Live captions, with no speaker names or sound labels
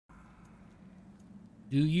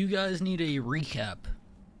Do you guys need a recap?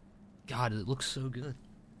 God, it looks so good.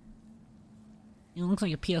 It looks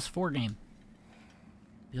like a PS4 game.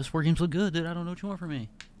 PS4 games look good, dude. I don't know what you want from me.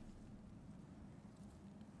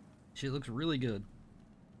 Shit looks really good.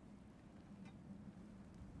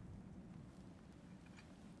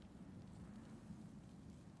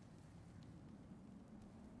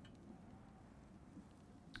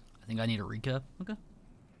 I think I need a recap. Okay.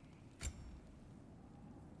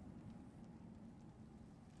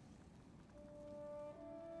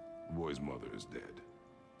 The boy's mother is dead.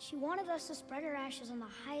 She wanted us to spread her ashes on the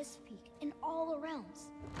highest peak in all the realms.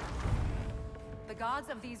 The gods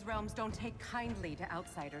of these realms don't take kindly to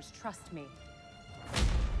outsiders, trust me.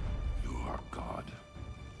 You are God.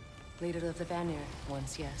 Leader of the Vanir,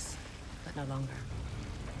 once yes, but no longer.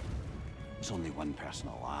 There's only one person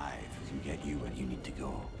alive who can get you where you need to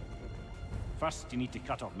go. First, you need to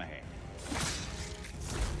cut off my head.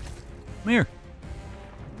 Come here.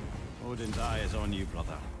 Odin's eye is on you,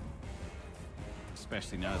 brother.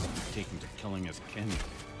 Especially now that you've taken to killing his kin.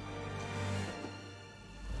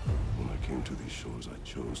 When I came to these shores, I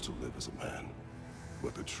chose to live as a man.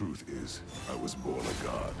 But the truth is, I was born a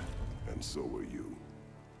god, and so were you.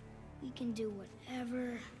 We can do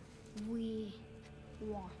whatever we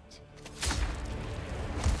want.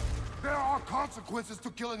 There are consequences to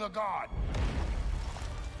killing a god!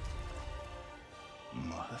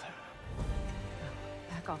 Mother.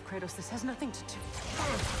 Back off, Kratos. This has nothing to do.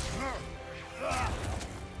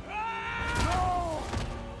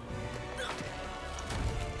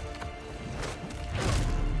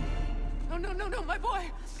 No! No, my boy!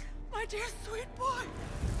 My dear, sweet boy!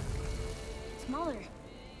 It's Mother.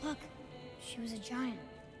 Look, she was a giant.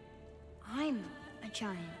 I'm a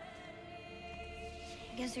giant.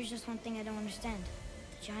 I guess there's just one thing I don't understand.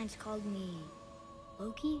 The giants called me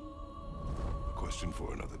Loki? A question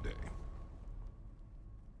for another day.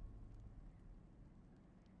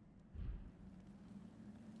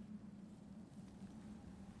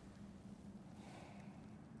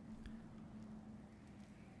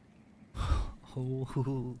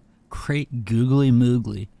 Oh, great googly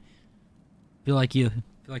moogly. Feel like you're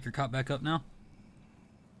caught back up now?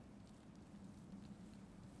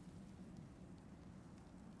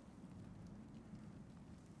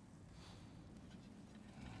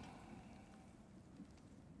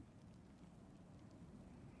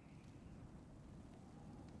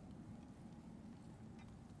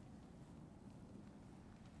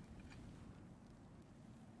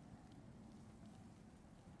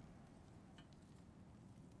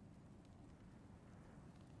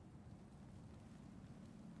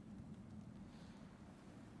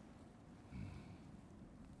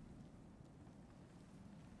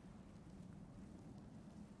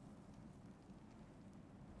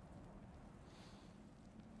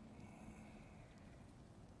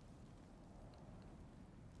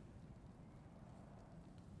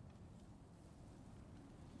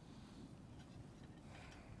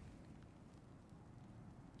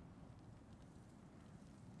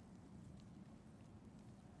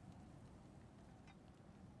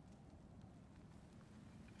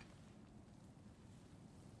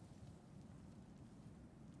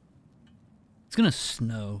 It's gonna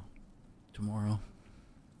snow tomorrow.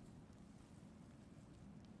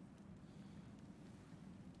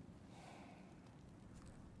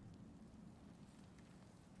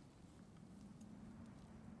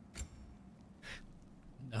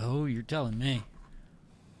 No, you're telling me.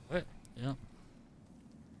 What? Yep.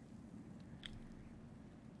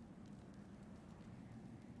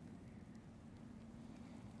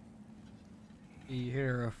 You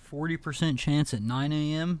hear a 40% chance at 9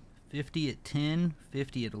 a.m., 50 at 10,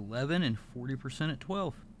 50 at 11, and 40% at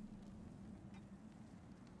 12.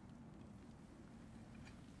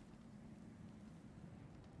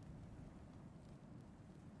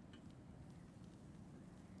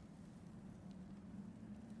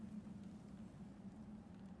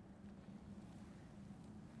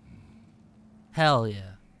 Hell yeah.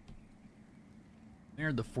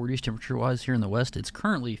 Near the 40s temperature-wise here in the west, it's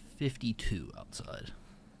currently 52 outside.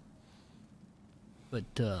 But,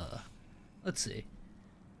 let's see.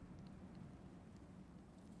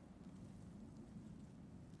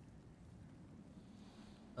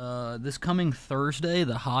 This coming Thursday,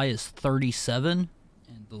 the high is 37,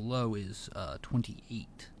 and the low is 28.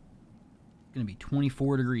 It's gonna be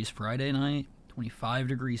 24 degrees Friday night, 25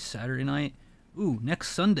 degrees Saturday night. Ooh,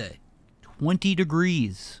 next Sunday, 20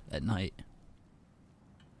 degrees at night.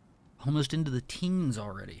 Almost into the teens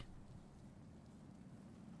already.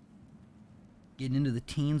 Getting into the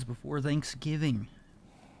teens before Thanksgiving.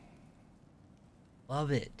 Love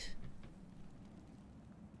it.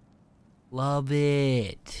 Love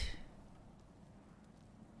it.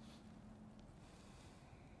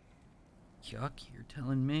 Yuck, you're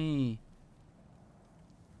telling me.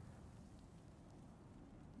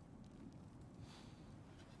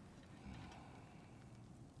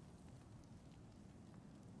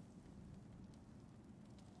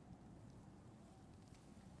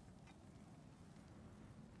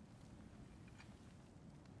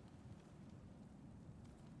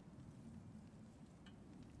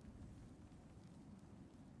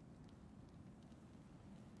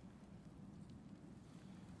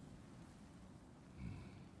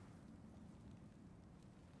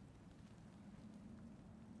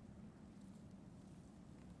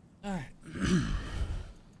 Alright.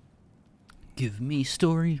 Give me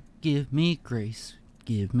story, give me grace,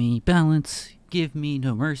 give me balance, give me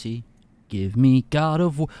no mercy, give me God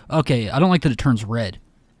of War. Okay, I don't like that it turns red.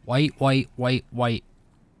 White, white, white, white.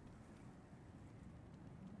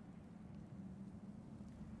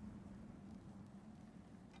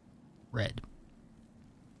 Red.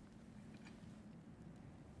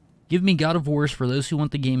 Give me God of Wars for those who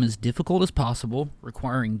want the game as difficult as possible,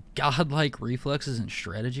 requiring godlike reflexes and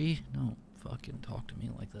strategy. Don't fucking talk to me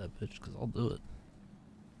like that, bitch, because I'll do it.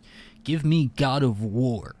 Give me God of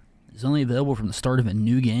War. It's only available from the start of a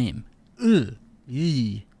new game. Ugh.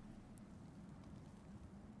 Eee.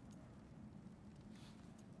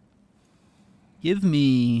 Give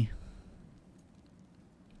me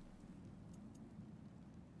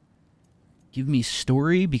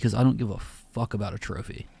story because I don't give a fuck about a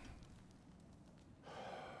trophy.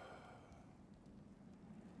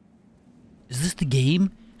 Is this the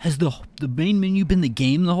game? Has the main menu been the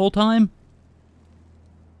game the whole time?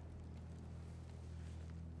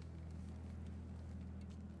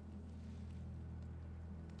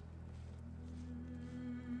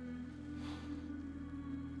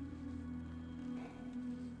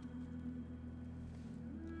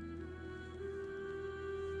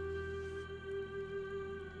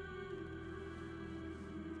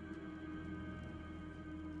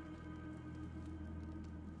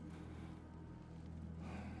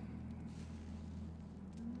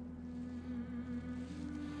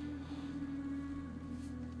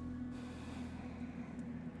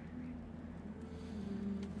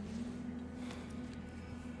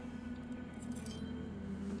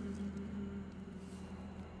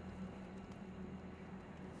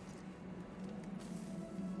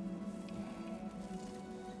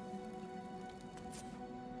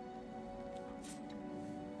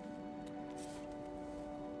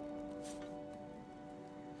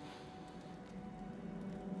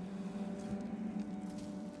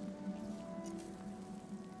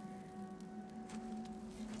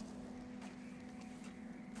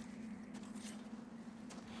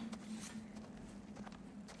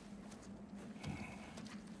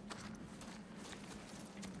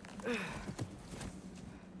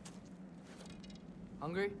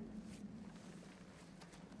 Hungry?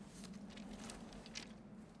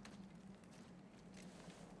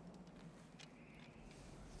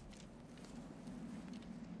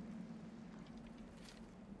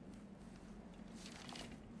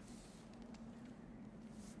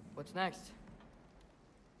 What's next?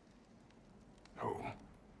 Home.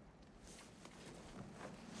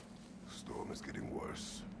 Storm is getting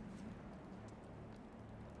worse.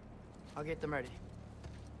 I'll get them ready.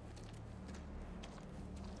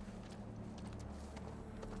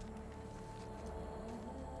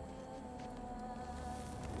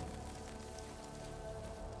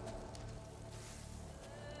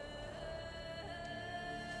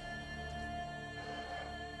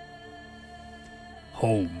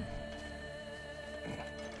 Home.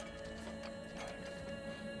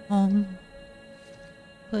 Home.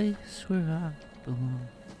 Place where I belong.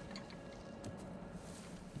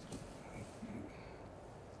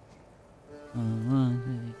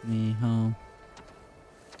 Take me home.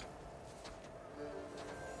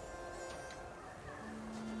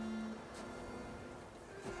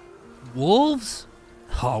 Wolves?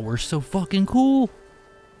 Oh, we're so fucking cool.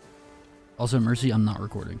 Also, Mercy, I'm not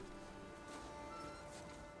recording.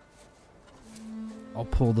 I'll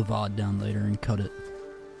pull the VOD down later and cut it.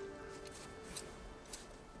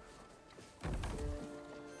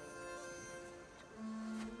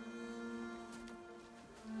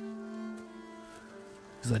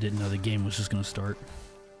 Because I didn't know the game was just going to start.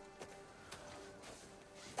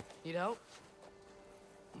 Need help?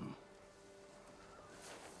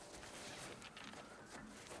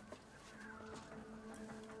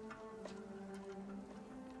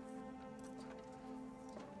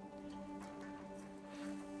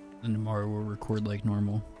 And tomorrow we'll record like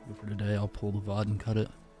normal. But for today, I'll pull the VOD and cut it.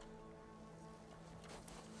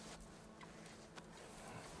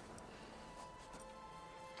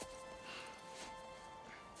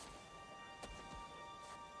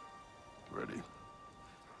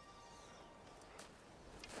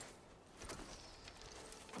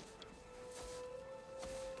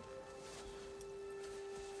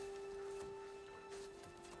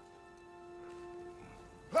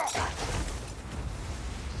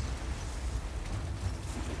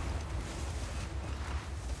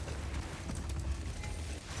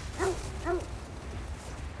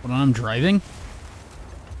 When I'm driving?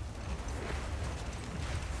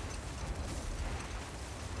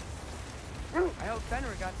 I hope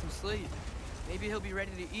Fenrir got some sleep. Maybe he'll be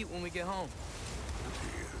ready to eat when we get home.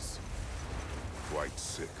 He is quite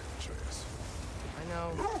sick, Atreus. I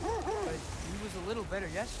know, but he was a little better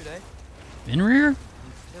yesterday. Fenrir?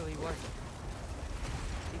 Until he wasn't.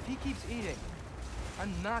 If he keeps eating,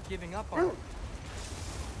 I'm not giving up on him.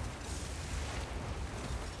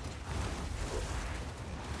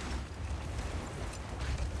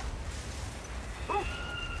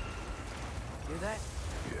 Hear that?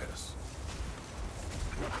 Yes.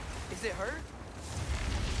 Is it her?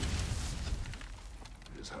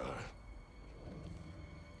 It is her.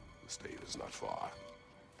 The state is not far.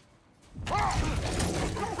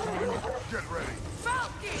 Get ready.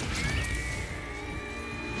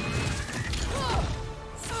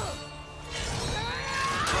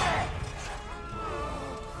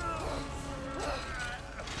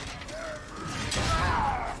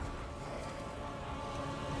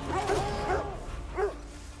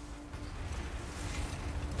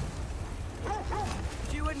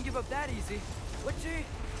 She wouldn't give up that easy, would she?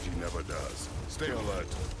 She never does. Stay alert.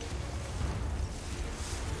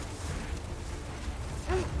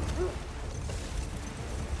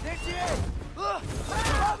 There she is!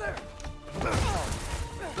 Brother!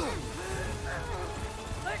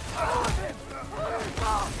 Let go of him!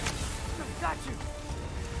 Got you!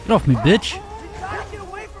 Get off me, bitch. You gotta get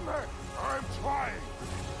away from her! I'm trying.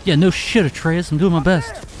 Yeah, no shit, Atreus. I'm doing my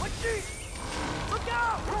best. There! What's she? Look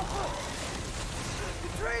out! The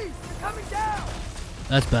trees! They're coming down!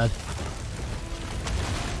 That's bad.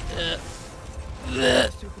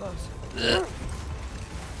 That's too close.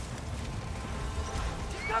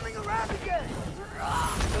 She's coming around again! I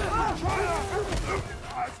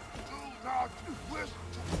do not wish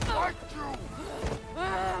to fight you.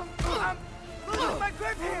 I'm losing my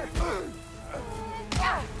grip here!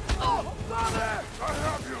 Oh, father! I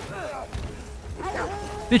have you.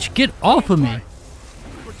 Bitch, get off of me.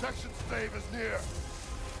 Protection stave is near.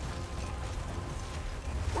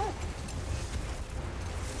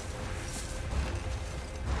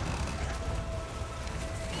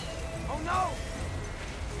 Oh no!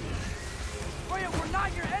 Freya, we're not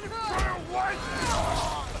your enemy! Freya, what?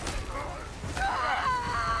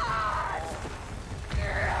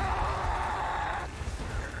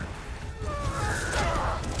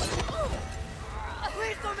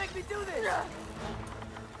 Please don't make me do this!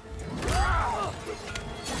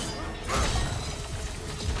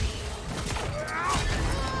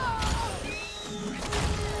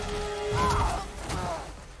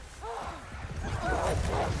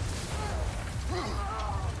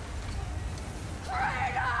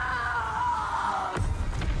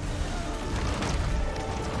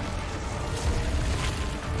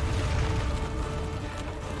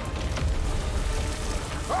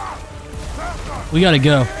 We gotta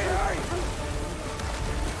go.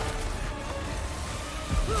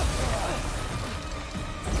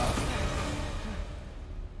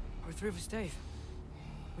 We're through with Stave.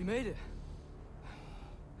 We made it.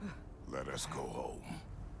 Let us go home.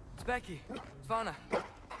 It's Becky. Svana.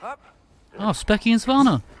 Up. Oh, Specky and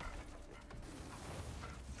Svana.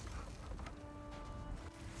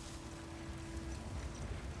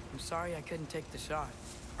 I'm sorry I couldn't take the shot.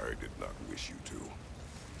 I did not wish you to.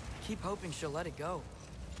 Keep hoping she'll let it go.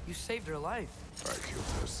 You saved her life. I killed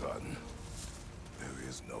her son. There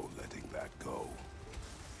is no letting that go.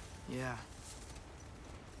 Yeah.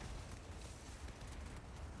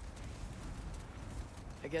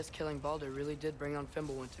 I guess killing Baldur really did bring on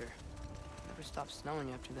Fimbulwinter. Never stopped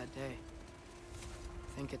snowing after that day.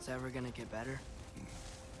 Think it's ever gonna get better?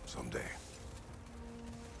 Someday.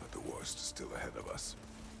 But the worst is still ahead of us.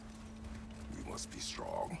 We must be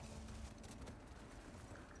strong.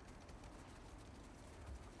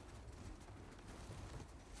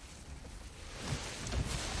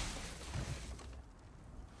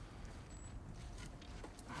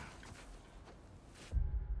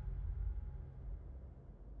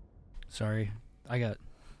 Sorry. I had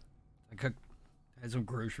some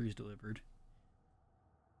groceries delivered.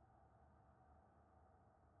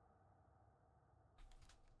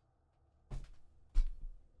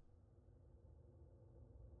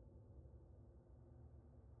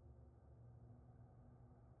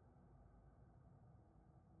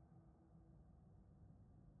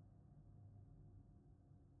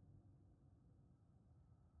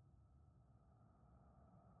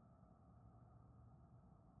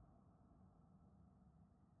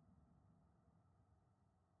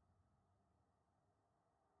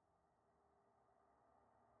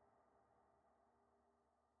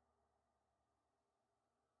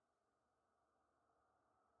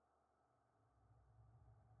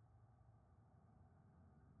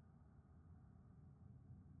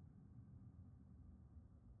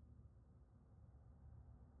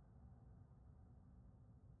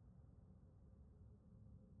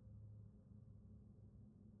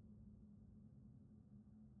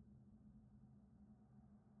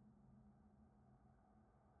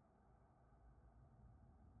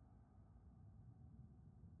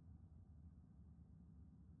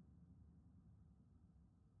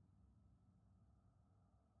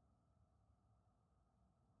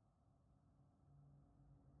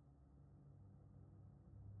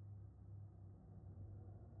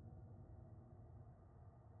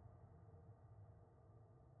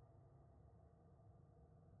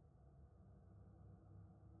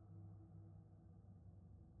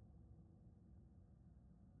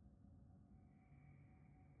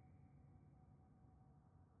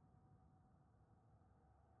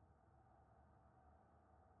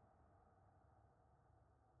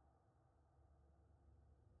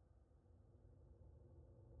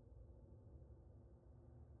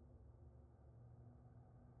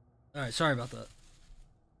 Alright, sorry about that.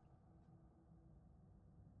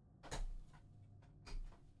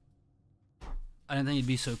 I didn't think it'd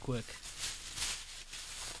be so quick.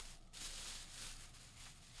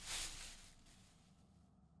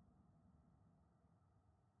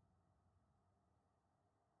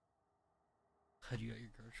 How'd you got your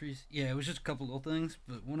groceries? Yeah, it was just a couple little things,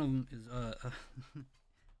 but one of them is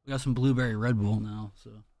we got some blueberry Red Bull now, so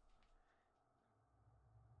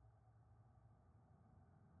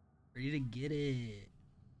ready to get it.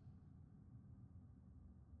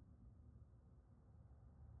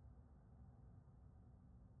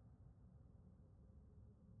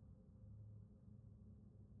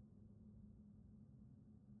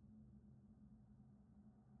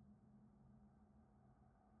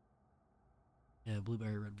 Yeah,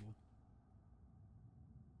 blueberry Red Bull.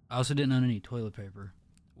 I also didn't own any toilet paper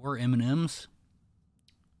or M&Ms.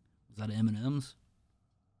 Was that M&Ms?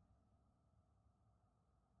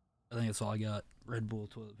 I think that's all I got. Red Bull,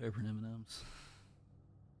 toilet paper, and M&Ms.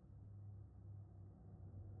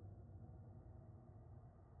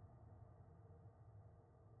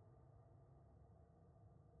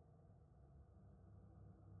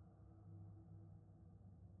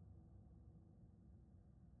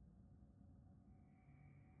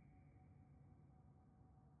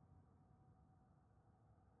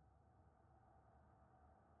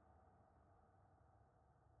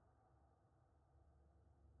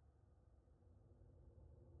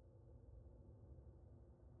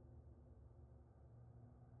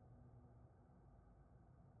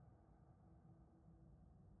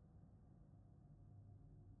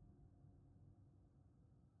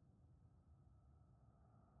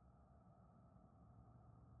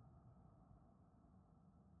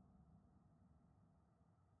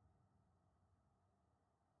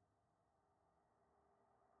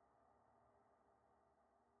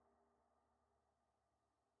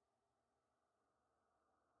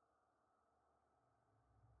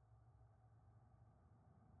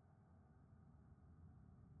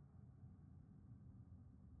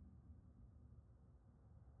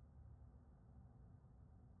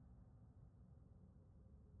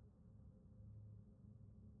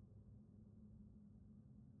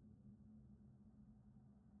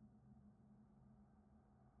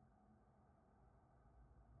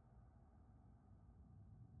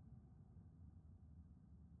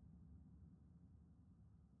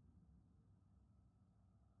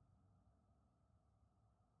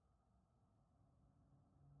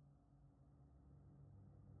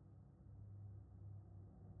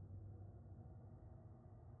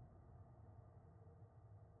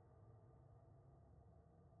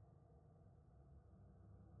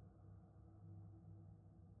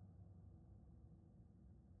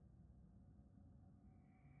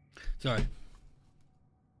 Sorry.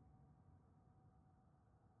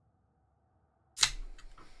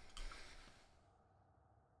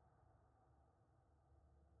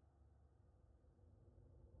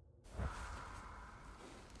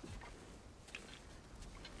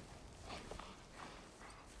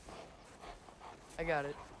 I got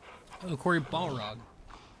it. Oh, Corey Balrog.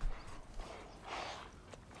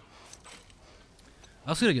 I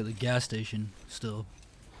was gonna get the gas station still.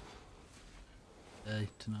 Today,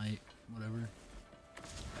 tonight, whatever.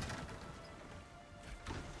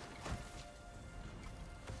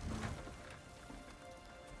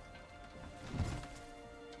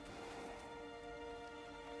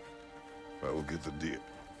 I will get the deer.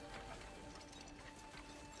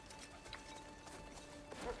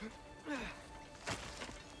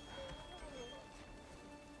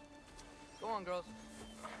 Go on, girls.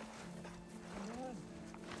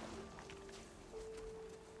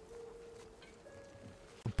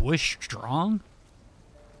 Boy strong?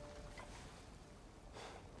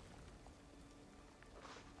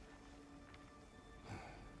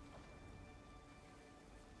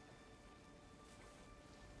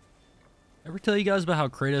 Ever tell you guys about how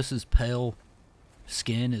Kratos' pale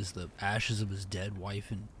skin is the ashes of his dead wife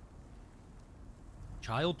and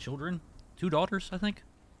children? 2 daughters, I think?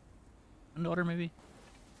 1 daughter, maybe? Is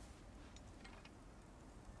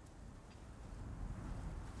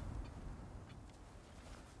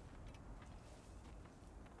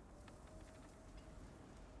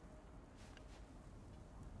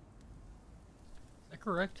that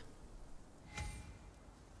correct?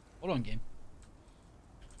 Hold on, game.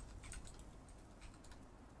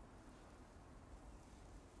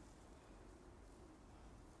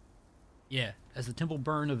 Yeah, as the temple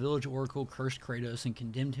burned, a village oracle cursed Kratos and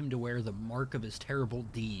condemned him to wear the mark of his terrible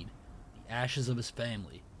deed, the ashes of his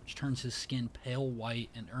family, which turns his skin pale white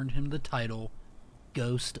and earned him the title,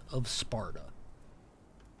 Ghost of Sparta.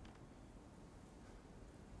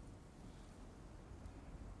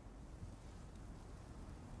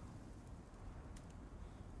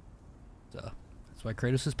 So that's why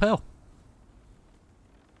Kratos is pale.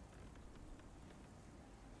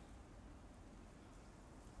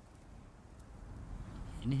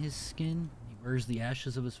 In his skin, he wears the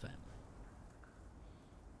ashes of his family.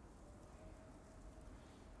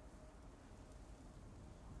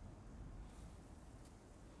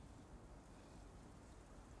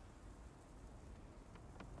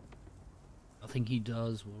 Nothing he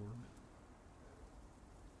does will remove.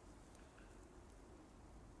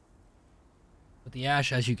 But the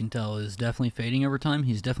ash, as you can tell, is definitely fading over time.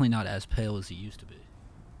 He's definitely not as pale as he used to be.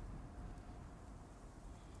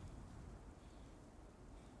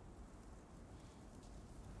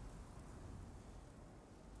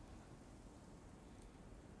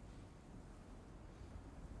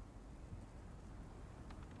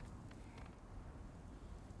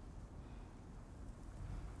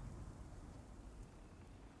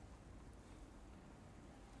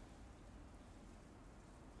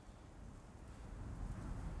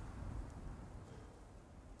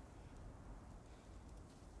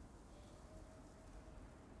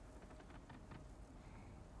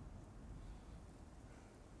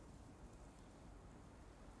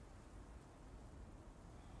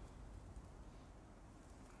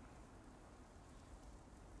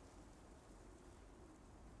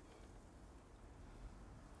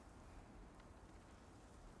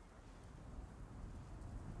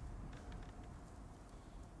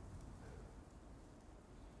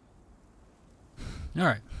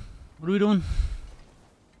 Alright, what are we doing?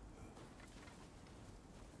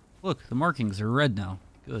 Look, the markings are red now.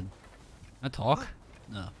 Good. Can I talk?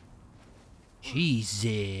 No.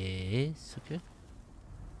 Jesus. Okay. Can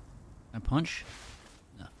I punch?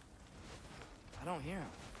 No. I don't hear him.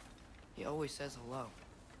 He always says hello.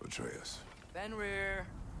 Atreus. Fenrir!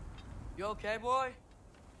 You okay, boy?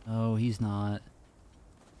 No, he's not.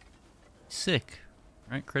 He's sick.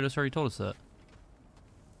 Right? Kratos already told us that.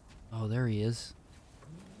 Oh, there he is.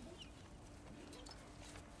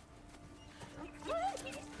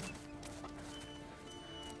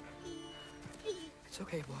 It's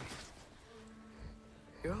okay, boy.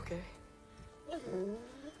 You're okay.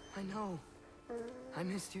 I know. I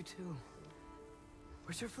missed you too.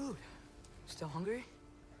 Where's your food? Still hungry?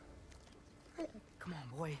 Come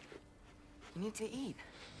on, boy. You need to eat.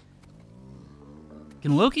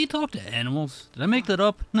 Can Loki talk to animals? Did I make that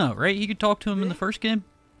up? No, right? He could talk to him in the first game?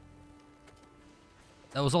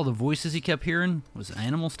 That was all the voices he kept hearing? Was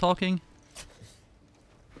animals talking?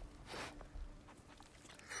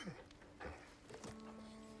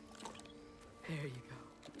 There you go.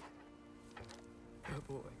 Good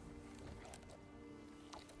boy.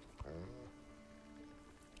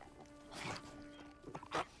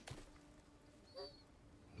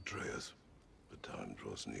 Atreus, the time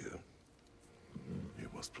draws near. You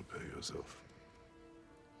must prepare yourself.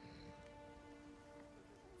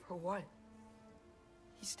 For what?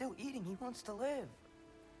 He's still eating. He wants to live.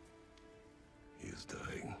 He is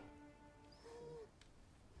dying.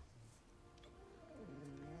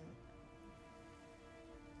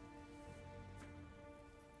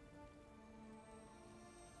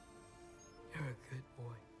 You're a good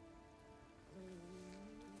boy.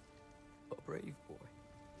 A brave boy.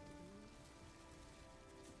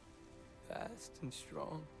 Fast and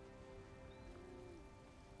strong.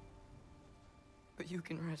 But you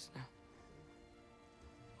can rest now.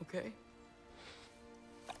 Okay?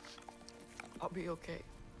 I'll be okay.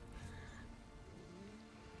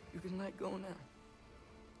 You can let go now.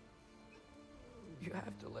 You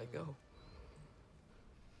have to let go.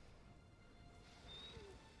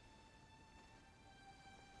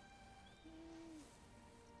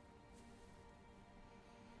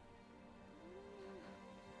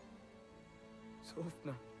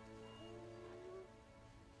 Sofna.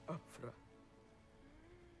 Afra.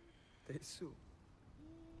 Tesu.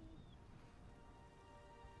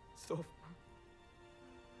 Sofna.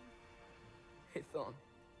 Hethon.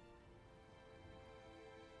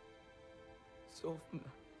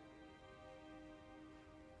 Sofna.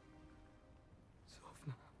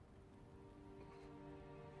 Sofna.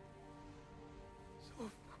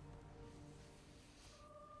 Sofna.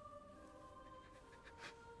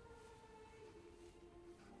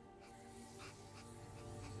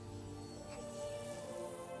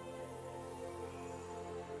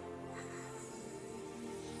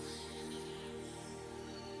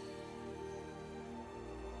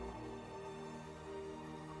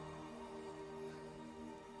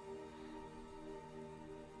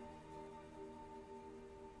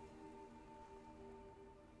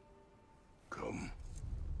 Come.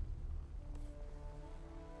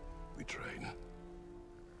 We train.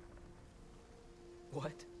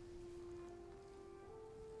 What?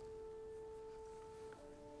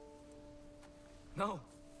 No.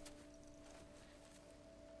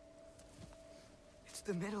 It's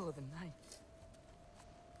the middle of the night.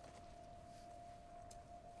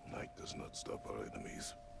 Night does not stop our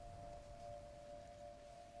enemies.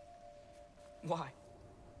 Why?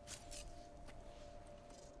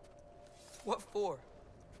 What for?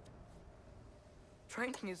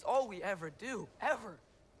 Training is all we ever do, ever.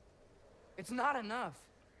 It's not enough.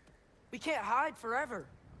 We can't hide forever.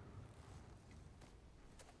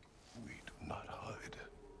 We do not hide.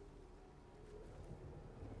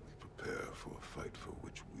 We prepare for a fight for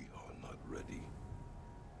which we are not ready.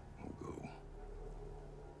 We'll go.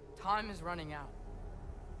 Time is running out.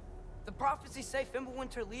 The prophecies say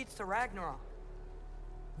Fimbulwinter leads to Ragnarok.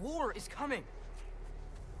 War is coming.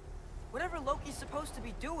 Whatever Loki's supposed to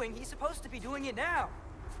be doing, he's supposed to be doing it now.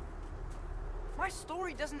 My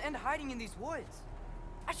story doesn't end hiding in these woods.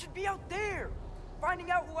 I should be out there,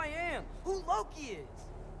 finding out who I am, who Loki is.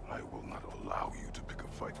 I will not allow you to pick a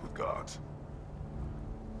fight with gods.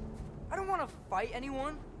 I don't want to fight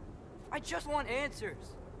anyone. I just want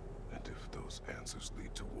answers. And if those answers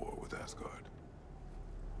lead to war with Asgard?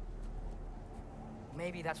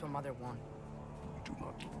 Maybe that's what Mother wanted. We do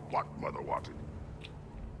not know what Mother wanted.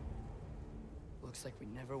 Looks like we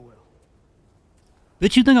never will.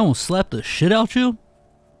 Bitch, you think I'm gonna slap the shit out you?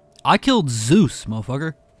 I killed Zeus,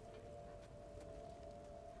 motherfucker.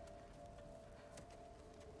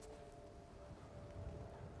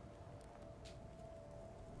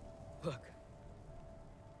 Look.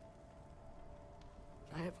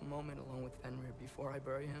 Can I have a moment alone with Fenrir before I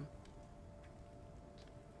bury him?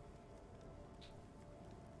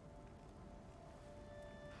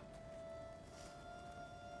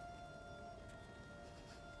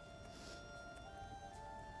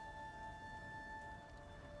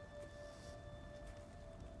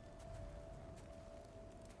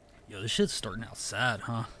 Yo, this shit's starting out sad,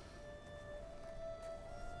 huh?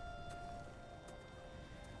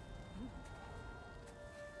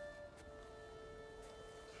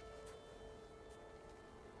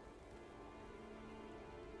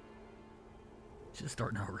 It's just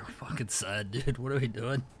starting out real fucking sad, dude. What are we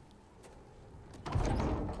doing?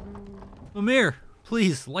 Amir,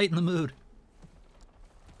 please, lighten the mood.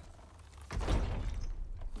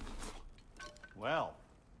 Well,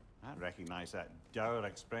 I recognize that dour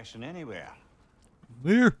expression anywhere.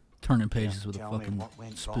 Amir, turning pages Yeah, with a tell me fucking what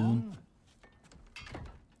went spoon. wrong?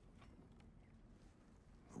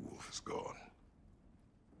 The wolf is gone.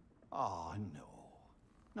 Oh, no.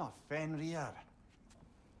 Not Fenrir.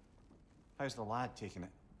 How's the lad taking it?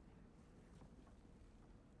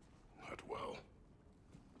 Not well.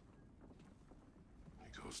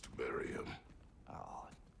 He goes to bury him. Oh,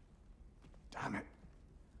 damn it.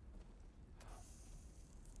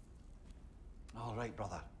 All right,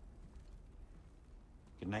 brother.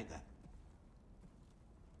 Good night, then.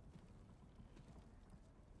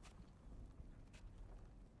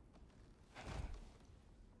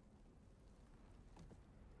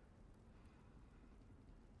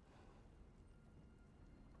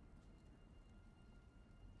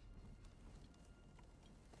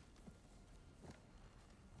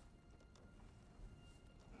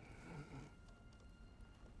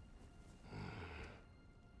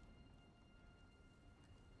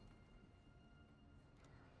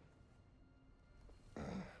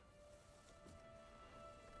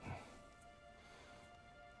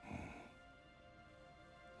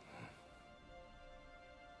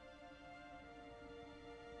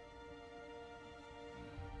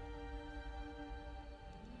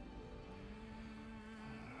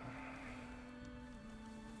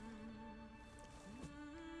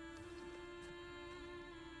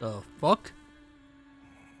 The fuck?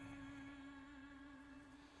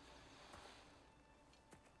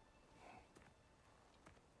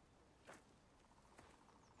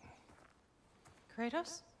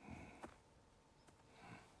 Kratos?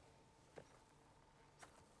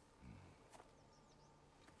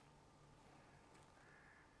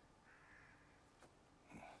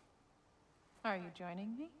 Are you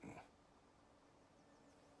joining me?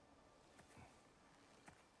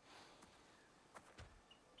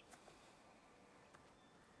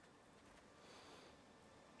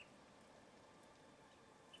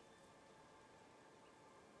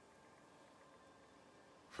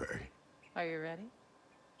 Faye. Are you ready?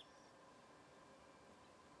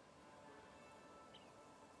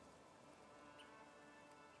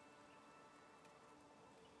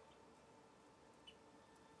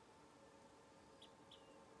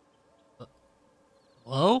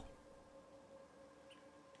 Hello?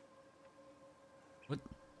 What?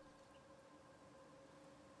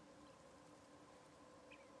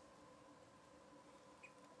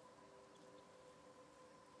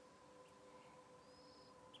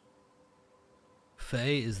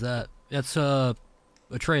 Faye, is that's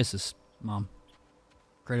Atreus' mom.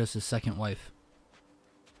 Kratos' second wife.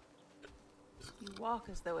 You walk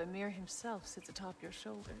as though Emir himself sits atop your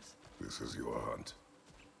shoulders. This is your hunt.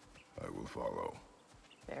 I will follow.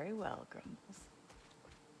 Very well, Grumbles.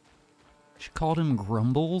 She called him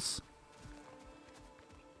Grumbles?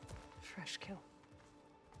 Fresh kill.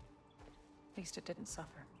 At least it didn't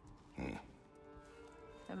suffer.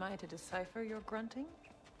 Am I to decipher your grunting?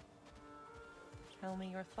 Tell me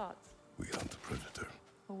your thoughts. We hunt the predator.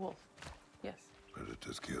 A wolf. Yes.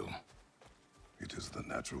 Predators kill. It is the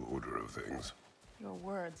natural order of things. Your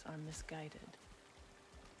words are misguided.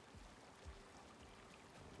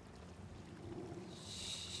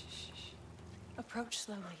 Shh. Approach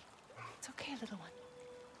slowly. It's okay, little one.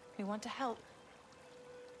 We want to help.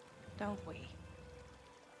 Don't we?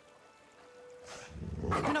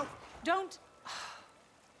 No, don't!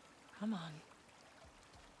 Come on.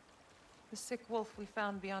 The sick wolf we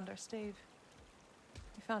found beyond our stave.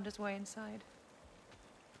 He found his way inside.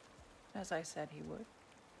 As I said he would.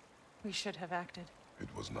 We should have acted. It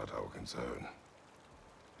was not our concern.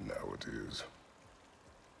 Now it is.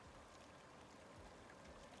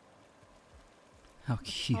 How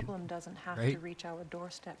cute. The problem doesn't have right? to reach our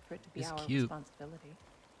doorstep for it to be It's our cute. responsibility.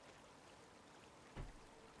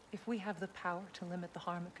 If we have the power to limit the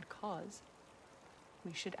harm it could cause,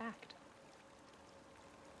 we should act.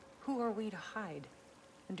 Who are we to hide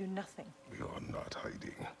and do nothing? We are not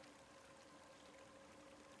hiding.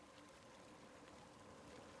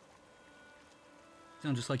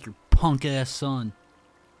 Sound just like your punk ass son.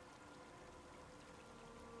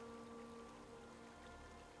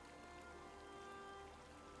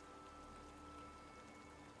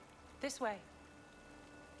 This way.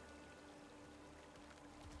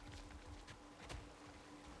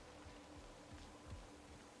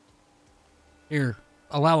 Here,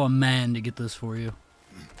 allow a man to get this for you.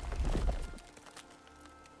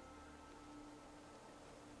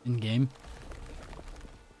 In game.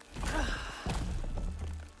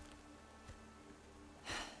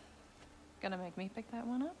 Gonna make me pick that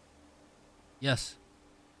one up? Yes.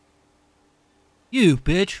 You,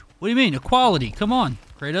 bitch. What do you mean? Equality. Come on,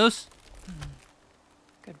 Kratos.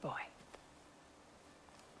 Good boy.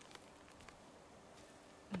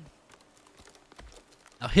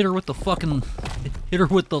 Now hit her with the fucking... Hit her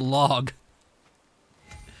with the log.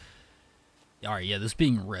 Alright, yeah, this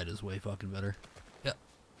being red is way fucking better. Yep.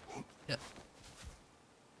 Yep.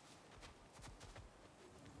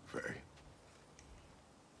 Faye.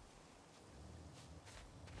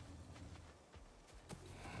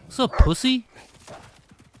 What's up, pussy?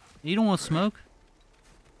 You don't want to smoke?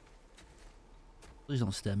 Please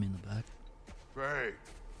don't stab me in the back. Faye.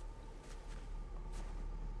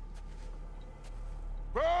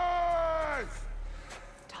 Faye!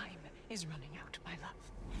 Time is running out, my love.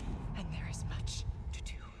 And there is much to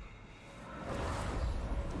do.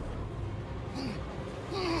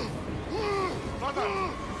 Mother!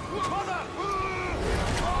 Mother!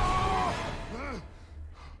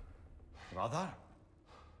 Brother?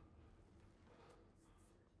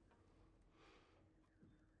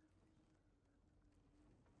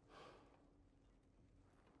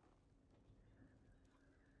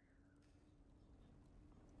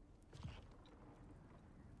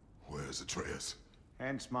 Where's Atreus?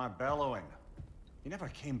 Hence my bellowing. He never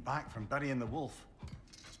came back from burying the wolf.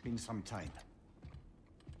 It's been some time.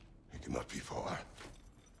 He cannot be far.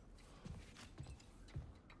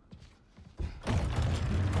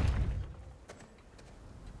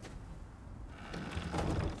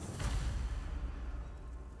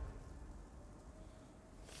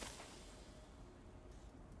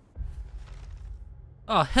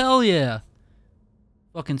 Oh, hell yeah.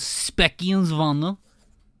 Fucking Spekkiensvanne.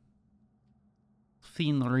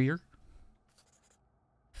 Finrir.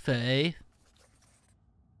 Faye.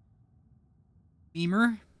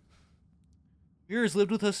 Beamer. Mir has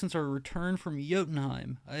lived with us since our return from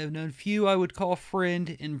Jotunheim. I have known few I would call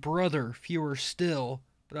friend and brother, fewer still,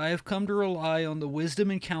 but I have come to rely on the wisdom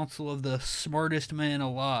and counsel of the smartest man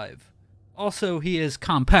alive. Also, he is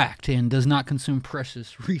compact and does not consume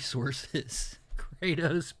precious resources.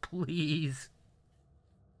 Kratos, please.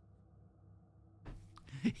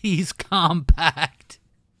 He's compact.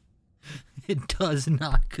 It does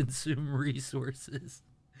not consume resources.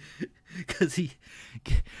 Because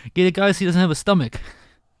get it, guys, he doesn't have a stomach.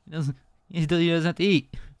 He doesn't have to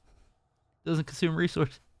eat. Doesn't consume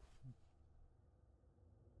resources.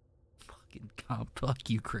 Fucking fuck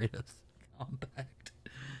you, Kratos. Compact.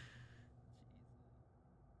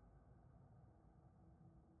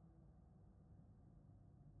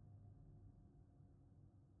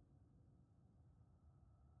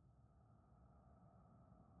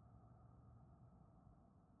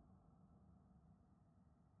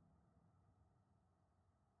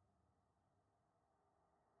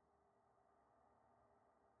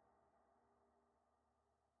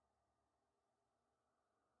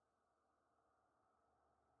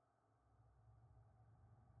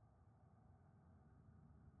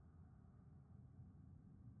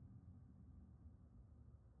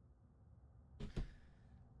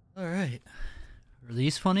 Alright. Are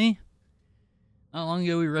these funny? Not long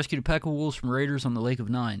ago, we rescued a pack of wolves from raiders on the Lake of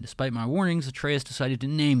Nine. Despite my warnings, Atreus decided to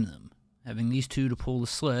name them. Having these two to pull the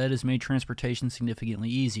sled has made transportation significantly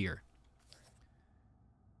easier.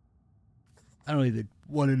 I don't even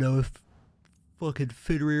want to know if fucking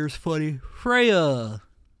Fenrir's funny. Freya!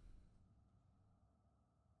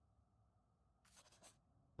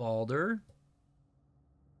 Balder.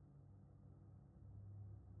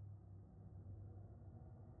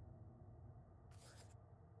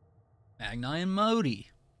 Magni and Modi.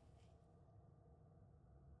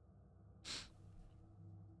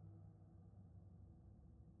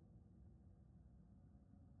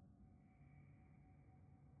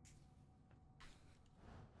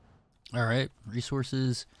 Alright,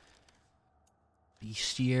 resources,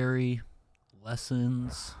 bestiary,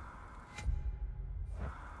 lessons.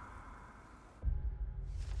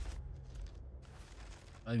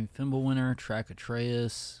 Surviving Fimbulwinter, track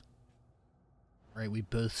Atreus. Right, we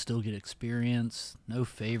both still get experience. No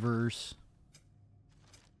favors.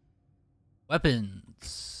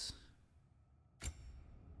 Weapons.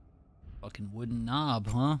 Fucking wooden knob,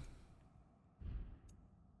 huh?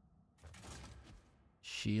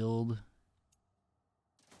 Shield.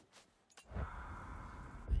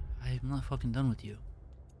 I'm not fucking done with you.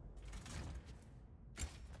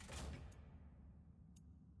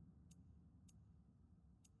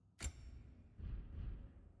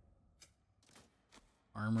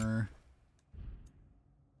 Armor.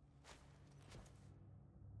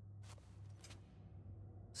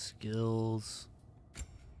 Skills.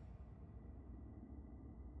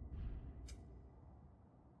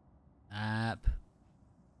 Map. Is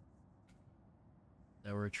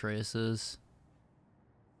that where Atreus is?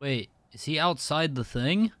 Wait, is he outside the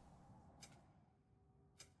thing?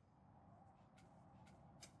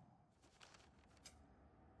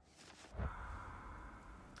 I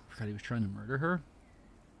forgot he was trying to murder her.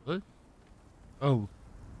 What? Oh.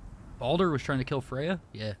 Balder was trying to kill Freya?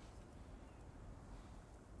 Yeah.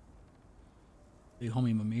 Hey,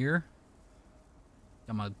 homie Mimir.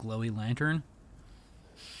 Got my glowy lantern.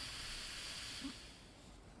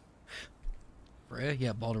 Freya?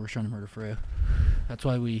 Yeah, Balder was trying to murder Freya. That's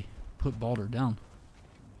why we put Balder down.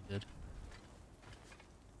 We did.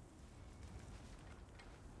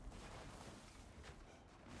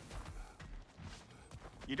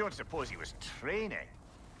 You don't suppose he was training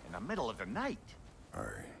in the middle of the night? I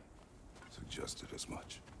suggested as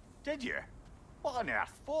much. Did you? What on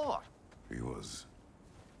earth for? He was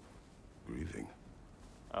grieving.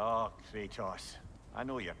 Oh, Kratos. I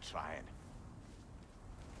know you're trying.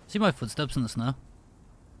 See my footsteps in the snow?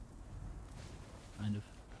 Kind of.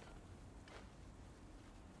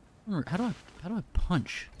 Remember, how do I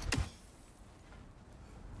punch?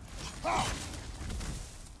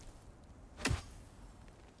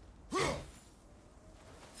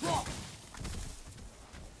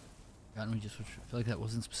 God, we just I feel like that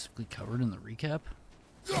wasn't specifically covered in the recap.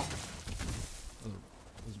 Or it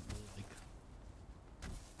wasn't really like.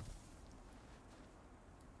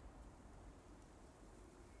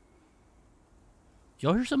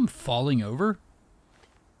 Y'all hear something falling over?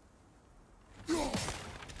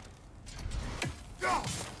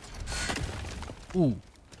 Ooh.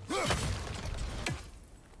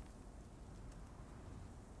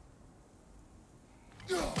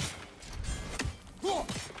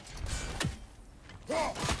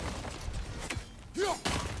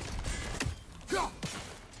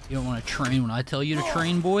 You don't want to train when I tell you to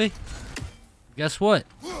train, boy? Guess what?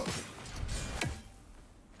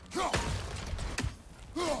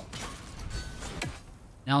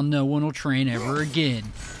 Now no one will train ever again.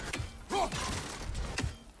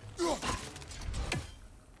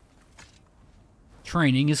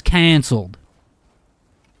 Training is canceled.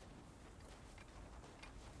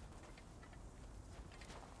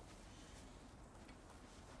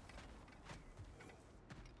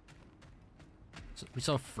 So we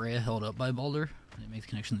saw Freya held up by Balder. I didn't make the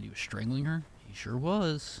connection that he was strangling her. He sure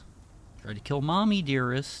was. Tried to kill mommy,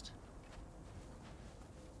 dearest.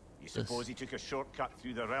 You suppose he took a shortcut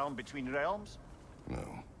through the realm between realms?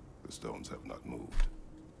 No, the stones have not moved.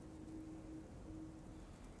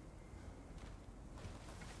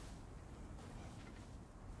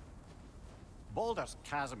 Baldur's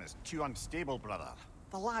chasm is too unstable, brother.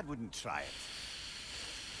 The lad wouldn't try it.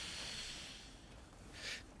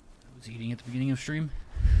 I was eating at the beginning of stream.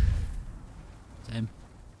 Same.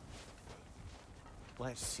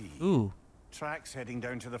 Let's see. Ooh. Tracks heading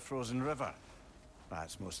down to the frozen river.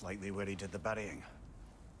 That's most likely where he did the burying.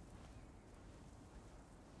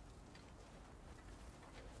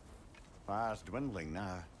 Fire's dwindling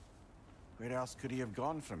now. Where else could he have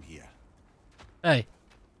gone from here? Hey.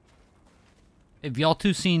 Have y'all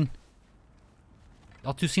two seen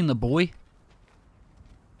The Boy?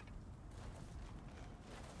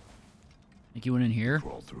 Think you went in here?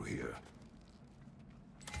 Crawl through here.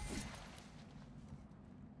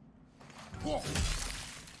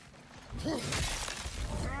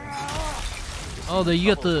 Oh, there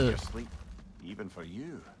you got the... Sleep, even for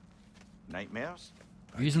you. Nightmares?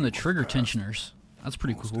 You're using the trigger tensioners. That's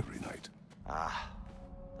pretty Almost cool. every night. Ah,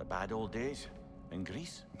 the bad old days in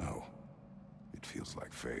Greece? No. It feels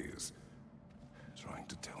like Faye is trying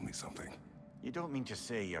to tell me something. You don't mean to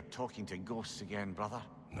say you're talking to ghosts again, brother?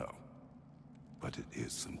 No. But it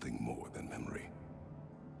is something more than memory.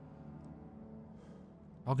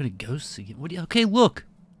 All gonna ghosts again. What do you... Okay, look.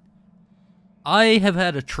 I have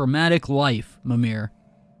had a traumatic life, Mimir.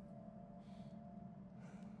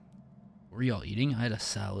 What were y'all eating? I had a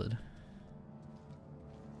salad.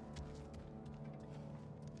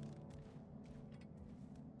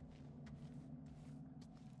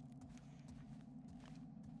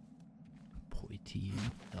 Poiteen.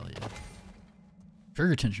 Hell yeah.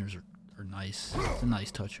 Trigger tensioners are nice. It's a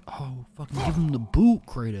nice touch. Oh, fucking give him the boot,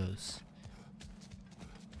 Kratos.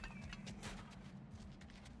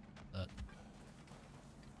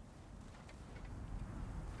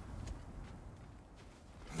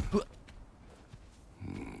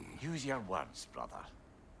 Use your words, brother.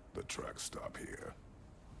 The tracks stop here.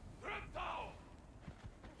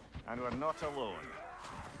 And we're not alone.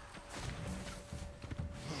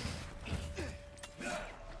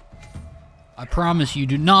 I promise you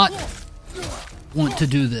do not want to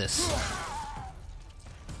do this.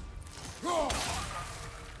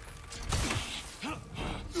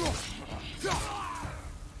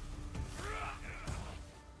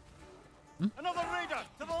 Another raider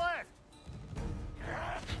to the left.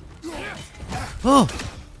 Oh!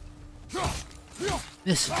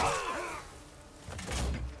 This.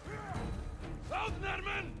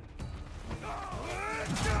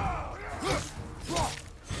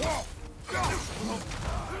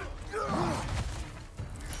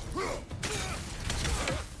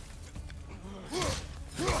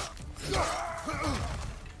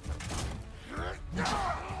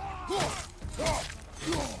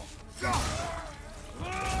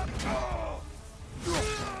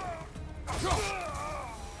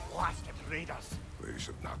 Blasted raiders. They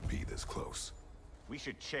should not be this close. We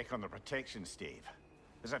should check on the protection stave.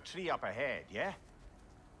 There's a tree up ahead, yeah?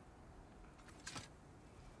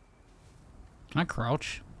 Can I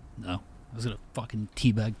crouch? No. I was gonna fucking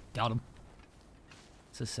teabag. Got him.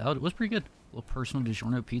 It's a salad. It was pretty good. A little personal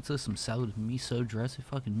DiGiorno pizza, some salad with miso dressing.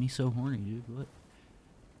 Fucking miso horny, dude. What?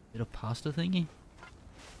 Bit of pasta thingy?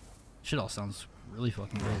 Shit all sounds really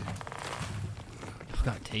fucking good. I've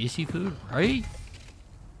got tasty food, right?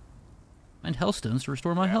 And hellstones to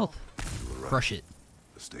restore my health. Right. Crush it.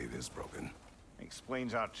 The stave is broken.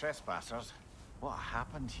 Explains our trespassers. What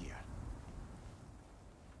happened here?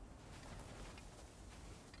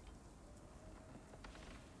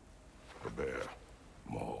 A bear.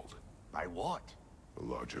 Mauled. By what? A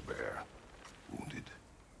larger bear. Wounded.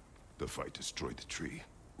 The fight destroyed the tree.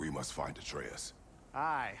 We must find Atreus.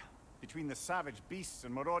 Aye. Between the savage beasts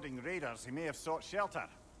and marauding raiders, he may have sought shelter.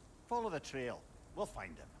 Follow the trail. We'll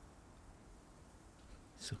find him.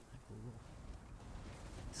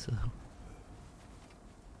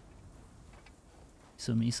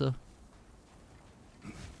 So Misa.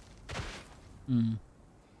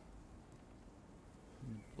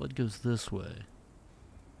 Blood goes this way.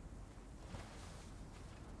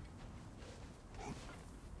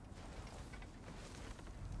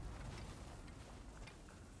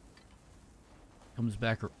 Comes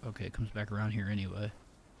back. Okay, it comes back around here anyway.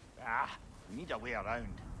 Ah, we need a way around.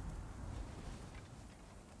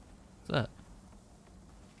 What's that?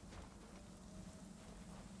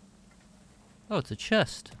 Oh, it's a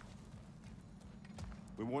chest.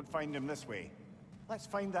 We won't find him this way. Let's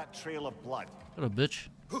find that trail of blood. What a bitch.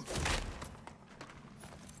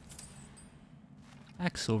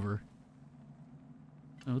 Axe silver.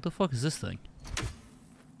 Oh, what the fuck is this thing?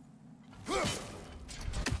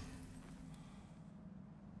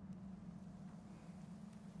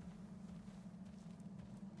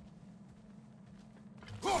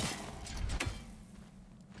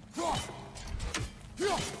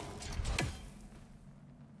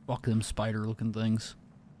 Fuck them spider-looking things.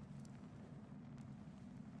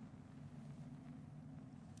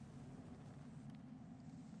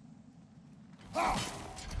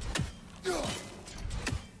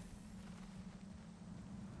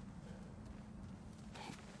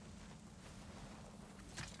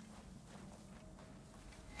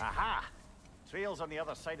 Aha! Trail's on the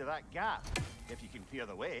other side of that gap, if you can clear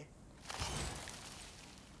the way.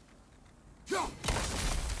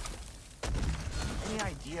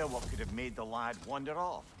 idea what could have made the lad wander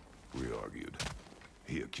off. We argued.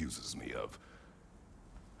 He accuses me of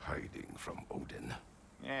hiding from Odin.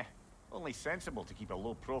 Eh, only sensible to keep a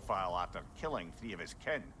low profile after killing 3 of his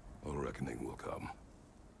kin. A reckoning will come.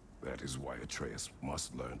 That is why Atreus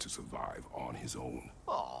must learn to survive on his own.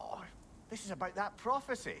 Oh, this is about that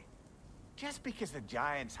prophecy. Just because the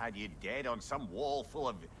giants had you dead on some wall full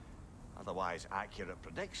of otherwise accurate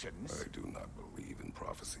predictions... I do not believe in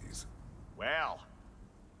prophecies. Well,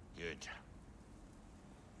 good.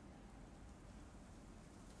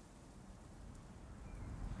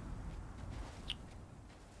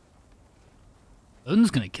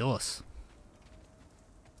 Odin's gonna kill us.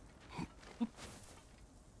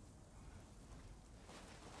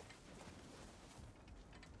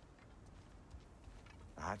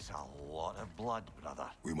 That's a lot of blood, brother.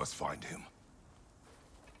 We must find him.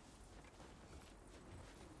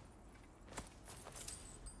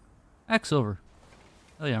 Axe silver.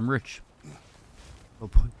 Oh yeah, I'm rich. Oh,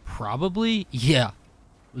 probably? Yeah.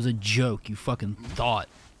 It was a joke, you fucking thought.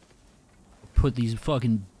 Put these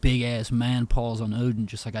fucking big ass man paws on Odin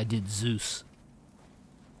just like I did Zeus.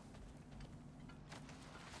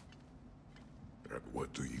 And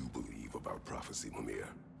what do you believe about prophecy, Mimir?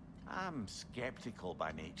 I'm skeptical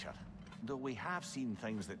by nature, though we have seen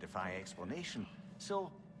things that defy explanation.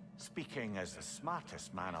 So, speaking as the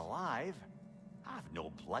smartest man alive, I've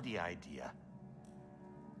no bloody idea.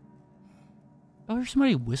 Oh, there's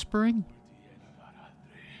somebody whispering?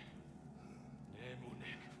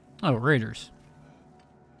 Oh, raiders.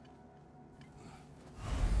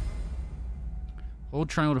 Hold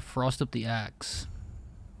triangle to frost up the axe.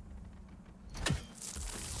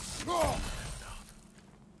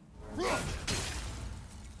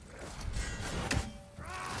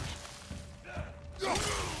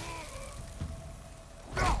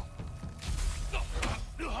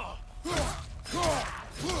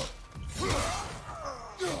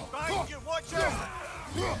 Thank you, watch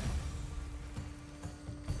out!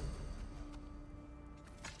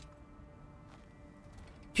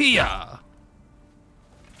 Hiya!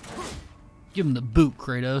 Give him the boot,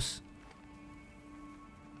 Kratos.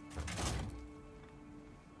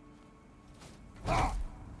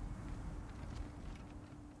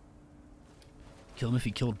 Kill him if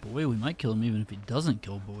he killed Boy. We might kill him even if he doesn't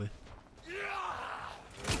kill Boy.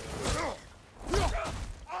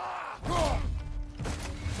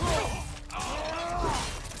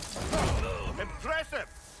 Impressive!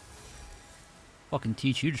 Fucking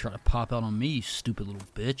teach you to try to pop out on me, you stupid little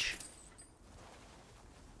bitch.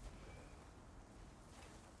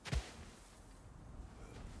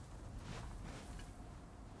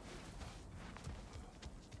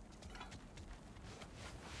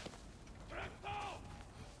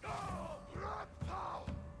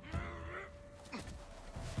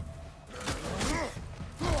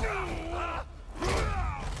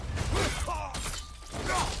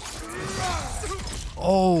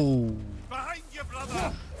 Oh! Behind you,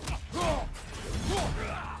 brother!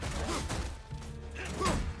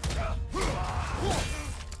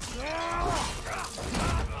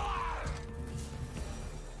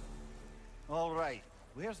 All right,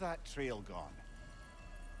 where's that trail gone?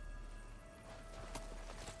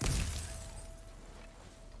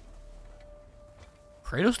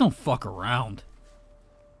 Kratos don't fuck around.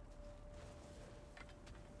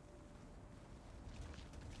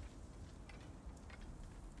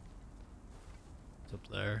 It's up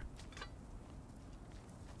there.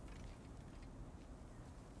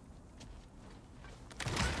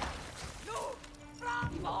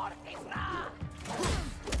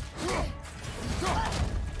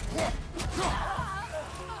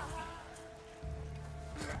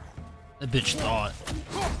 That bitch thought.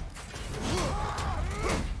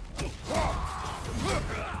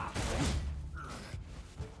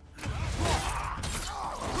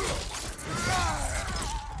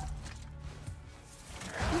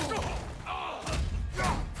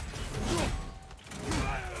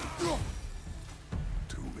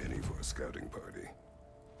 Too many for a scouting party.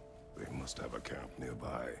 They must have a camp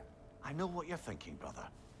nearby. I know what you're thinking, brother.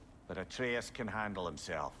 But Atreus can handle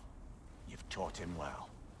himself. You've taught him well.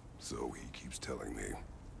 So he keeps telling me.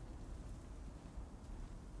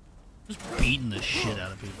 Just beating the shit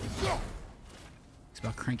out of people. It's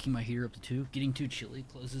about cranking my heater up to 2. Getting too chilly.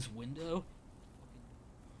 Close this window.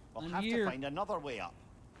 We'll I'm have here. to find another way up.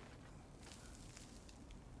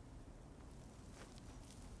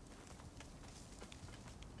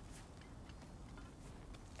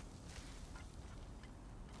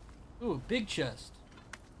 Ooh, a big chest.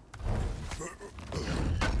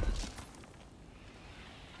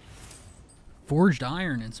 Forged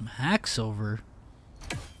iron and some hack silver.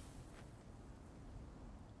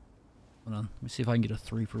 Hold on. Let me see if I can get a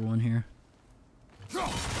 3-for-1 here.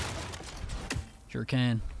 Sure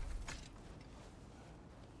can.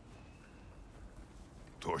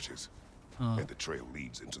 Torches. And the trail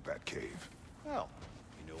leads into that cave. Well,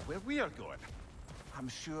 you know where we are going. I'm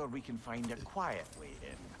sure we can find a quiet way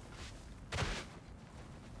in.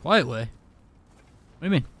 Quiet way? What do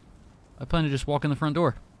you mean? I plan to just walk in the front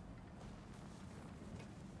door.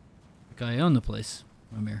 Like I own the place.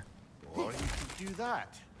 I'm here. Or you could do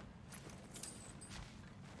that.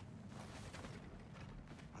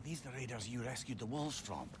 Are these the raiders you rescued the wolves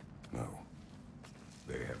from? No.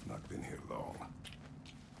 They have not been here long.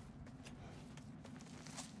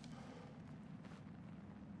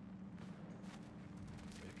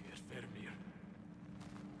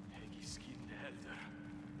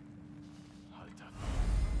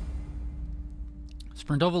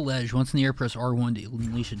 Sprint off a ledge. Once in the air, press R1 to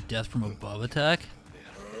unleash a death from above attack.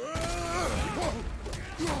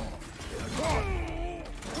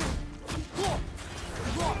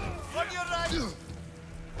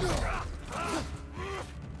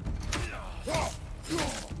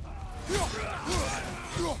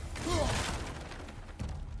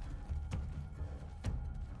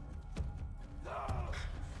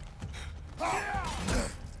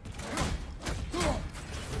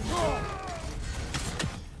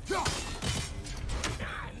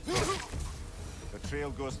 The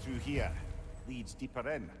trail goes through here. Leads deeper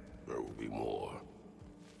in. There will be more.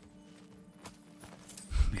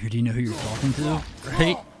 Do you know who you're talking to?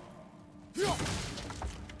 Right?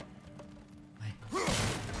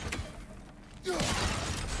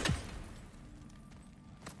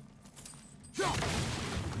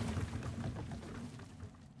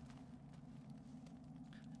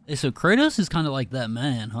 Hey, so Kratos is kind of like that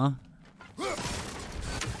man, huh?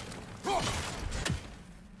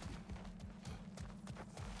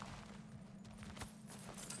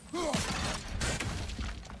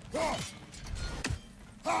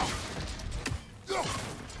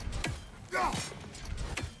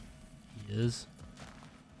 He is.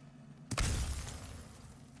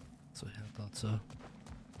 So yeah, I thought so.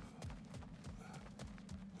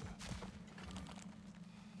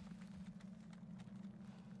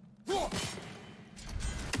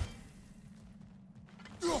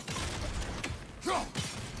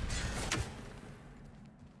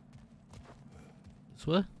 This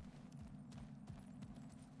way?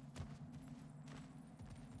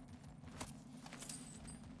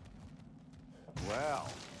 Well,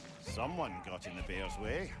 someone got in the bear's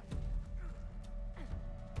way.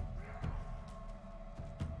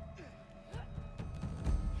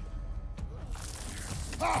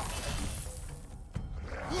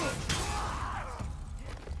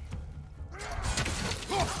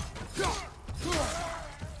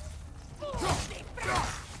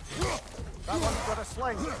 That one's got a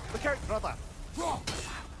sling. Look out, brother.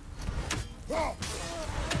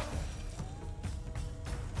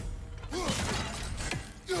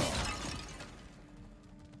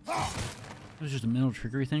 It was just a mental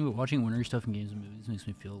trickery thing, but watching wintery stuff in games and movies makes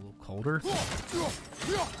me feel a little colder.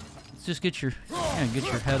 Let's just get your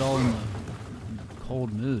head all in the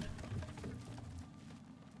cold mood.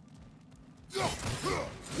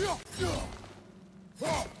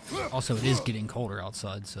 Also, it is getting colder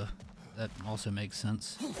outside, so that also makes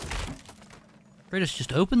sense. Kratos,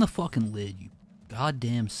 just open the fucking lid, you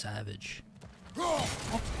goddamn savage.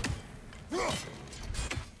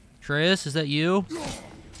 Atreus, is that you?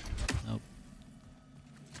 Nope.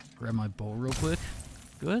 Grab my bow real quick.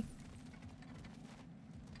 Good.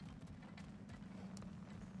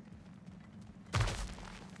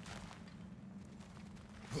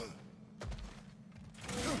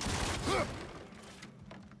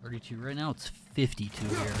 $32 right now. It's 52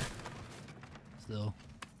 here. Still.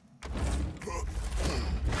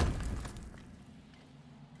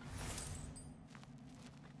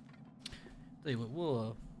 Tell you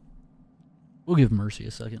what, we'll give Mercy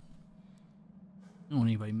a second. I don't want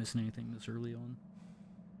anybody missing anything this early on.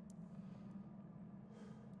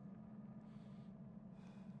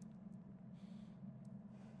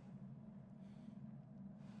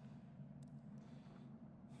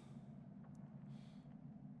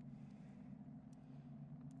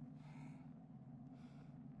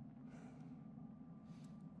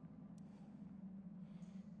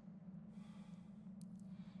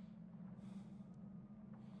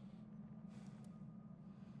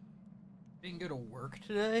 Didn't go to work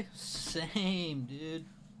today? Same, dude.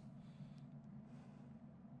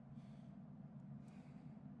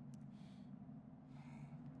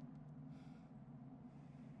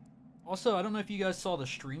 Also, I don't know if you guys saw the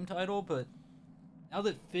stream title, but now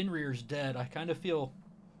that Fenrir's dead, I kind of feel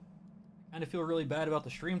really bad about the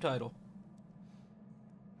stream title.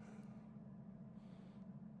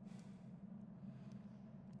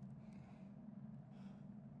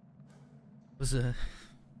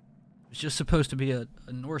 It's just supposed to be a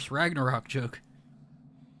Norse Ragnarok joke.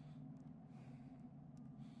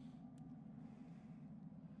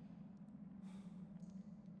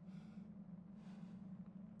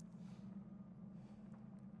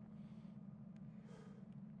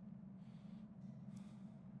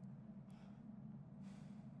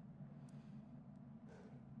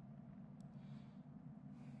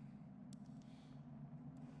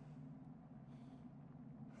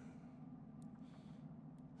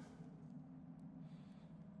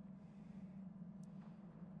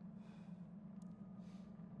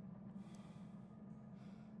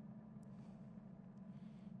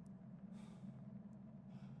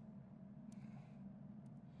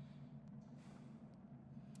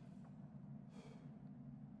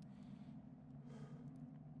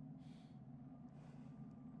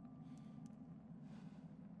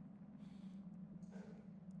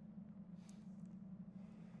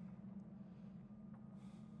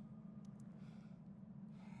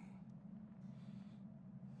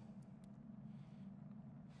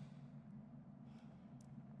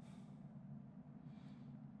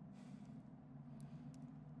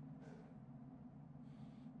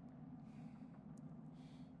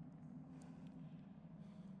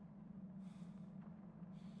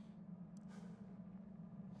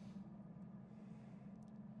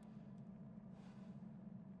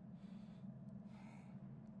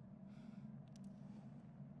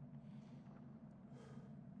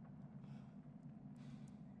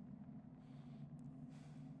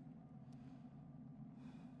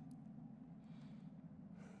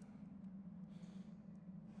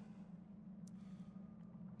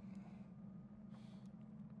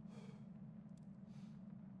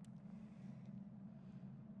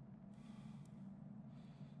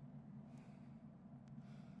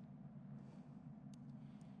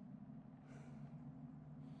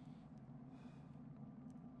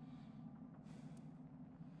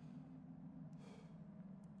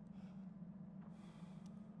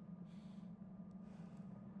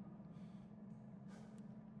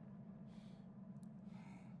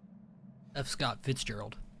 F. Scott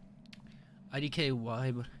Fitzgerald. IDK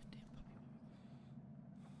why but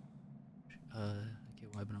okay,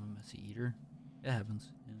 why but I'm a messy eater. It happens.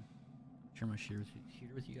 Yeah. Share my share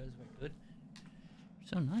with you guys if I could. You're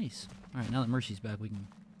so nice. Alright, now that Mercy's back we can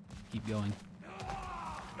keep going.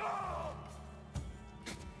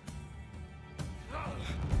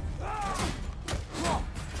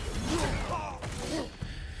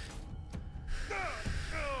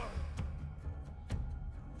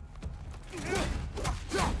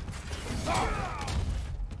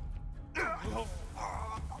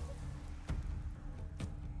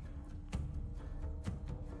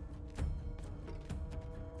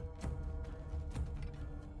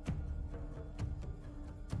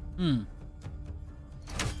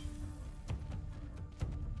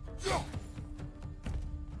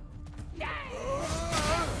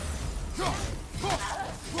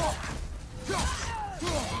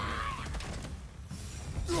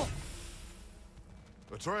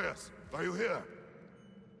 Atreus, are you here?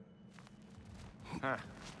 Huh.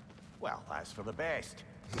 Well, that's for the best.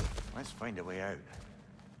 Let's find a way out.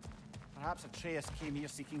 Perhaps Atreus came here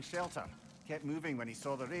seeking shelter. Kept moving when he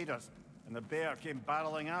saw the raiders, and the bear came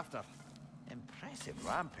barreling after. Impressive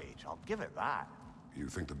rampage, I'll give it that. You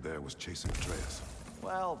think the bear was chasing Atreus?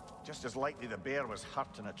 Well, just as likely the bear was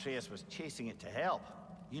hurt and Atreus was chasing it to help.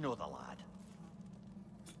 You know the lad.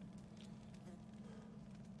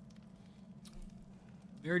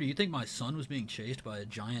 Mary, do you think my son was being chased by a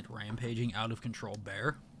giant rampaging out-of-control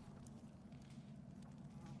bear?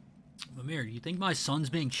 Mary, do you think my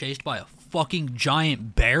son's being chased by a fucking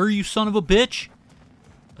giant bear, you son of a bitch?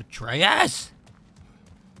 Atreus!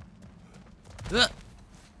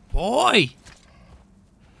 Boy!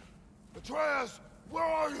 Atreus, where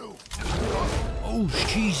are you? Oh,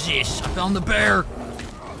 Jesus! I found the bear!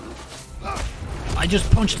 I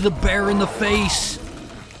just punched the bear in the face!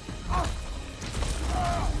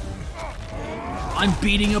 I'm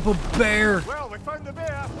beating up a bear! Well, we found the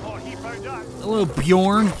bear, or he found us. Hello,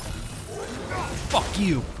 Bjorn! Fuck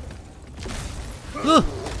you! Oh,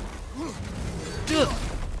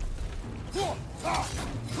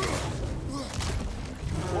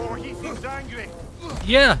 he seems angry.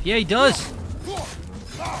 Yeah, he does!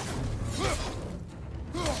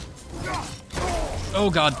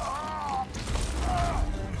 Oh god.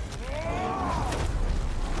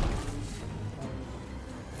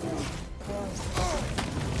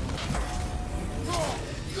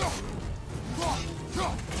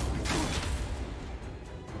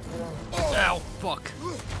 Ow, fuck.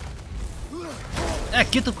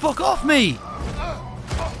 Get the fuck off me!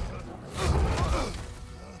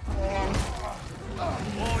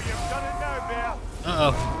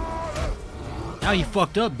 Uh-oh. Now you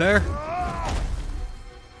fucked up, bear.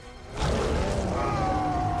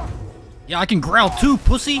 Yeah, I can growl too,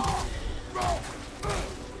 pussy.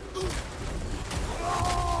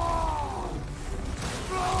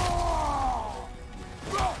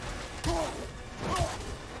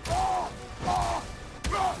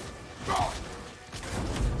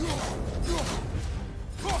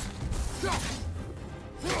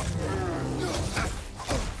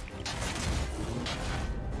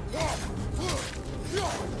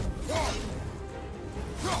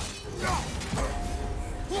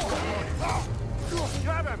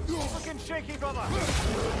 Grab him! Looking shaky, brother!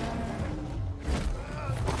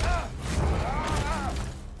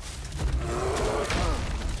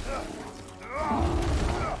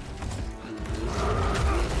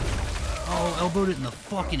 Oh, elbowed it in the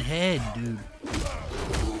fucking head, dude.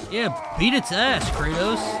 Yeah, beat its ass,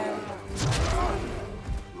 Kratos.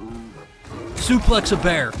 Suplex a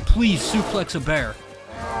bear. Please suplex a bear.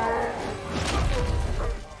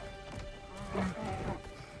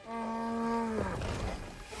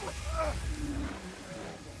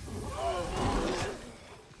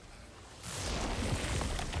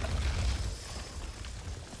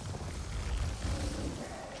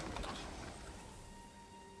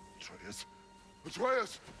 Atreus!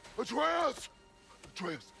 Atreus! Atreus!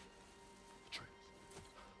 Atreus! Atreus.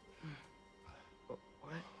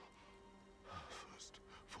 What? First,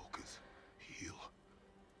 focus. Heal.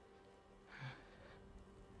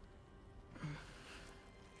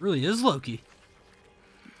 Really is Loki.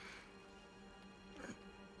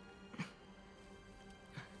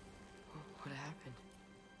 What happened?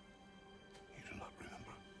 You do not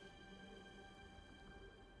remember.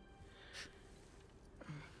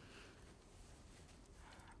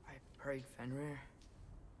 I prayed Fenrir.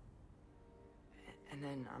 And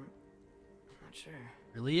then I'm not sure.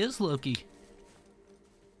 Really is Loki.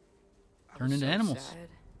 I Turn was into so animals. sad.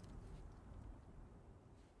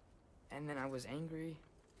 And then I was angry.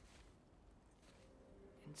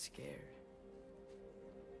 And scared.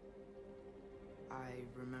 I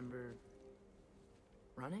remember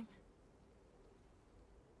running.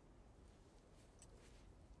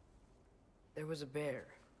 There was a bear.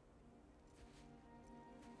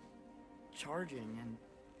 Charging, and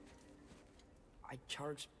I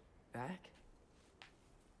charged back.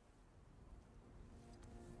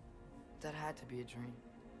 That had to be a dream.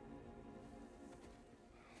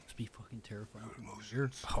 Must be fucking terrifying. Good Here.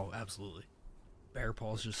 emotions. Oh, absolutely. Bear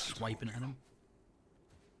paws just swiping at him.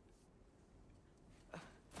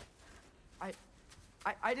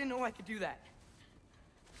 I didn't know I could do that.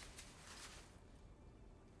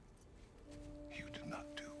 You did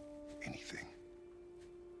not do anything.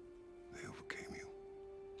 They overcame you.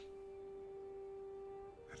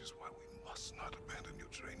 That is why we must not abandon your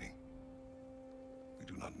training. We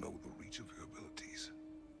do not know the reach of your abilities.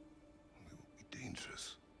 They will be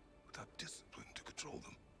dangerous without discipline to control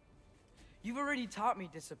them. You've already taught me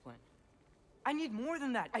discipline. I need more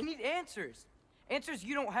than that. I need answers. Answers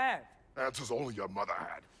you don't have. Answers only your mother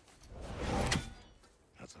had.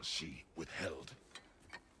 Answers she withheld.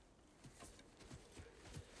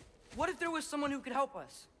 What if there was someone who could help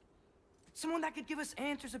us? Someone that could give us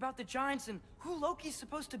answers about the giants and who Loki's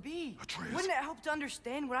supposed to be. Atreus. Wouldn't it help to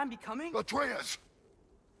understand what I'm becoming? Atreus!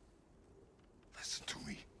 Listen to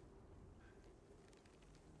me.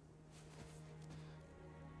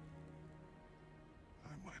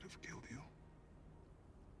 I might have killed you.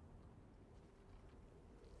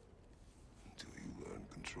 Until you learn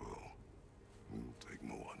control, we will take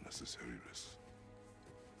no unnecessary risks.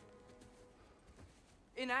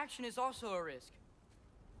 Inaction is also a risk.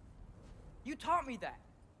 You taught me that.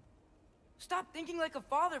 Stop thinking like a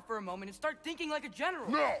father for a moment and start thinking like a general.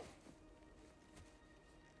 No!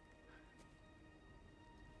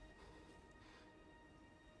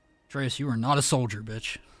 Atreus, you are not a soldier,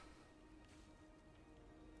 bitch.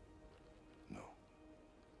 No.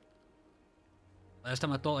 Last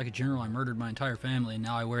time I thought like a general, I murdered my entire family, and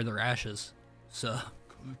now I wear their ashes. So.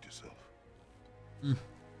 Collect yourself.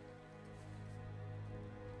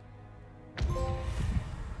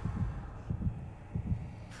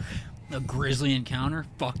 A grisly encounter?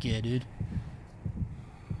 Fuck yeah, dude.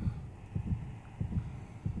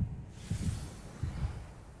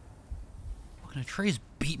 Fucking Atreus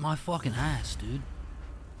beat my fucking ass, dude.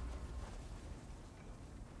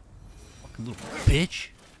 Fucking little bitch.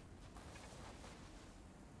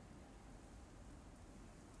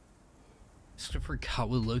 I forgot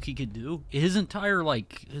what Loki could do. His entire,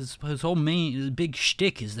 like, his whole his big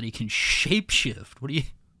shtick is that he can shapeshift. What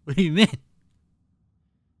do you mean?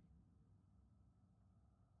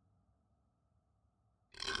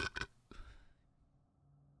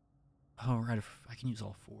 Oh, right. I can use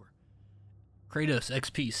all 4. Kratos,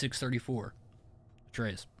 XP 634.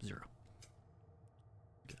 Atreus, 0.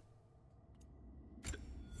 Okay.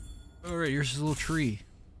 Alright, here's his little tree.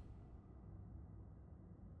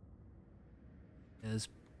 Has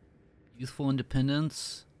youthful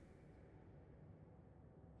independence.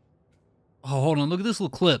 Oh, hold on. Look at this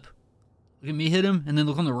little clip. Look at me hit him, and then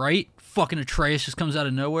look on the right. Fucking Atreus just comes out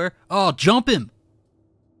of nowhere. Oh, jump him!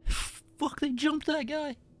 Fuck, they jumped that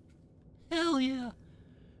guy. Hell yeah.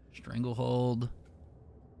 Stranglehold.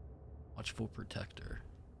 Watchful Protector.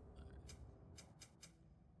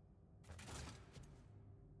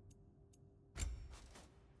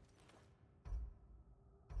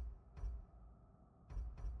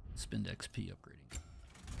 Spend XP upgrading.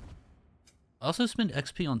 I also spend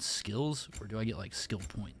XP on skills, or do I get like skill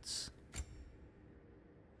points?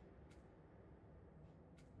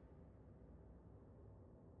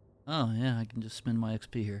 Oh yeah, I can just spend my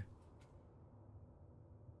XP here.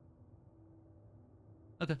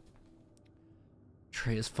 Okay.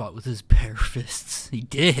 Atreus fought with his bare fists. He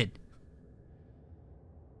did.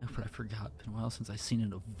 Oh, but I forgot. Been a while since I've seen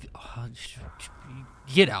it. Oh,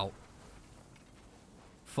 get out.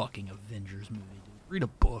 Fucking Avengers movie, dude. Read a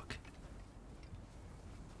book.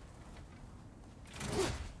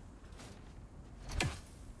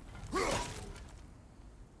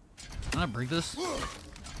 Can I break this? No,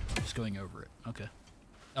 I'm just going over it. Okay.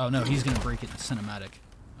 Oh no, he's gonna break it in cinematic.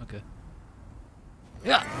 Okay.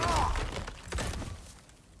 Yeah.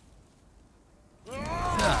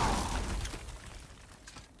 Yeah.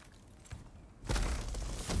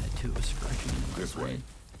 That too was scratching in my This way. brain.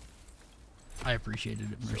 I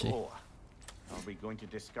appreciated it, Mercy. So, are we going to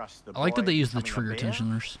discuss the I like that boy they use the becoming a trigger bear?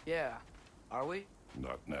 tensioners. Yeah. Are we?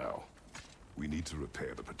 Not now. We need to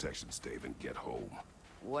repair the protection stave and get home.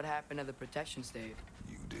 What happened to the protection stave?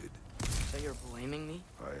 You did. So you're blaming me?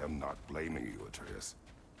 I am not blaming you, Atreus.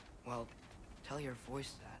 Well, tell your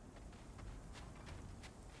voice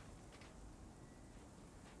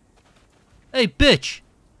that. Hey, bitch!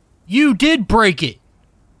 You did break it!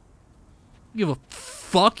 You give a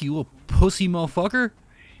fuck, you little pussy motherfucker?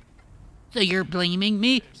 So you're blaming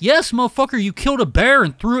me? Yes, motherfucker, you killed a bear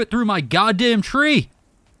and threw it through my goddamn tree!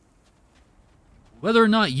 Whether or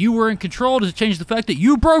not you were in control doesn't change the fact that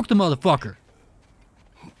you broke the motherfucker!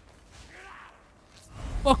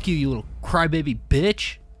 Fuck you, you little crybaby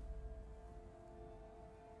bitch!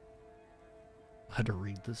 I had to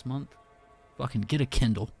read this month. Fucking get a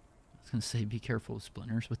Kindle. I was gonna say be careful of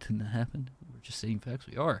splinters, but didn't that happen? We're just stating facts.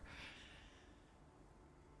 We are.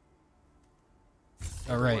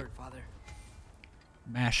 Alright. Word, Father.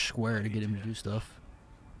 Mash square to get him to do stuff.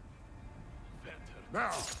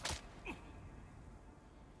 Now!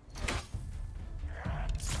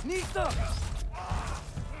 Nista!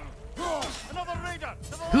 Another raider!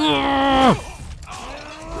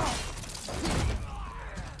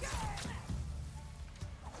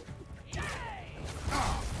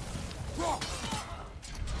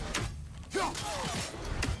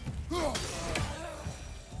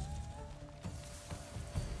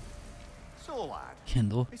 So, lad,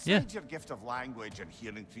 Kindle. besides Yeah. your gift of language and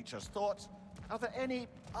hearing creatures' thoughts, are there any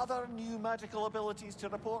other new magical abilities to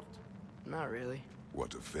report? Not really.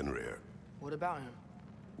 What of Fenrir? What about him?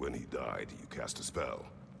 When he died, you cast a spell.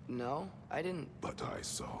 No, I didn't. But I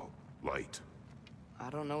saw light. I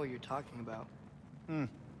don't know what you're talking about.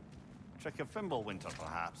 Trick of Fimbulwinter,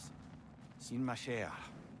 perhaps. Seen my share.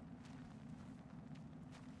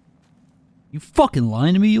 You fucking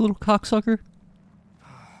lying to me, you little cocksucker?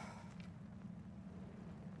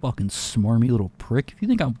 Fucking smarmy little prick. If you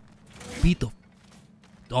think I'll beat the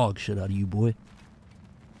dog shit out of you, boy.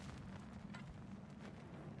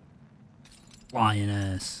 Lying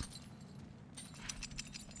ass.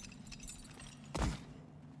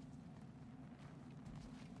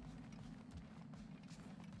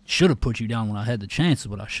 Should have put you down when I had the chance, is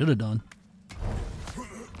what I should have done.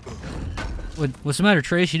 What's the matter,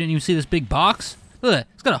 Trace? You didn't even see this big box? Look at that.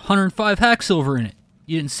 It's got 105 hack silver in it.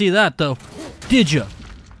 You didn't see that, though. Did ya?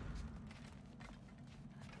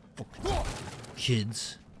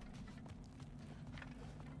 Kids.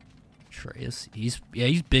 Atreus. He's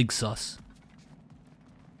big sus.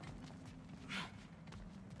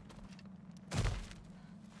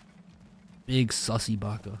 Big sussy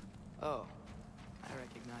baka. Oh, I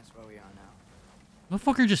recognize where we are now.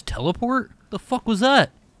 Motherfucker just teleport? The fuck was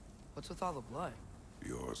that? What's with all the blood?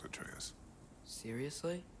 Yours, Atreus.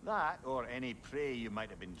 Seriously? That, or any prey you might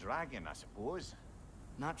have been dragging, I suppose.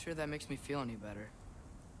 Not sure that makes me feel any better.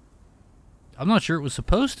 I'm not sure it was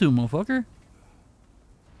supposed to, motherfucker.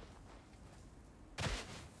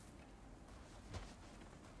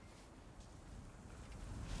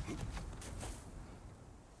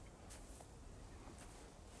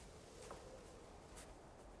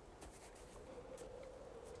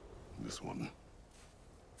 This one.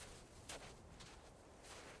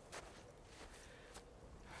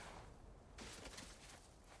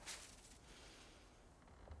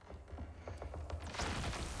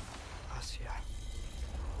 Asia.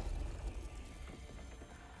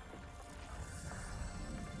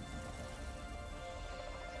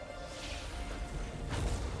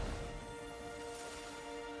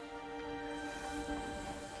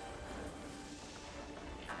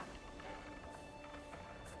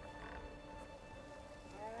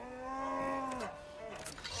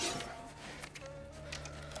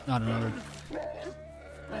 Not another.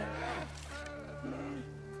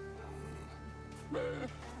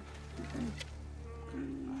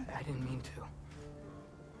 I didn't mean to.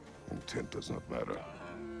 Intent does not matter.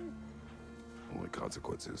 Only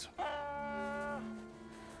consequences.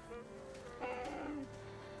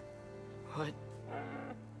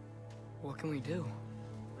 What can we do?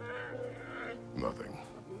 Nothing.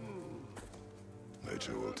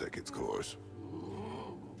 Nature will take its course.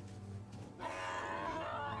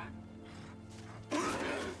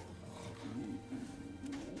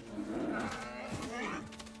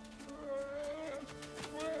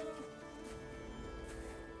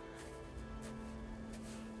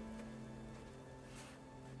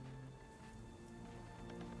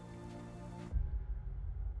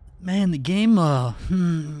 Man, the game's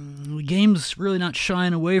really not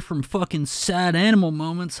shying away from fucking sad animal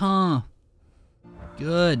moments, huh?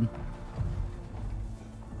 Good.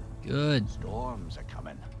 Good. Storms are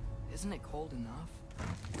coming. Isn't it cold enough?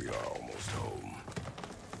 We are almost home.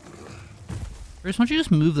 Chris, why don't you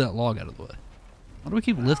just move that log out of the way? Why do we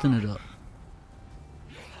keep lifting it up?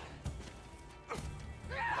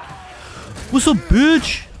 What's up,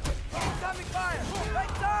 bitch?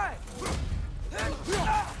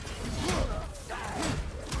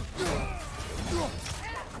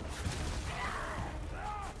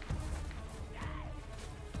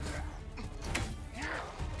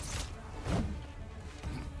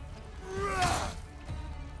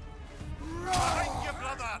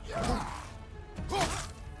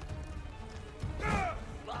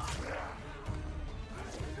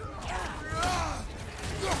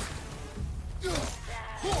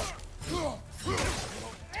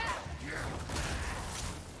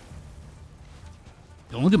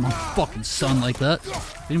 Don't look at my fucking son like that.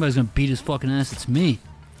 If anybody's gonna beat his fucking ass, it's me.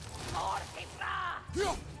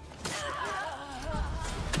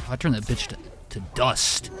 I turn that bitch to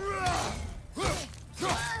dust.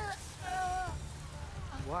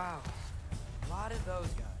 Wow. A lot of those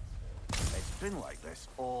guys. It's been like this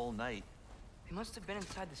all night. They must have been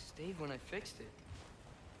inside the stave when I fixed it.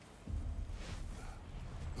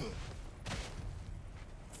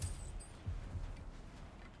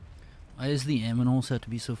 Why does the aminals have to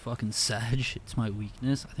be so fucking savage? It's my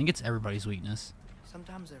weakness. I think it's everybody's weakness.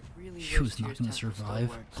 Sometimes I really She wish was not Tyr's gonna temper still survive.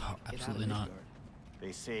 worked. Oh, Get out of absolutely not. Midgard.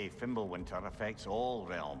 They say Fimbulwinter affects all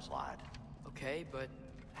realms, lad. Okay, but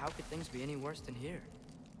how could things be any worse than here?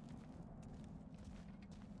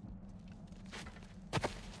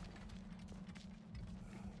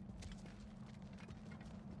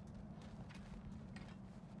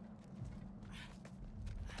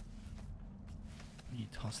 You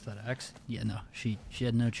toss that axe? Yeah, no. She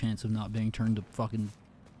had no chance of not being turned to fucking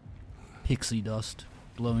pixie dust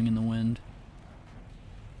blowing in the wind.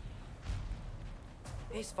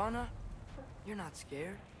 Hey, Svanna, you're not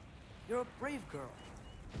scared. You're a brave girl.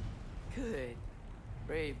 Good.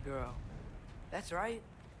 Brave girl. That's right.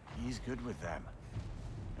 He's good with them.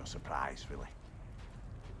 No surprise, really.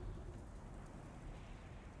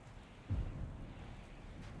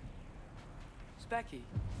 Specky,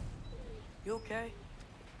 you okay?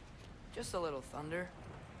 Just a little thunder.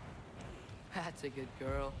 That's a good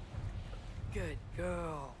girl. Good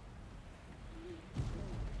girl.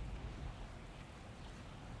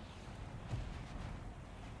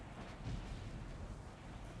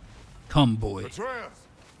 Come, boy. Atreus!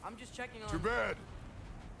 I'm just checking on... To bed!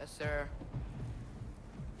 Yes, sir.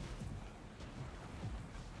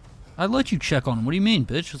 I'd let you check on him. What do you mean,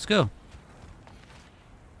 bitch? Let's go.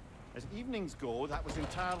 As evenings go, that was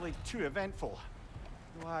entirely too eventful.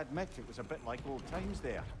 Though I admit it was a bit like old times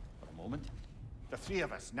there, for a moment. The three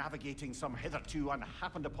of us navigating some hitherto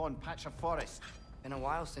unhappened upon patch of forest. Been a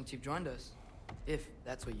while since you've joined us. If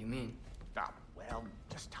that's what you mean. Ah, well,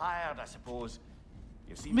 just tired, I suppose.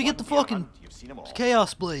 You've seen Let me get the one deer fucking hunt, you've seen them all.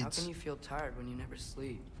 Chaos How Blades. can you feel tired when you never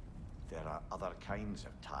sleep? There are other kinds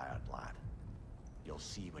of tired, lad. You'll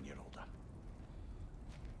see when you're older.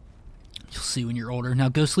 You'll see when you're older. Now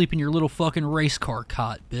go sleep in your little fucking race car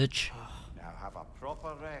cot, bitch. Now have a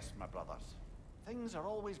proper rest, my brothers. Things are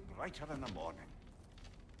always brighter in the morning.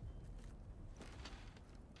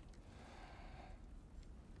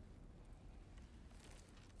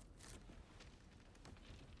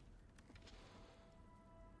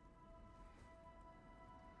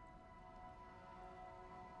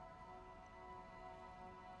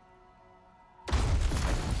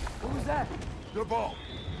 was that? Your ball.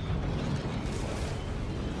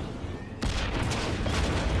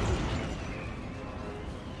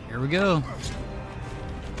 Here we go.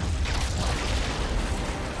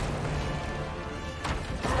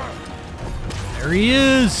 There he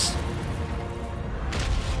is.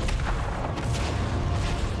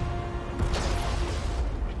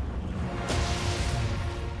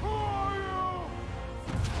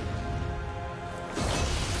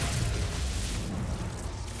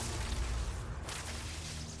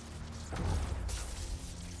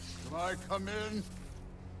 Can I come in?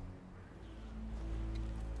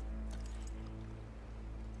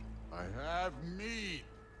 I have meat.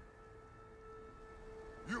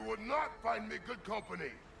 You would not find me good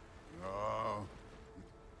company. No.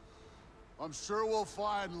 I'm sure we'll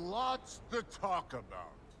find lots to talk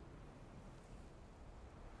about.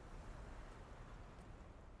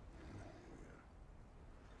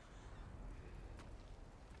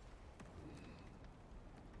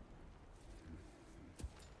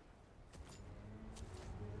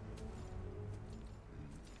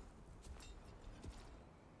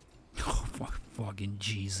 Oh, fucking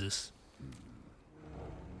Jesus.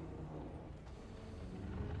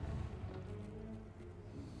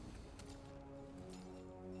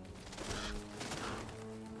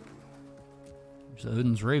 There's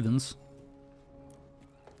Odin's ravens.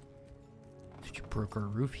 Did you broke our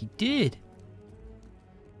roof? He did.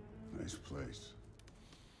 Nice place.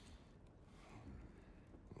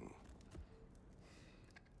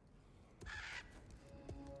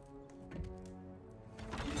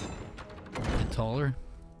 Get taller.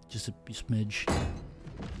 Just a smidge.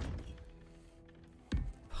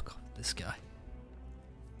 Fuck off this guy.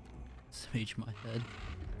 Smidge my head.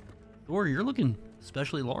 Thor, you're looking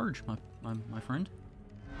especially large, my friend.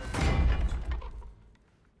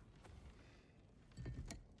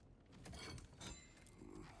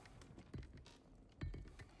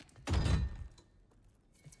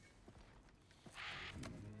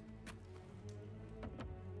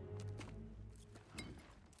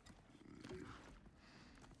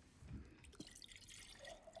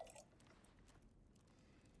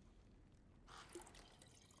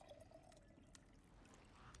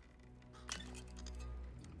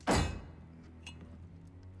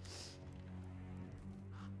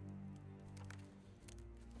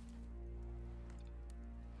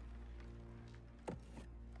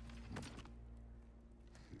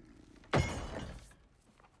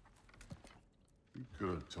 You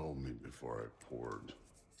could have told me before I poured.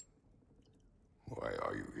 Why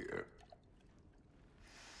are you here?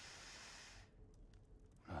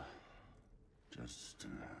 Just,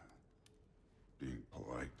 being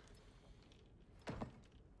polite.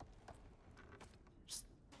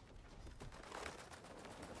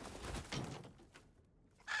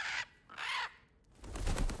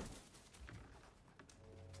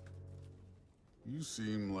 You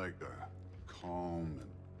seem like a calm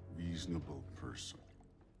and reasonable person.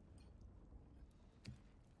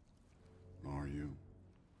 Are you?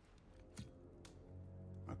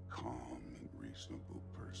 A calm and reasonable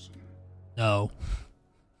person. No.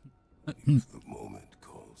 The moment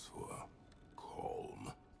calls for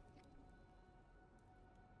calm.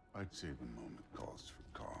 I'd say the moment calls for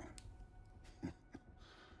calm.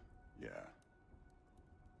 Yeah.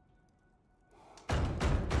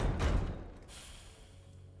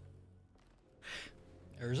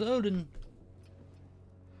 There's Odin.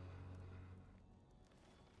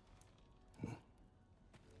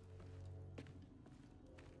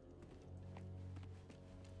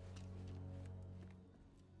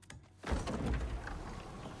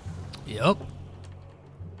 Yep.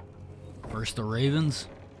 First the Ravens,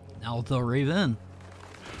 now the Raven.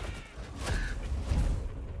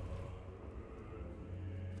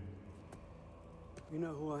 You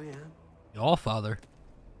know who I am? Your father.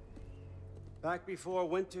 Back before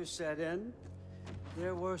winter set in,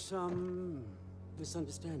 there were some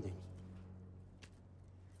misunderstandings.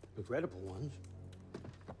 Regrettable ones.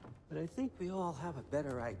 But I think we all have a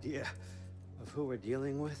better idea of who we're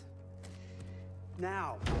dealing with.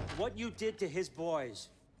 Now, what you did to his boys.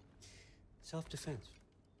 Self-defense.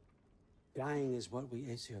 Dying is what we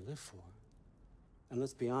Aesir live for. And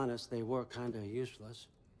let's be honest, they were kinda useless.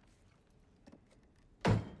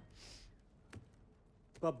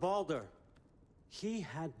 But Baldur, he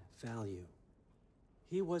had value.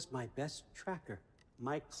 He was my best tracker,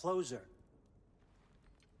 my closer.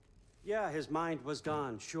 Yeah, his mind was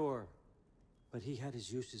gone, sure. But he had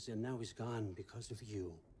his uses, and now he's gone because of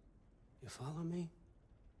you. You follow me?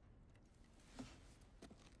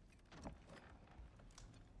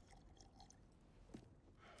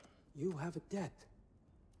 You have a debt.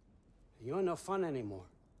 You're no fun anymore.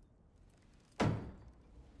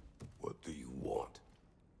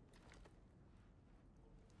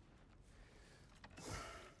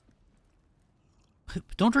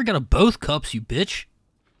 Don't drink out of both cups, you bitch.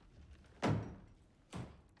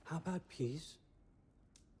 How about peace?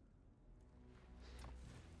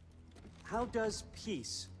 How does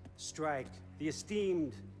peace strike the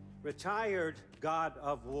esteemed, retired god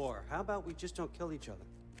of war? How about we just don't kill each other?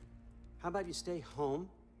 How about you stay home,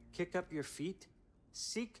 kick up your feet,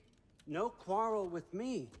 seek no quarrel with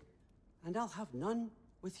me, and I'll have none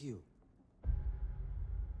with you.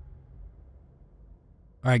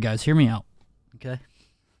 All right, guys, hear me out, okay?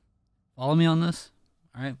 Follow me on this,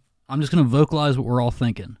 all right? I'm just going to vocalize what we're all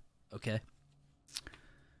thinking, okay?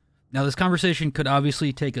 Now, this conversation could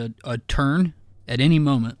obviously take a turn at any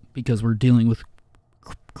moment because we're dealing with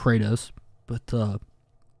Kratos, but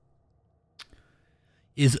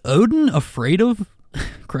is Odin afraid of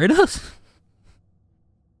Kratos?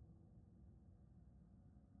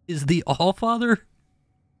 Is the Allfather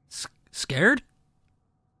scared?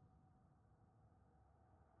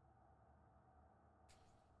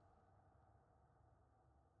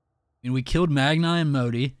 I mean, we killed Magni and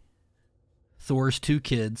Modi, Thor's 2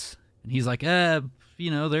 kids, and he's like, you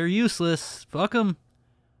know, they're useless. Fuck them.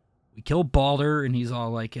 We killed Baldur, and he's all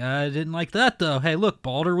like, I didn't like that, though. Hey, look,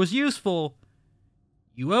 Baldur was useful.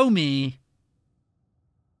 You owe me.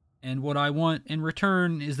 And what I want in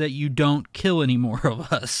return is that you don't kill any more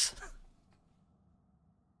of us.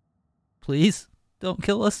 Please, don't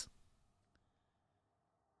kill us.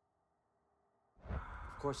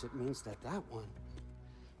 Of course, it means that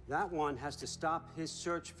one has to stop his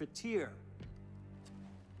search for Tyr.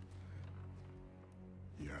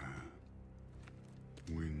 Yeah.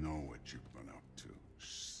 We know what you've been up to.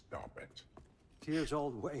 Stop it. Tyr's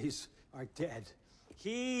old ways are dead.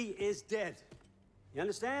 He is dead. You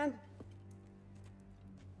understand?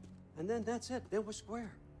 And then that's it. Then we're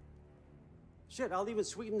square. Shit, I'll even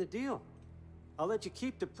sweeten the deal. I'll let you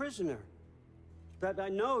keep the prisoner that I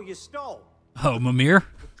know you stole. Oh, Mimir?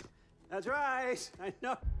 That's right. I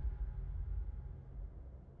know.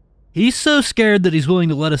 He's so scared that he's willing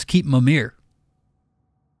to let us keep Mimir.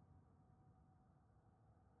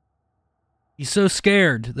 He's so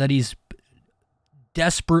scared that he's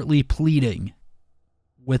desperately pleading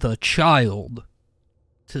with a child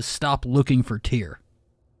to stop looking for Tyr.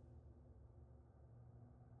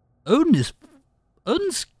 Odin's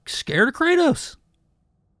scared of Kratos.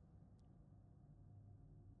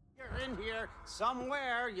 You're in here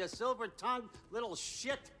somewhere, you silver-tongued little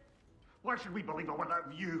shit. Why should we believe a word out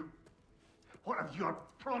of you? What have your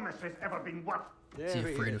promises ever been worth? Is he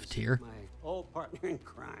afraid of Tyr? My old partner in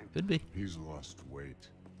crime. Could be. He's lost weight.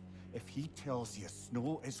 If he tells you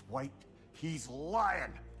snow is white, he's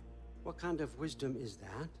lying. What kind of wisdom is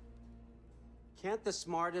that? Can't the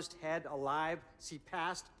smartest head alive see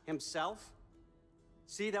past himself?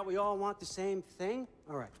 See that we all want the same thing?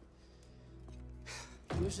 All right.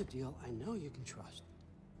 Here's a deal I know you can trust.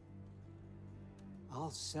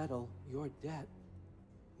 I'll settle your debt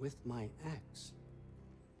with my ex.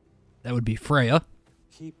 That would be Freya.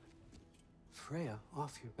 Keep Freya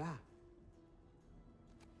off your back.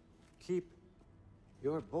 Keep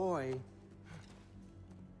your boy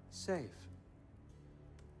safe.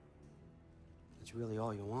 That's really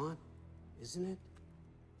all you want, isn't it?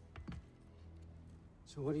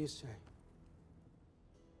 So what do you say?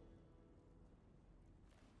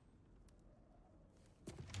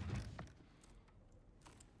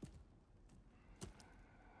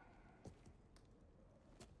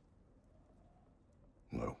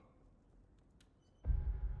 No.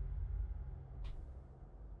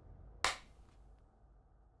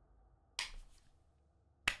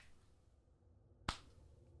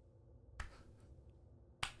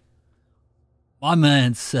 My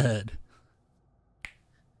man said,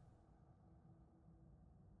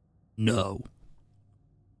 no.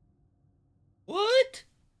 What?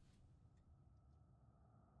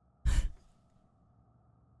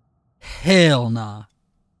 Hell nah.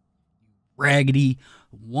 Raggedy,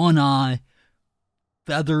 one-eye,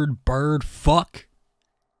 feathered bird fuck.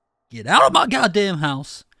 Get out of my goddamn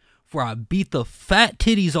house before I beat the fat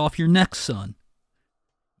titties off your neck, son.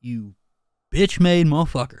 You bitch-made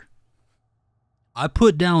motherfucker. I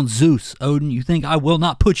put down Zeus, Odin. You think I will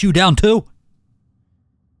not put you down too?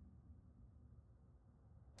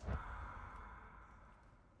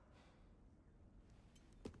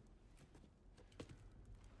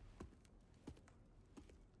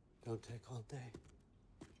 Don't take all day.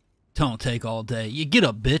 Don't take all day. You get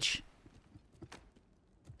up, bitch.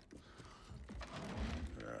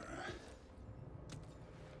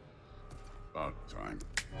 About time.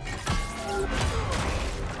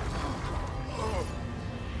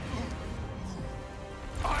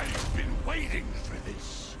 I've been waiting for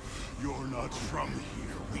this. You're not from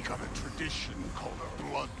here. We got a tradition called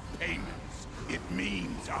blood payments. It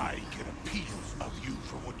means I get a piece of you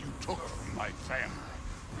for what you took from my family.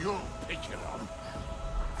 You'll pick it up.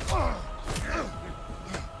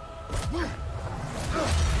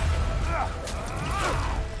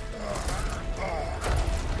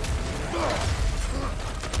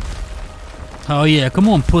 Oh yeah, come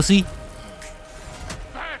on, pussy.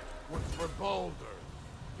 That was for Boulder.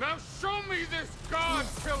 Now show me this god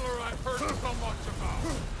killer I've heard so much about.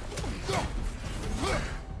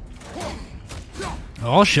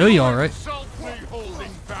 I'll show you, all right. Insult me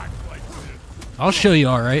holding back like this. I'll show you,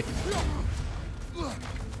 all right.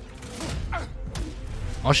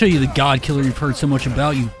 I'll show you the god killer you've heard so much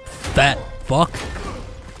about, you fat fuck.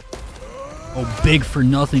 Oh, big for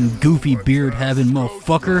nothing, goofy beard having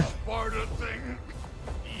motherfucker. Sparta thing?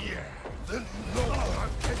 Yeah, then you know what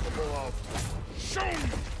I'm capable of. Show me.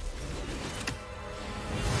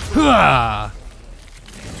 Hah!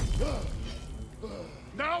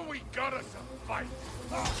 Now we got us a fight.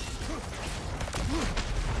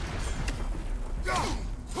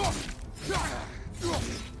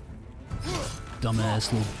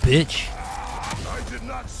 Dumbass little bitch. I did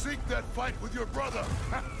not seek that fight with your brother.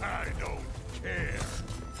 I don't care.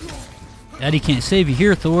 Daddy can't save you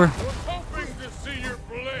here, Thor. Was hoping to see your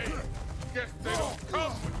blade. Guess they don't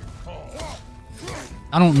come when you call.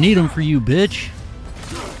 I don't need them for you, bitch.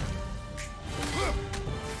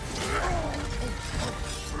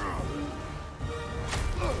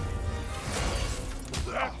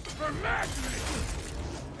 That's for magic.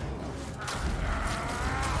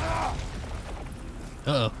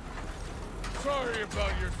 Uh-oh. Sorry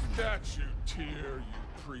about your statue, Tyr, you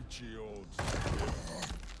preachy old stiff.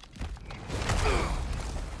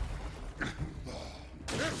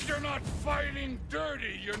 If you're not fighting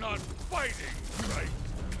dirty, you're not fighting right.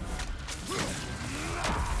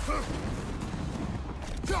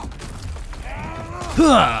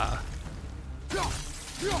 Hah!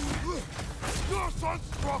 Your son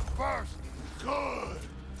struck first. Good.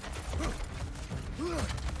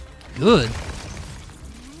 Good.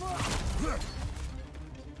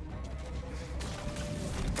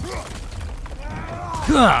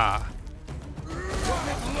 Hah!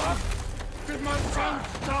 Did my son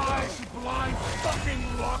die, blind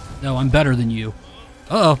fucking luck? No, I'm better than you.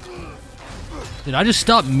 Uh-oh. Did I just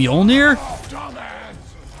stop Mjolnir? Dumbass!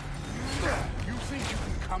 You think you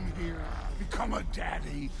can come here, become a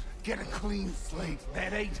daddy, get a clean slate?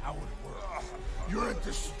 That ain't how it works. You're a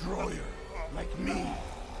destroyer, like me.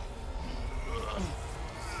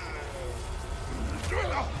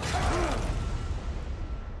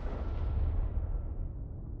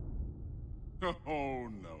 Oh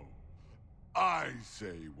no. I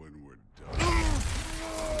say when we're done.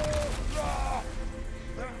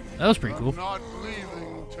 That was pretty cool. I'm not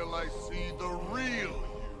leaving till I see the real you.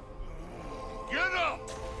 Get up!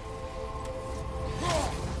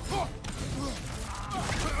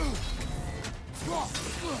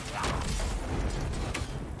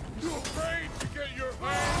 You afraid to get your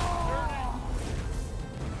hands dirty?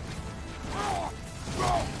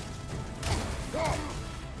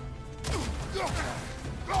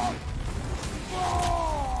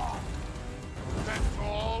 That's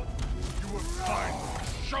all? You were fine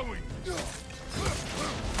showing.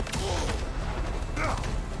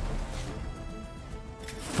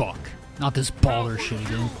 Fuck. Not this baller shit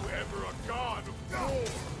again. Ever a god of war?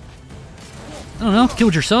 I don't know.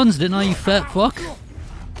 Killed your sons, didn't I, you fat fuck?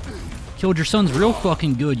 Killed your sons real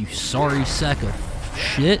fucking good, you sorry sack of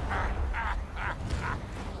shit.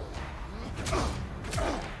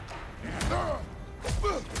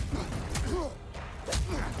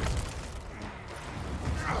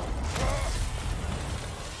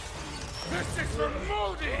 This is for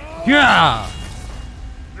Odin! Yeah!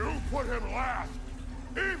 You put him last,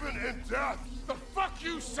 even in death. The fuck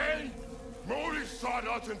you say? Modi sought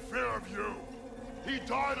out in fear of you. He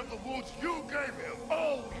died of the wounds you gave him.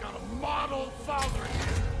 Oh, we got a model father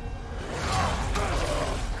here.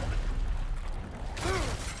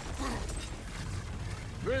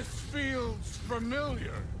 This feels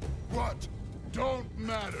familiar. What? Don't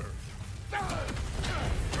matter.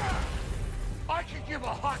 I can give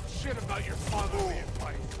a hot shit about your fatherly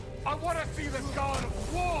advice. I want to see the god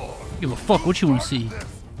of war. Give a fuck what you want to see.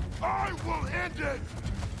 I will end it.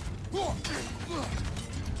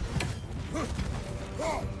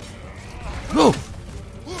 Go!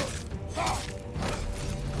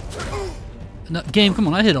 No, game, come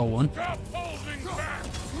on, I hit all one. Stop holding back.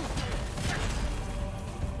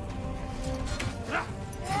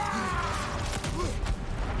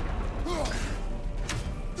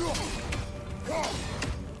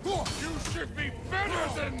 You should be better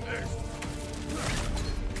than this.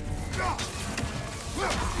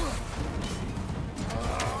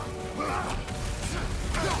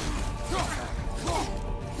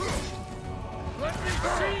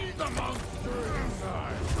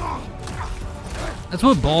 That's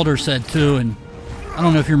what Baldur said too, and I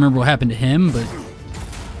don't know if you remember what happened to him, but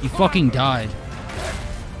he fucking died.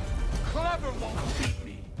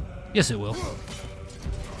 Yes, it will.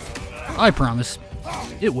 I promise.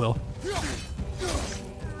 It will. No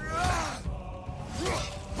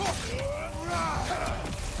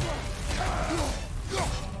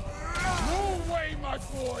way, my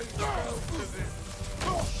boy.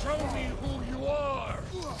 Show me who you are.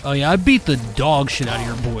 Oh yeah, I beat the dog shit out of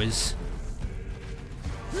your boys.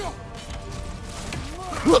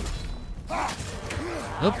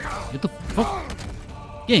 Up, get the fuck.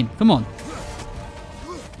 Game, come on.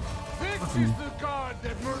 This is the god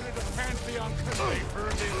that murdered a pantheon because they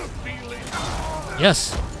hurt his feelings.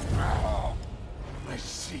 Yes. Now, I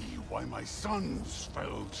see why my sons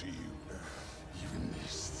fell to you. Even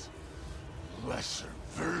this lesser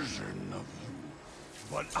version of you.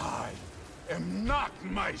 But I am not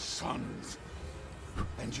my sons.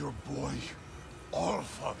 And your boy,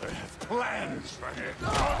 Allfather, has plans for him.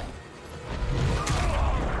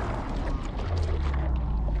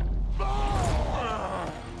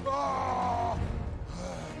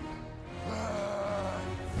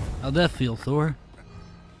 How'd that feel, Thor?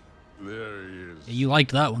 There he is. Yeah, you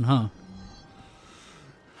liked that one, huh?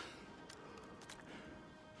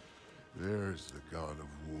 There's the god of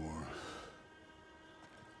war.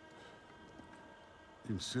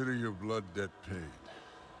 Consider your blood debt paid.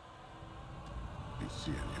 Be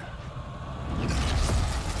seeing you.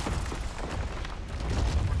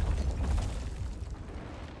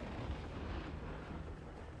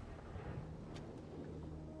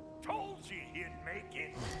 Told you he'd make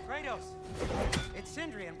it. Kratos, it's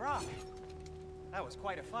Sindri and Brock. That was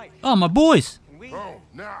quite a fight. Oh, my boys! Can we? Oh,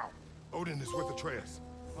 now! Odin is with Atreus.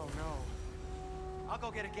 Oh no. I'll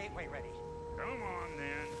go get a gateway ready. Come on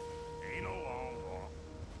then. Ain't a long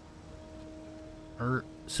walk.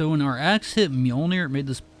 So when our axe hit Mjolnir, it made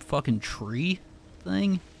this fucking tree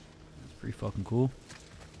thing. That's pretty fucking cool.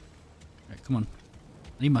 Alright, come on.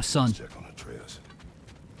 I need my son. Let's check on Atreus.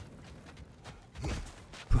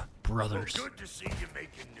 Brothers. Well, good to see you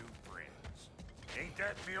making new friends. Ain't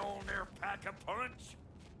that Mjolnir pack a punch?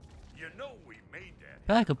 You know we made that.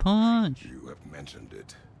 Pack a punch. You have mentioned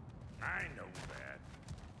it. I know that.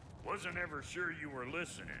 Wasn't ever sure you were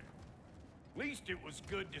listening. At least it was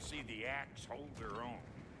good to see the axe hold their own.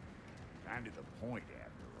 Kind of the point,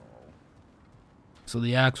 after all. So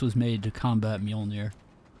the axe was made to combat Mjolnir.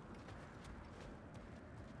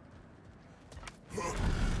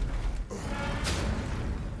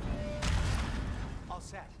 All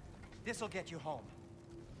set. This'll get you home.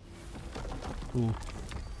 Cool.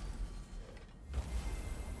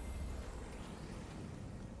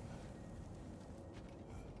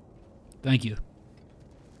 Thank you.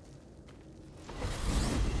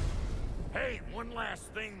 Hey, one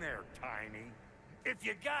last thing there, Tiny. If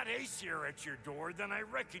you got Aesir at your door, then I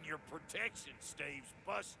reckon your protection stave's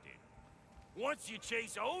busted. Once you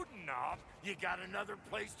chase Odin off, you got another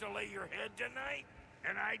place to lay your head tonight?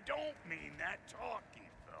 And I don't mean that talky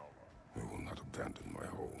fella. I will not abandon my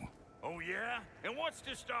home. Oh yeah? And what's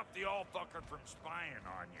to stop the all-fucker from spying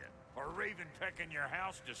on you? Or Raven pecking your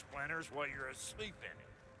house to splinters while you're asleep in it?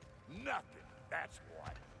 Nothing, that's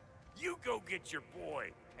what. You go get your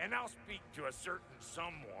boy, and I'll speak to a certain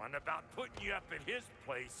someone about putting you up at his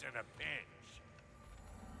place in a pinch.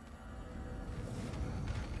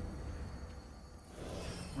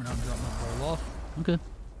 We're not dropping my ball off. Okay.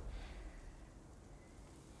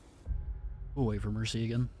 We'll wait for Mercy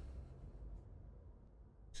again.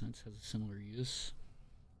 Sense has a similar use.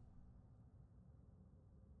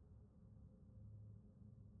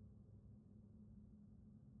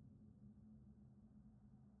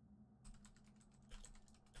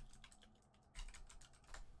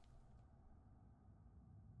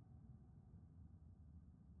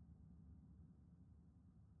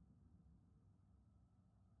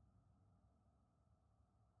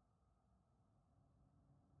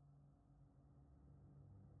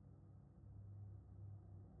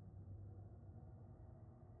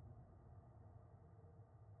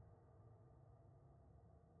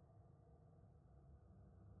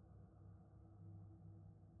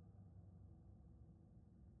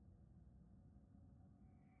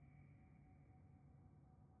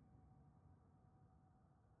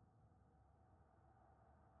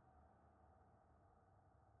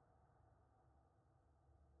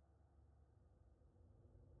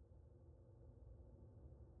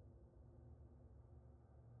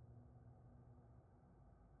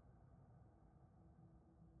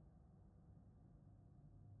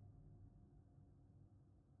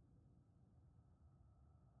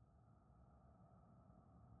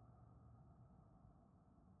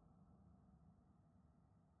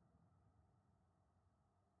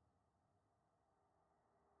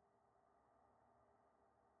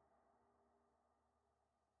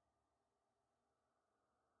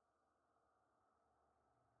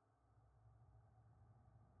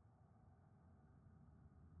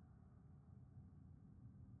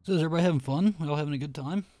 So is everybody having fun? We all having a good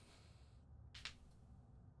time?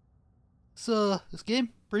 This game,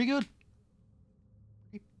 pretty good.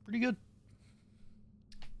 Pretty good.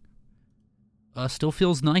 Still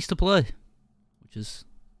feels nice to play, which is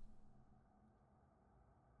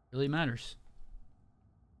really matters.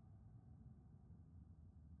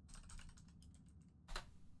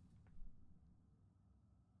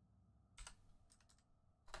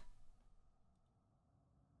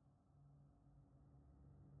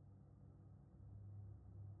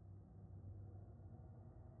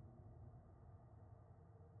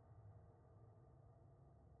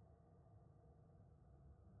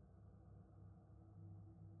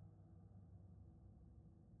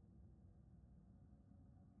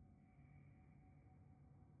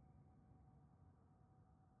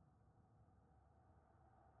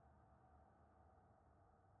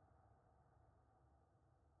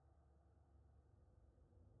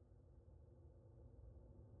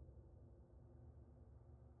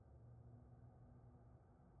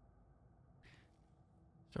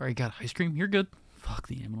 Sorry, got ice cream. You're good. Fuck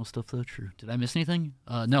the animal stuff though. True. Did I miss anything?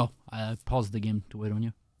 No. I paused the game to wait on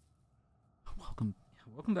you. Welcome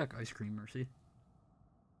back, ice cream, Mercy.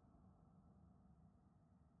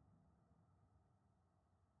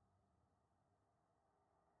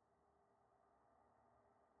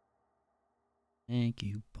 Thank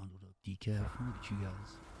you, bundled up decaf. Look at you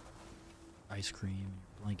guys. Ice cream,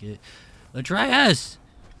 blanket. The Trias!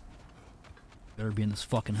 Better be in this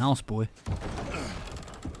fucking house, boy.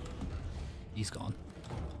 He's gone.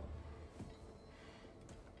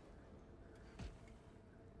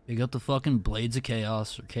 Pick up the fucking Blades of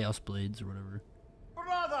Chaos, or Chaos Blades, or whatever.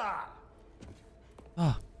 Brother!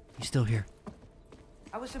 Ah, he's still here.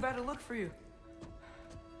 I was about to look for you.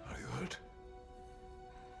 Are you hurt?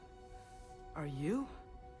 Are you?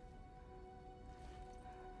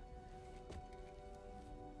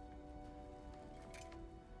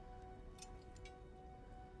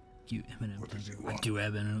 Cute M&M's. I do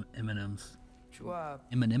have M&M's. To,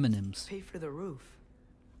 M&M's. pay for the roof.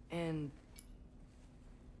 And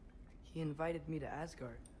he invited me to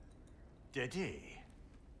Asgard. Did he?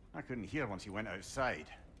 I couldn't hear once he went outside.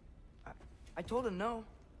 I told him no.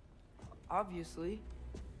 Obviously.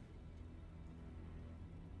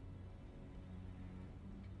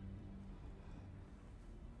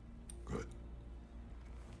 Good.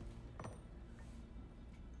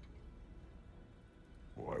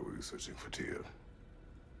 Why were you searching for Tyr?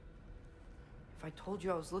 If I told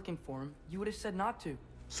you I was looking for him, you would have said not to.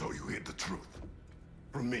 So you hid the truth.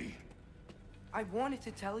 From me. I wanted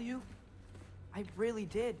to tell you. I really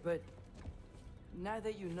did, but now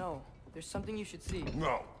that you know, there's something you should see.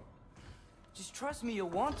 No. Just trust me, you'll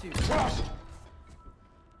want to. Trust!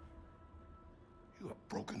 You have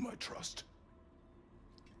broken my trust.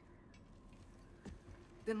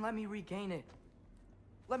 Then let me regain it.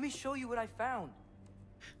 Let me show you what I found.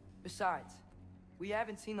 Besides, we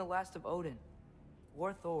haven't seen the last of Odin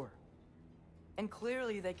or Thor. And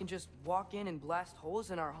clearly they can just walk in and blast holes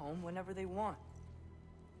in our home whenever they want.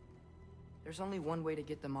 There's only one way to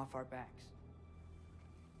get them off our backs.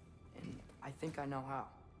 And I think I know how.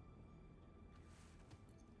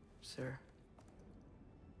 Sir.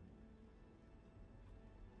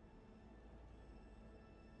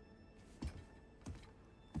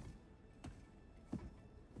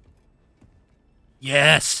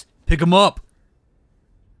 Yes! Pick him up!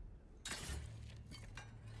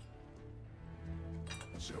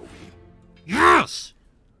 Show me. Yes!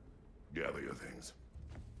 Gather your things.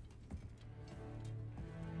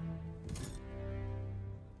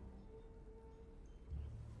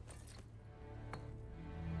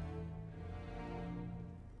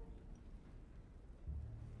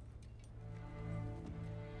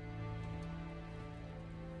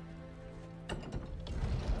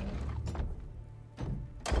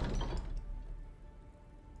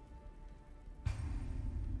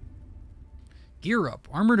 Gear up.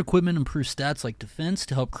 Armored equipment improves stats like defense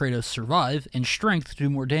to help Kratos survive, and strength to do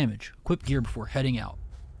more damage. Equip gear before heading out.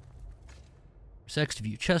 Press X to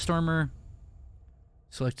view chest armor.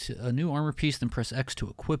 Select a new armor piece, then press X to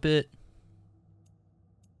equip it.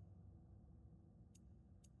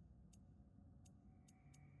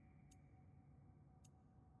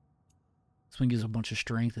 This one gives a bunch of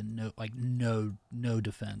strength and no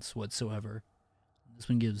defense whatsoever. This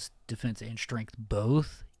one gives defense and strength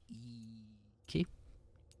both. Okay.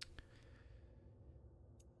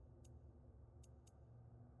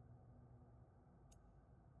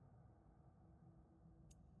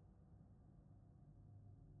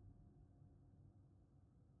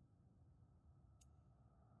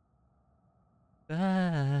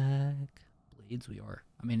 Back blades we are.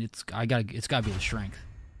 I mean, it's gotta be the strength.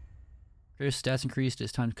 Kratos' stats increased.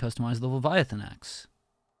 It's time to customize the Leviathan axe.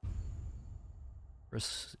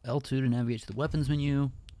 Press L2 to navigate to the weapons menu.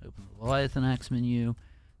 Open the Leviathan axe menu.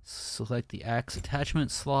 Select the axe attachment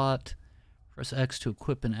slot. Press X to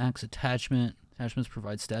equip an axe attachment. Attachments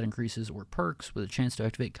provide stat increases or perks with a chance to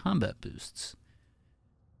activate combat boosts.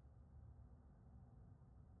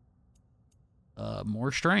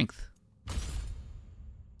 More strength.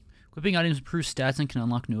 Equipping items improves stats and can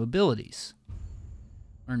unlock new abilities.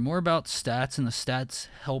 Learn more about stats in the Stats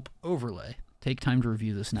Help overlay. Take time to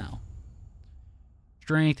review this now.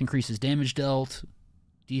 Strength increases damage dealt.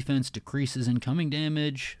 Defense decreases incoming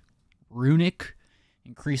damage. Runic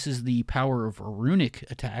increases the power of runic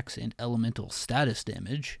attacks and elemental status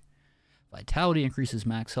damage. Vitality increases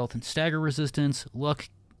max health and stagger resistance. Luck,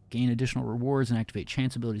 gain additional rewards and activate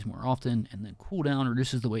chance abilities more often. And then cooldown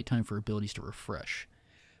reduces the wait time for abilities to refresh.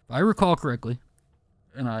 If I recall correctly,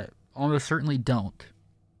 and I almost certainly don't,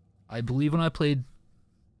 I believe when I played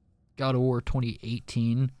God of War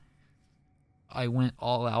 2018, I went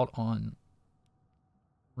all out on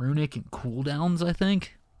runic and cooldowns, I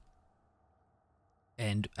think,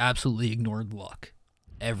 and absolutely ignored luck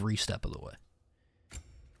every step of the way.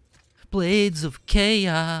 Blades of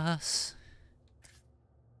Chaos.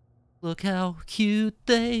 Look how cute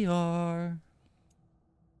they are.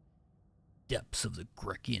 Depths of the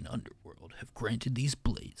Grecian underworld have granted these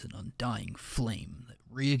blades an undying flame that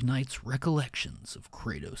reignites recollections of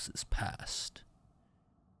Kratos' past.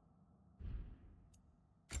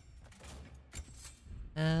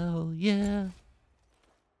 Hell yeah.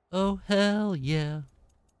 Oh, hell yeah.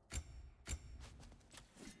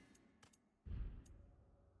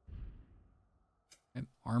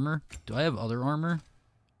 Armor? Do I have other armor?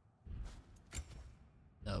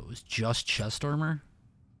 No, it was just chest armor.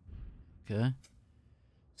 Okay.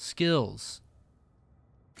 Skills.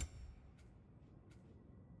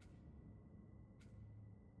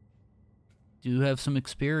 Do have some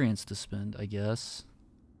experience to spend, I guess.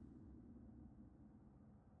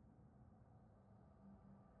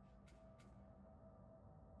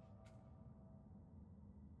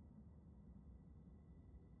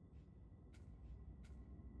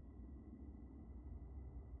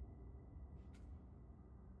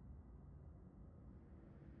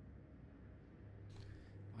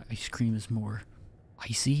 Ice cream is more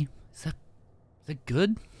icy. Is that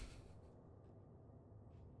good?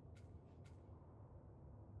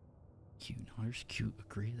 Cute. Others cute.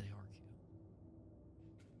 Agree they are cute.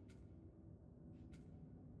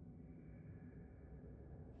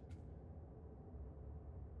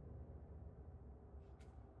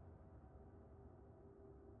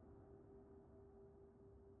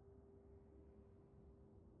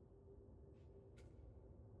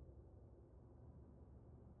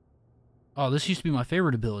 Oh, this used to be my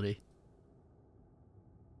favorite ability.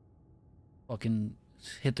 Fucking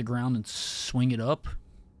hit the ground and swing it up.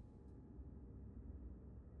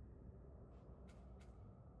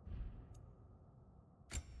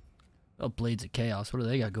 Oh, Blades of Chaos. What do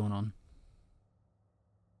they got going on?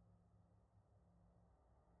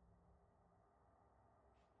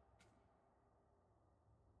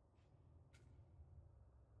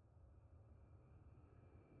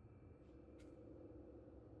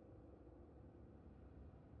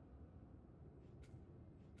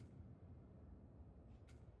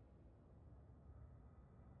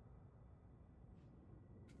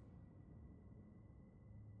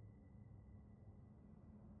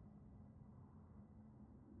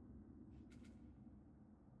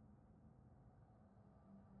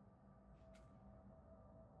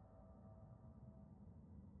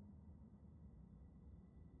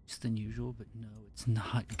 Than usual, but no, it's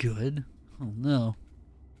not good. Oh no.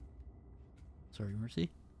 Sorry,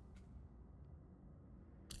 Mercy.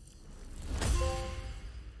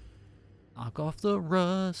 Knock off the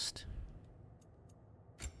rust.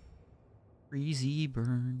 Breezy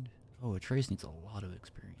burned. Oh, Atreus needs a lot of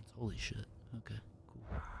experience. Holy shit. Okay, cool.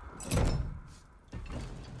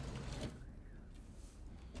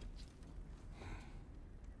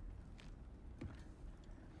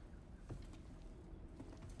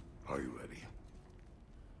 Are you ready?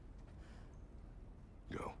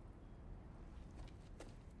 Go.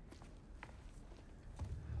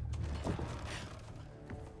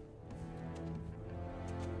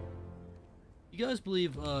 You guys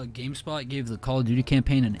believe GameSpot gave the Call of Duty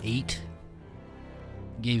campaign an 8?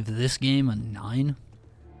 Gave this game a 9?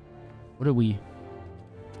 What are we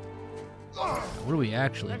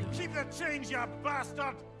actually doing? Keep the change, you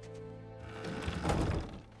bastard!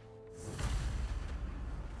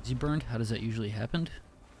 Is he burned? How does that usually happen?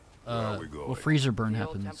 Well, freezer burn The old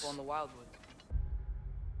happens. temple in the Wildwood.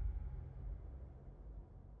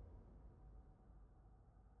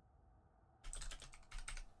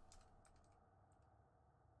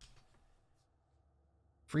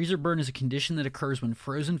 Freezer burn is a condition that occurs when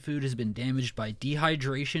frozen food has been damaged by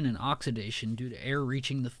dehydration and oxidation due to air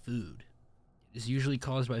reaching the food. It is usually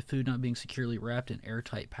caused by food not being securely wrapped in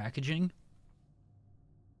airtight packaging.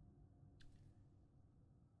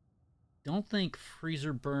 Don't think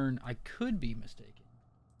freezer burn. I could be mistaken.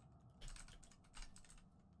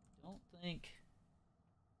 Don't think.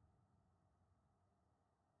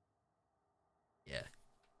 Yeah.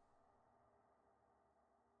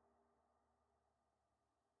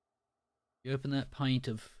 You open that pint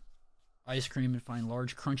of ice cream and find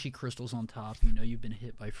large crunchy crystals on top, you know you've been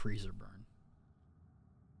hit by freezer burn.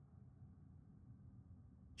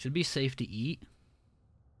 Should be safe to eat.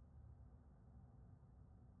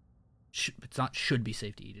 It's not should be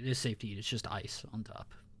safe to eat. It is safe to eat. It's just ice on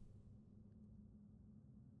top.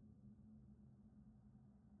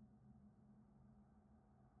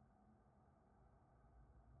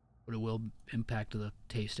 But it will impact the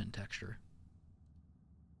taste and texture.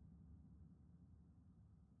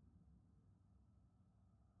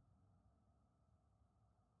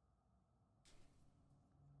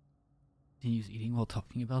 Continues eating while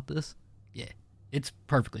talking about this? Yeah, it's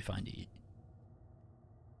perfectly fine to eat.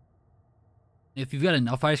 If you've got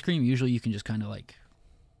enough ice cream, usually you can just kind of like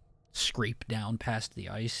scrape down past the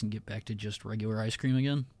ice and get back to just regular ice cream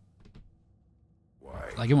again. Why?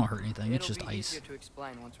 Like, it won't hurt anything. It's just It'll be ice. easier to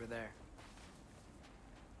explain once we're there.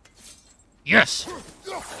 Yes!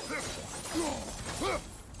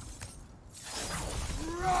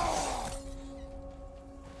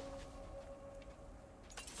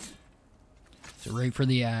 So right for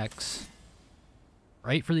the axe.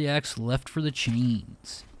 Right for the axe, left for the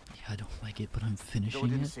chains. Yeah, I don't like it, but I'm finishing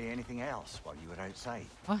Odin it. say anything else while you were outside?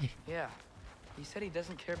 Why? Yeah. He said he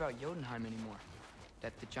doesn't care about Jotunheim anymore.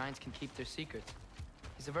 That the giants can keep their secrets.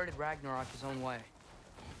 He's averted Ragnarok his own way.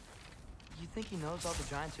 You think he knows all the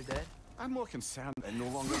giants are dead? I'm more concerned that it no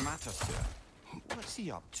longer matters to him. What's he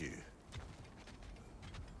up to?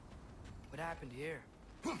 What happened here?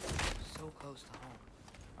 So close to home.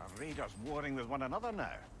 Are raiders warring with one another now?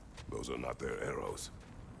 Those are not their arrows.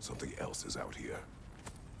 Something else is out here.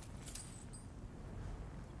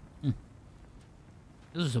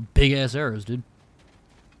 Those are some big-ass arrows, dude.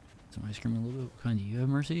 Some ice cream a little bit. What kind do you have,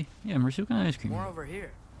 Mercy? Yeah, Mercy, what kind of ice cream? More over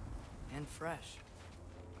here. And fresh.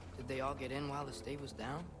 Did they all get in while the stave was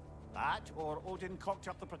down? That, or Odin cocked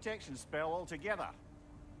up the protection spell altogether.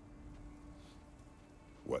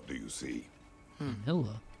 What do you see?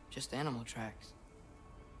 Vanilla. Just animal tracks.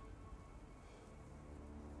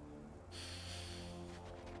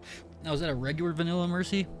 Now, is that a regular vanilla,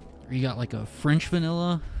 Mercy? Or you got like a French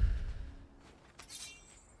vanilla?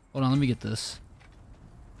 Hold on, let me get this.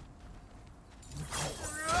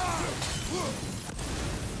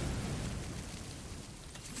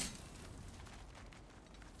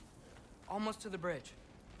 Almost to the bridge.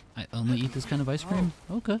 I only eat this kind of ice cream?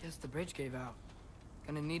 Okay. Guess the bridge gave out.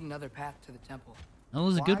 Gonna need another path to the temple. That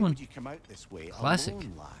was a good Why one. would you come out this way Classic.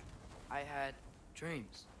 alone, lad? I had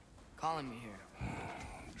dreams calling me here.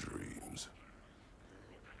 Dreams.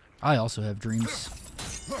 I also have dreams.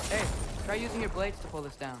 Hey, try using your blades to pull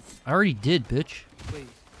this down. I already did, bitch. Please.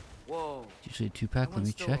 Whoa. Did you say a two-pack? That Let me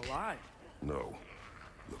one's still check. alive. No.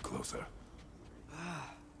 Look closer.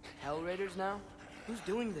 Hell Raiders now? Who's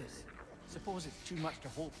doing this? Suppose it's too much to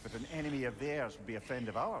hope that an enemy of theirs would be a friend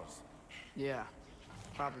of ours. Yeah,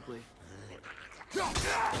 probably.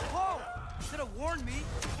 Whoa! Should have warned me.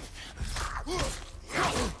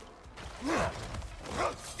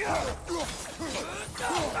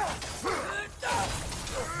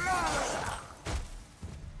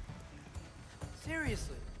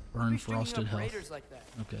 Seriously. Burn who's stringing frosted up health. raiders like that?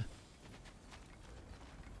 Okay.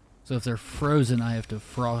 So if they're frozen, I have to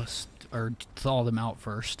frost or thaw them out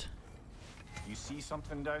first. You see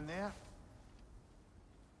something down there?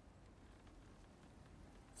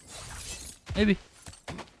 Maybe.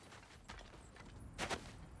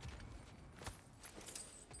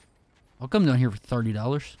 I'll come down here for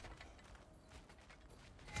 $30.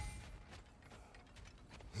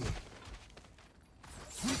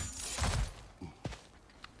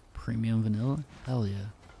 Premium vanilla? Hell yeah.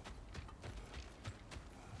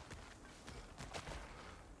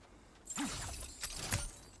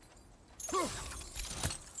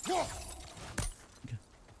 Okay.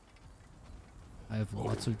 I have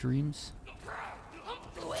lots of dreams.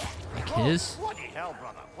 Like his? Bloody hell,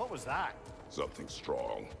 brother. What was that? Something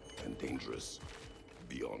strong and dangerous.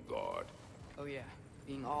 Be on guard. Oh yeah,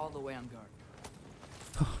 being all the way on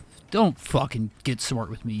guard. Don't fucking get smart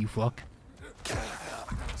with me, you fuck.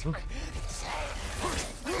 Okay.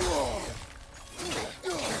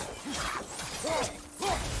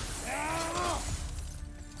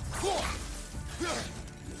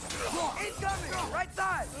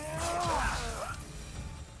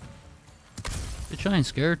 Bitch, I ain't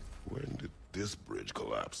scared. When did this bridge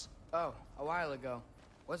collapse? Oh, a while ago.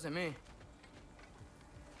 Wasn't me.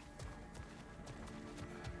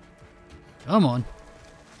 Come on.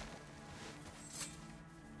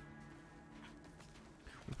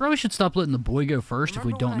 We probably should stop letting the boy go first if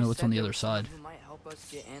we don't know what's on the other side. Who might help us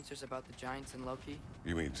get answers about the giants and Loki?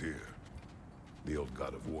 You mean Tyr, the old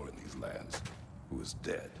god of war in these lands, who is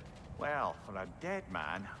dead? Well, for a dead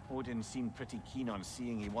man, Odin seemed pretty keen on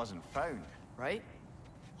seeing he wasn't found. Right?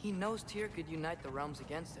 He knows Tyr could unite the realms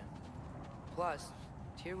against him. Plus,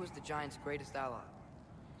 Tyr was the giant's greatest ally.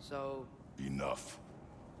 So... Enough.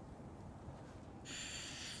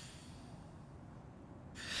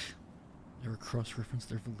 Never cross-reference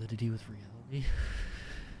their validity with reality.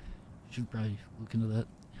 Should probably look into that.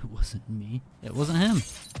 It wasn't me. It wasn't him.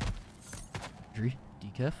 Audrey,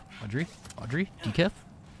 decaf. Audrey, decaf.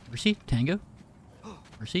 Mercy, tango.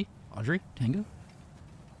 Mercy, Audrey, tango.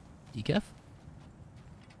 Decaf.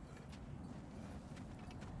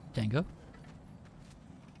 Tango.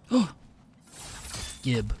 Oh!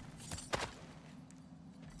 Gib.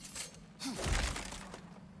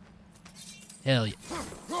 Hell yeah.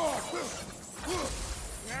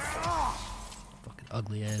 Fucking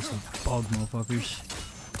ugly ass bog motherfuckers.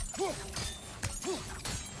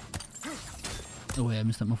 No way, I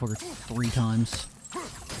missed that motherfucker 3 times.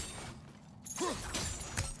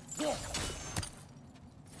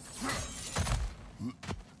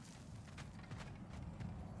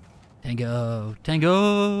 Tango!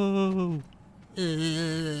 Tango!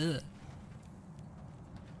 The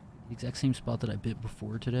exact same spot that I bit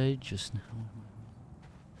before today, just now.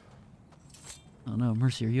 Oh no,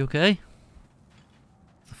 Mercy, are you okay?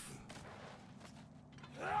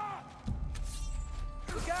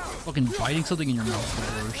 Fucking biting something in your mouth is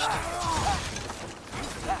the worst.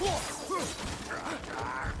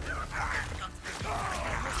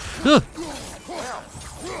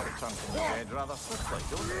 Return from the dead rather swiftly,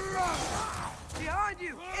 don't you? Behind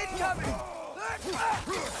you! Incoming!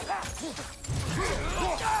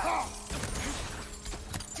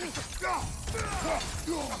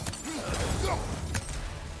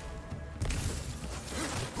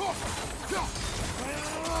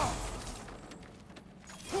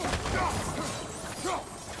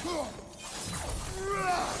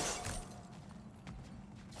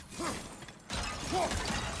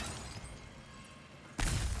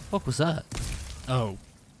 What was that? Oh,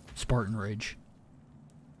 Spartan Rage.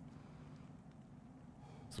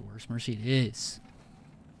 It's the worst Mercy it is.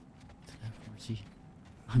 Mercy.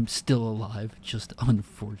 I'm still alive, just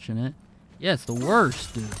unfortunate. Yeah, it's the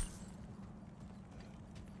worst, dude.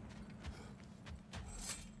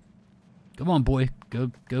 Come on, boy.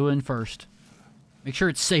 Go in first. Make sure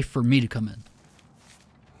it's safe for me to come in.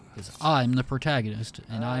 Because I'm the protagonist,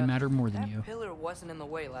 and I matter more than you. That pillar wasn't in the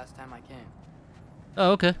way last time I came.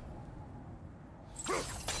 Oh, okay.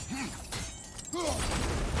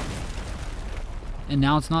 And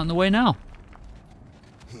now it's not in the way now.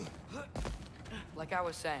 Like I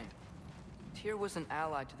was saying, Tyr was an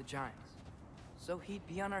ally to the giants. So he'd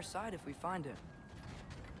be on our side if we find him.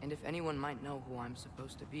 And if anyone might know who I'm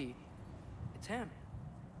supposed to be, it's him.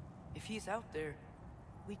 If he's out there,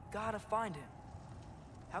 we gotta find him.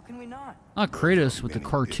 How can we not? Not Kratos with the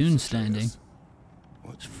cartoon standing.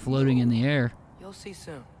 It's floating in the air. You'll see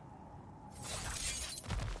soon.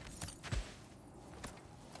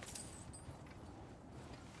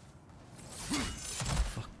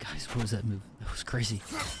 Fuck, guys, what was that move? That was crazy.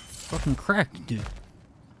 Fucking cracked, dude.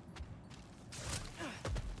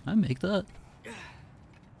 I make that?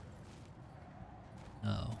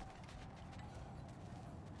 Oh.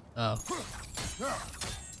 Oh.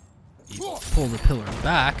 You pull the pillar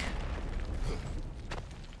back.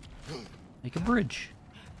 Make a bridge.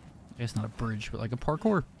 I guess not a bridge, but like a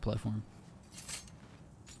parkour platform.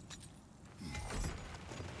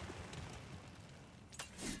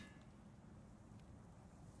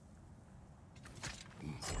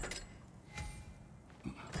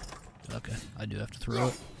 Okay, I do have to throw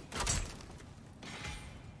it.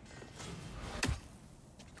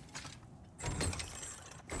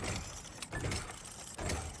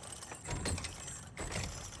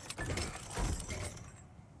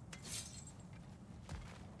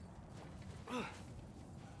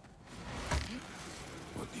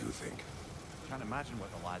 Can't imagine what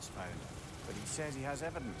the lad's found, but he says he has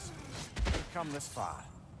evidence. We've come this far.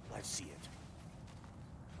 Let's see it.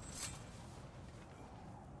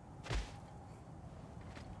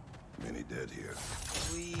 Many dead here.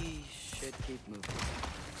 We should keep moving.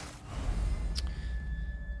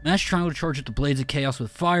 Mash triangle to charge at the blades of chaos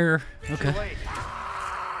with fire. Okay.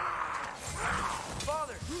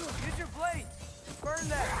 Father, use your blades. Burn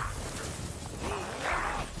that.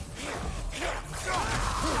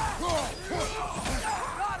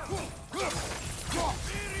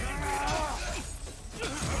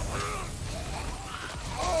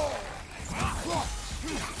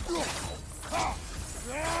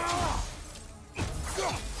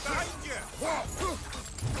 behind you!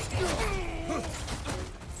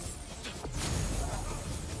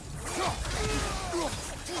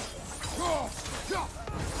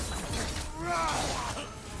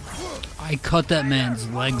 I cut that man's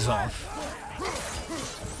legs off.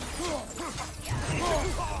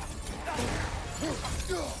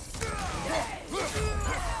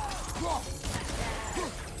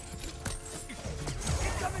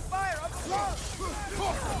 Incoming fire up above!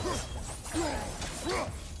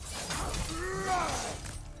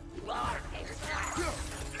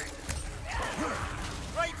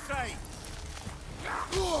 Right side!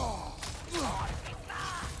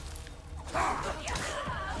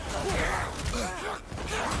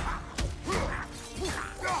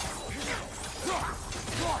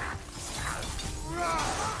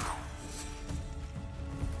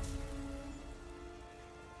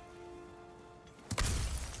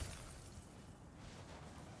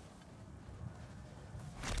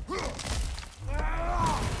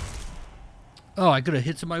 Oh, I could have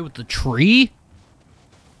hit somebody with the tree?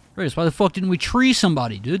 Right, why the fuck didn't we tree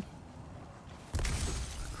somebody, dude?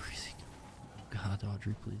 Crazy. God,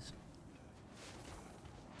 Audrey, please.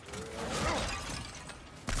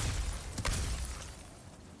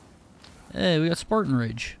 Hey, we got Spartan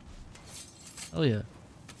Rage. Oh yeah.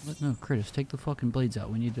 What? No, Kratos, take the fucking blades out.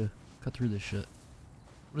 We need to cut through this shit.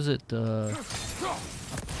 What is it? Yeah.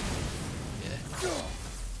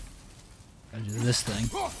 Gotta do this thing.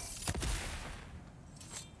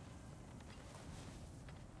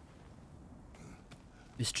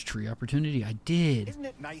 Missed tree opportunity. I did. Isn't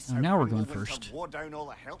it nice Oh, how now we're King going Odin first. wore down all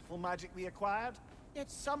the helpful magic we acquired?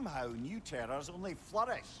 Yet somehow new terrors only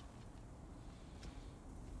flourish.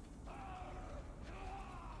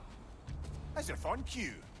 As if on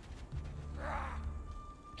cue.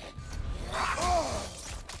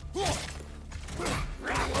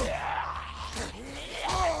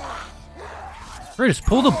 Kratos,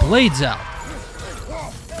 pull the blades out.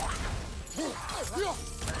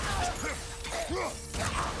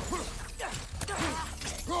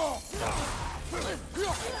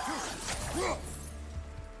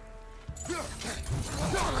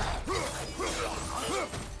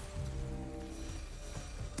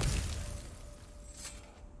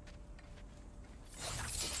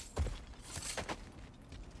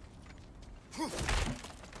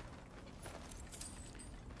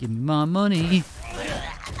 Give me my money.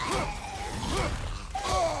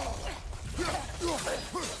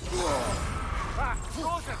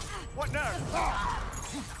 Frozen! What now?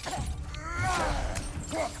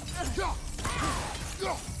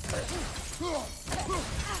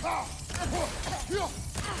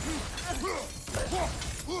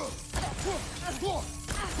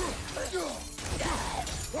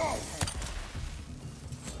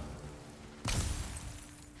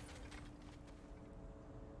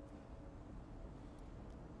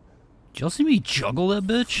 Did y'all see me juggle that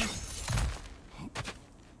bitch?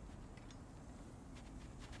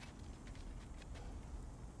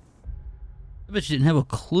 I bet you didn't have a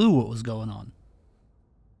clue what was going on.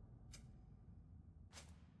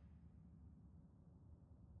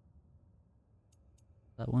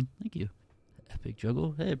 That one, thank you. Epic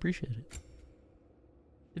juggle, hey, appreciate it.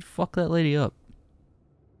 Did fuck that lady up.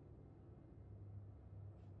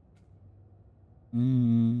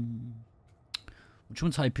 Which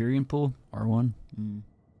one's Hyperion Pool? R1?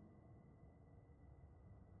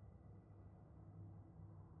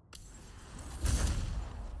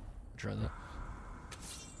 Try that.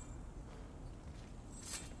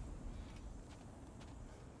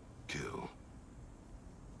 Kill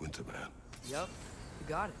Winterman. Yep, you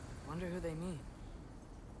got it. Wonder who they mean.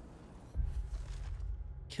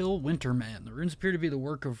 Kill Winterman. The runes appear to be the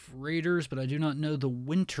work of raiders, but I do not know the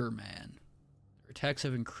Winterman. Their attacks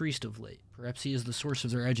have increased of late. Perhaps he is the source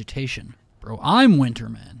of their agitation. Bro, I'm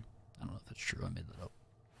Winterman. I don't know if that's true. I made that up.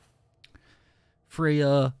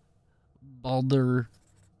 Freya, Baldur,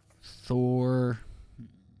 Thor.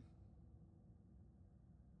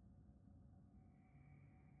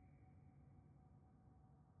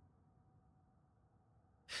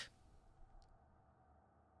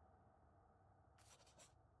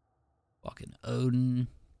 Fucking Odin.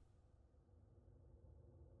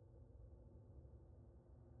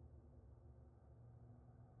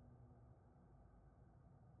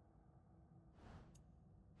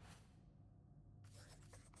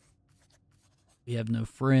 We have no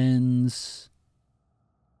friends.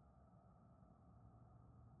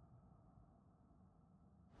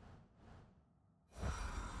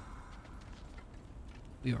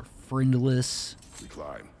 We are friendless. We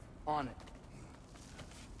climb. On it.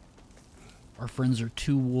 Our friends are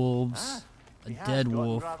two wolves, a he has dead gotten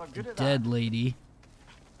wolf, rather good a at dead that. lady.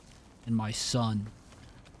 and my son.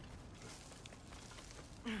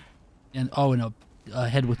 And oh, and a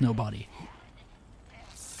head with no body.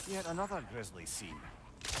 Yet another grisly scene.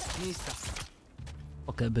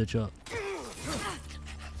 Fuck that bitch up.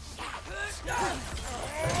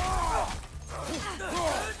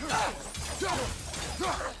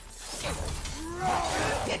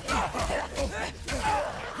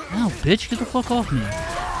 Ow, bitch, get the fuck off me.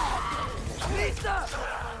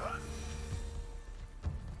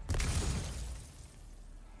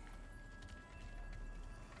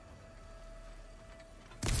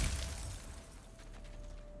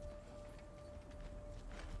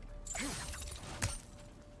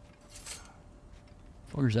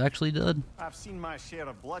 Fucker's actually dead? I've seen my share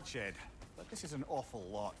of bloodshed, but this is an awful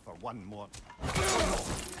lot for one more.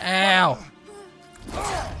 Ow!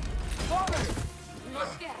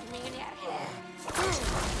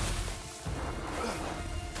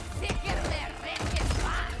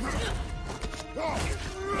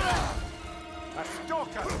 A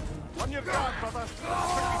stalker! On your guard, brother! I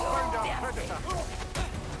think we found our predator!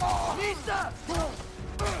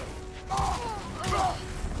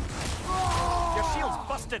 Your shield's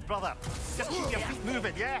busted, brother! Just keep your feet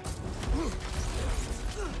moving, yeah?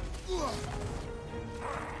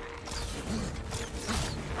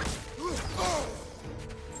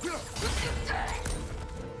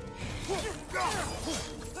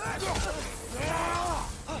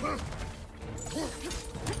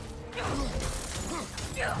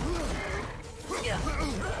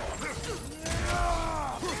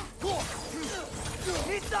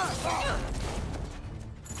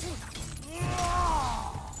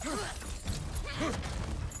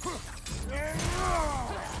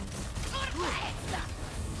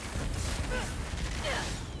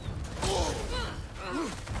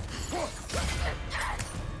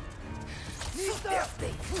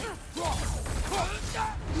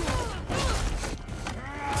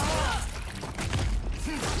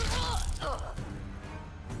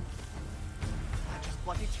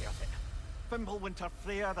 Bloody chairs it. Fimbulwinter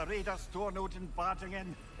Freya, the raiders, Thor, Odin barging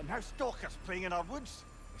in, and now stalkers playing in our woods.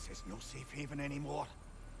 This is no safe haven anymore.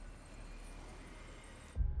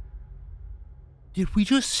 Did we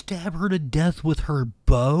just stab her to death with her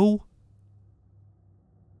bow?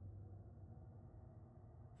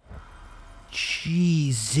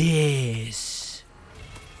 Jesus.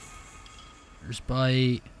 There's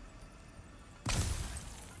bite.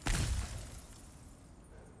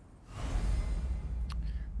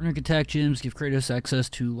 Runic attack gems give Kratos access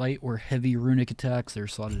to light or heavy runic attacks that are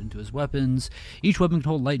slotted into his weapons. Each weapon can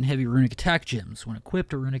hold light and heavy runic attack gems. When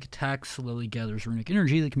equipped, a runic attack slowly gathers runic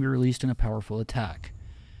energy that can be released in a powerful attack.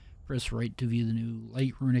 Press right to view the new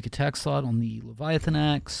light runic attack slot on the Leviathan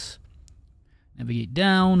axe. Navigate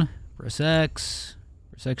down. Press X.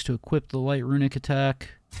 Press X to equip the light runic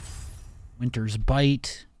attack. Winter's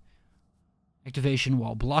Bite. Activation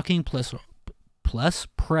while blocking plus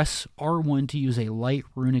press R1 to use a light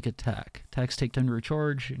runic attack. Attacks take time to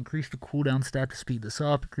recharge. Increase the cooldown stat to speed this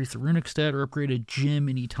up. Increase the runic stat or upgrade a gem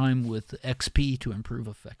anytime with XP to improve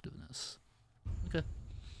effectiveness. Okay.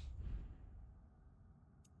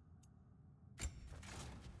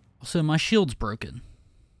 Also, my shield's broken.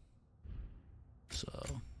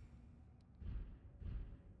 So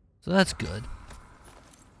that's good.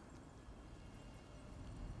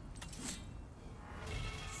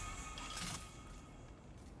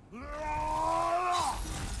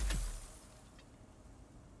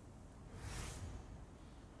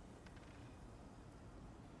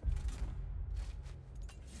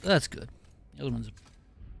 That's good. The other one's...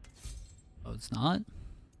 Oh, it's not?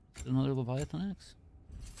 Is it another Leviathan axe?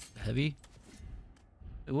 Heavy?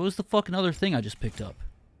 Wait, what was the fucking other thing I just picked up?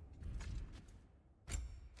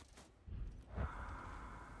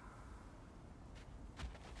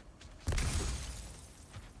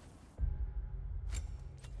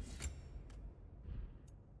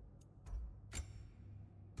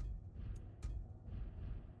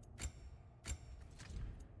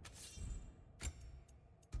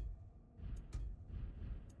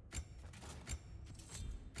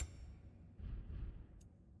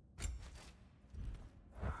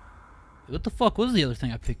 What the fuck was the other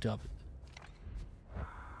thing I picked up?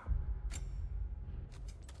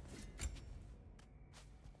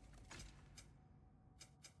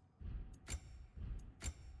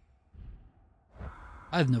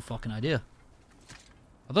 I have no fucking idea.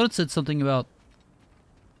 I thought it said something about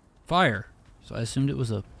fire, so I assumed it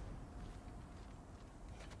was a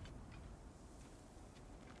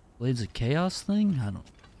Blades of Chaos thing? I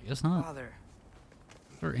guess not. Father,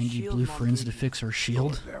 Or Angie Blue Friends to fix our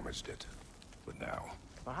shield. Damaged it. But now,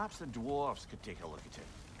 Perhaps the dwarves could take a look at it.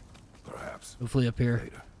 perhaps. Hopefully up here.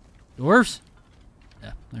 Later. Dwarves?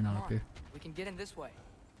 Yeah, they're not Come up on, here. we can get in this way.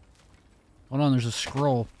 Hold on, there's a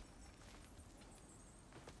scroll.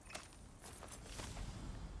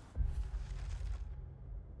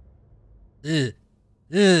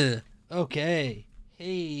 Okay.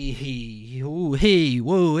 Hey, oh, hey,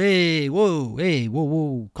 whoa, hey, whoa, hey, whoa,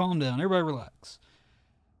 whoa. Calm down. Everybody relax.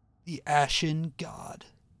 The Ashen God.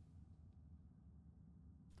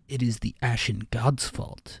 It is the Ashen God's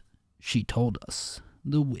fault, she told us.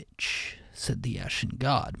 The witch, said the Ashen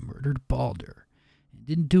God, murdered Baldur, and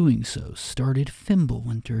in doing so started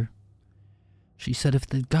Fimbulwinter. She said if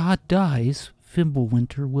the god dies,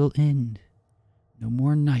 Fimbulwinter will end. No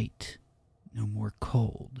more night, no more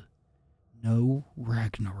cold, no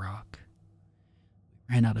Ragnarok.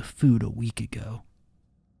 We ran out of food a week ago.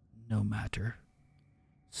 No matter.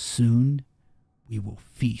 Soon we will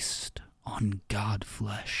feast on god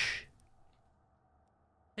flesh.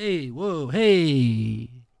 Hey, whoa, hey.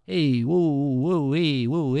 Hey, whoa, whoa, hey,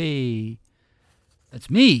 whoa, hey. That's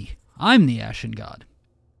me. I'm the Ashen God.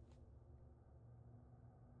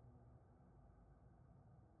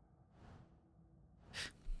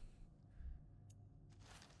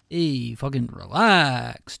 Hey, fucking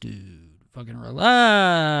relax, dude. Fucking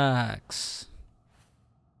relax.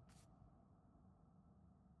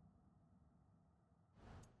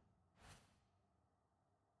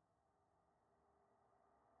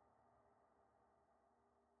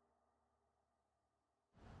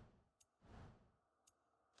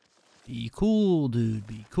 Be cool, dude.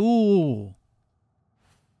 Be cool.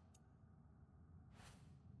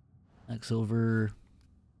 Silver,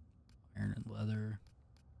 iron and leather.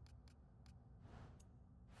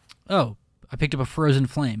 Oh, I picked up a frozen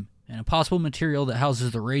flame, an impossible material that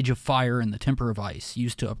houses the rage of fire and the temper of ice,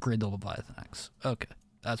 used to upgrade the Leviathan axe. Okay,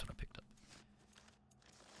 that's what I picked up.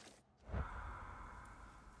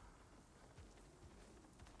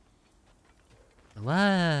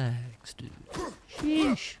 Relax, dude.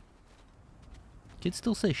 Sheesh. Kids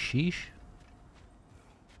still say sheesh?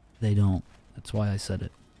 They don't. That's why I said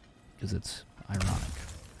it. Because it's ironic.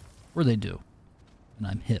 Or they do. And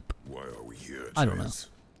I'm hip. Why are we here, I don't know.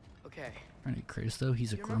 Okay. Trying to Kratos though,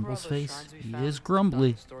 he's a Do you remember all Grumble's those face. shrines we He found? is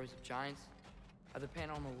grumbly. The stories of giants. How the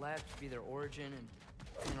panel on the left be their origin and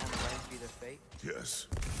the panel on the right be their fate. Yes,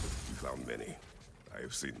 we found many. I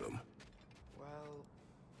have seen them. Well,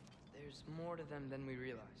 there's more to them than we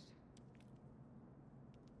realized.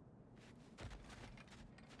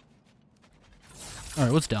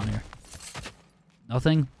 Alright, what's down here?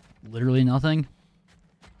 Nothing? Literally nothing?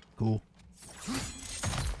 Cool.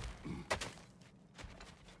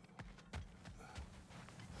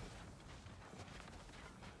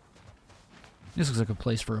 This looks like a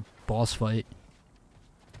place for a boss fight.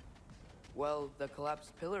 Well, the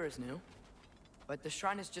collapsed pillar is new, but the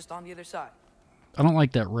shrine is just on the other side. I don't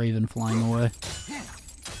like that raven flying away.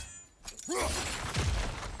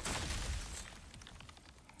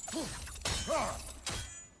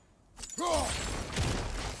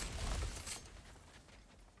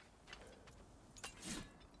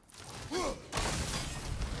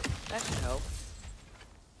 That should help.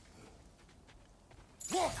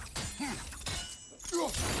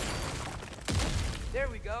 There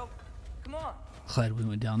we go. Come on. Glad we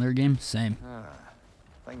went down there, game. Same.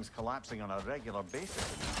 Things collapsing on a regular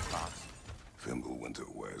basis in these parts.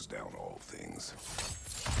 Fimbulwinter wears down all things,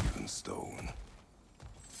 even stone.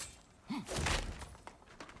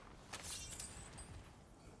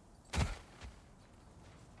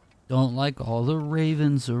 Don't like all the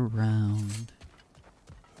ravens around.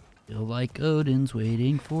 Feel like Odin's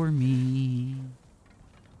waiting for me.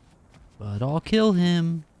 But I'll kill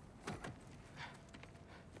him.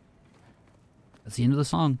 That's the end of the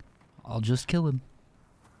song. I'll just kill him.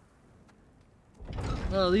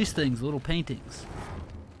 Oh, these things, little paintings.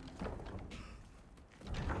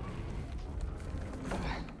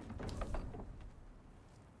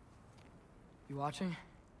 You watching?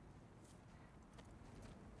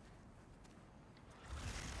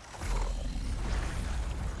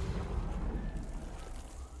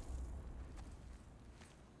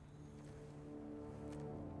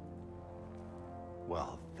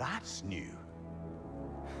 Well, that's new.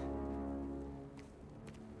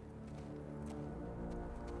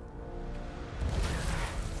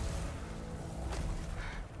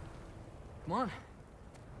 Come on.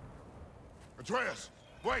 Atreus,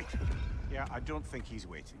 wait! Yeah, I don't think he's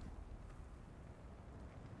waiting.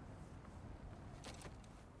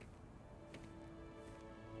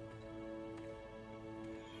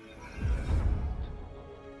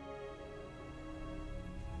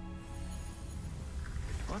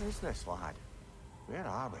 What is this, lad? Where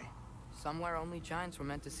are we? Somewhere only giants were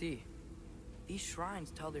meant to see. These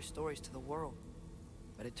shrines tell their stories to the world.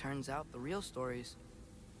 But it turns out the real stories,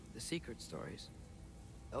 the secret stories,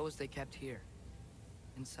 those they kept here,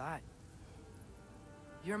 inside.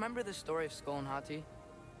 You remember the story of Skull and Hati,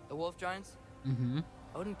 the wolf giants? Mm-hmm.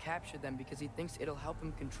 Odin captured them because he thinks it'll help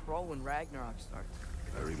him control when Ragnarok starts.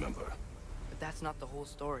 I remember. But that's not the whole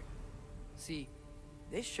story. See,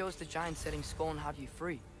 this shows the giants setting Skull and Hati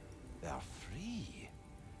free. They're free?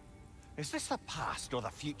 Is this the past or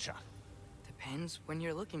the future? Depends when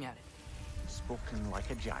you're looking at it. Spoken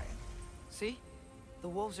like a giant. See? The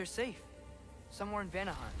wolves are safe. Somewhere in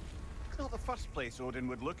Vanaheim. Not the first place Odin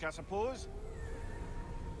would look, I suppose.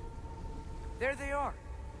 There they are,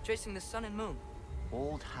 chasing the sun and moon.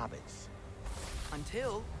 Old habits.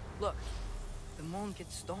 Until, look, the moon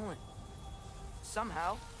gets stolen.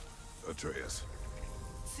 Somehow. Atreus.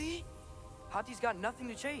 See? Hati's got nothing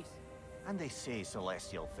to chase. And they say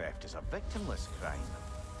celestial theft is a victimless crime.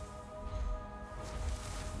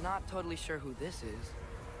 Not totally sure who this is,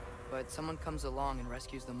 but someone comes along and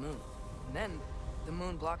rescues the moon. And then, the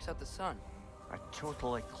moon blocks out the sun. A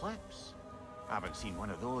total eclipse. I haven't seen one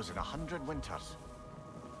of those in 100 winters.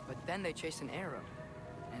 But then they chase an arrow,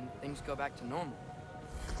 and things go back to normal.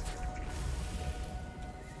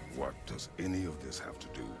 What does any of this have to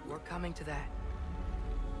do with... We're coming to that.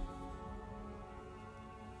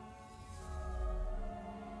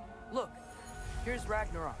 Look, here's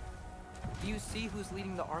Ragnarok. Do you see who's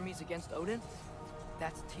leading the armies against Odin?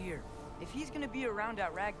 That's Tyr. If he's gonna be around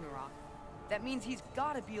at Ragnarok, that means he's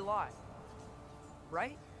gotta be alive.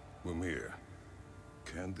 Right? Mimir,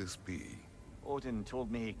 can this be? Odin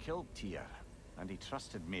told me he killed Tyr, and he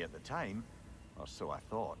trusted me at the time, or so I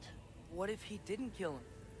thought. What if he didn't kill him?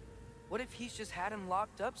 What if he's just had him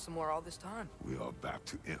locked up somewhere all this time? We are back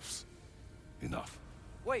to ifs. Enough.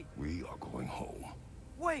 Wait. We are going home.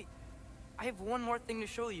 Wait! I have one more thing to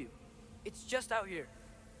show you. It's just out here.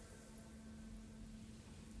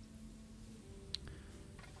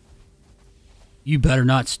 You better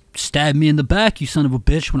not stab me in the back, you son of a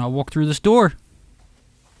bitch, when I walk through this door.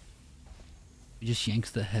 He just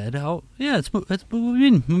yanks the head out. Yeah, that's what I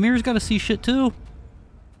mean. Mimir's got to see shit too.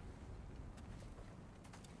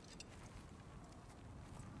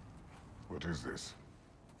 What is this?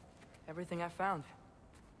 Everything I found.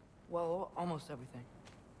 Well, almost everything.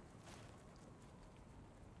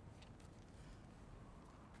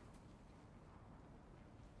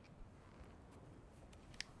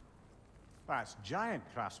 That's giant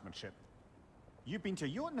craftsmanship. You've been to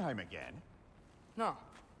Jotunheim again? No,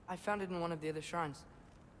 I found it in one of the other shrines.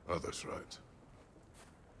 Other shrines.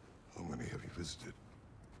 How many have you visited?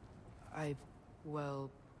 Well,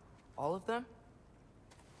 all of them?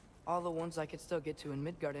 All the ones I could still get to in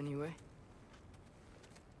Midgard anyway.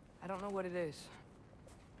 I don't know what it is,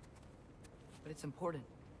 but it's important.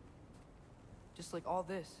 Just like all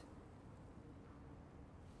this.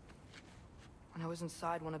 When I was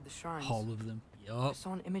inside one of the shrines, All of them. I Yup.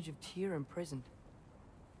 saw an image of Tyr imprisoned,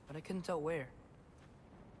 but I couldn't tell where.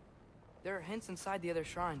 There are hints inside the other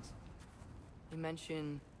shrines. They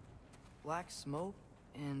mention black smoke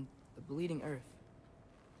and the bleeding earth,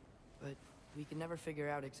 but we can never figure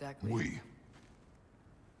out exactly.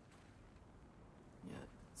 Yeah,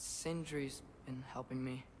 Sindri's been helping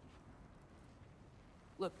me.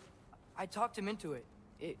 Look, I talked him into it.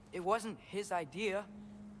 It wasn't his idea.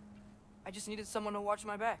 I just needed someone to watch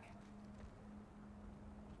my back.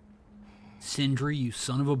 Sindri, you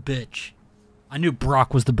son of a bitch. I knew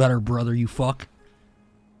Brock was the better brother, you fuck.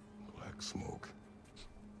 Black smoke.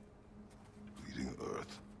 Bleeding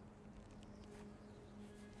earth.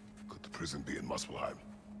 Could the prison be in Muspelheim?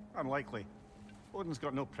 Unlikely. Odin's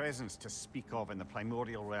got no presence to speak of in the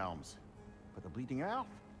primordial realms. But the Bleeding Earth?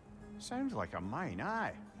 Sounds like a mine,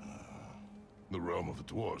 aye. The realm of the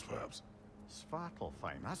dwarves, perhaps.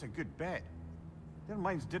 Svartalfheim, that's a good bet. Their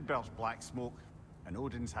mines did belch black smoke, and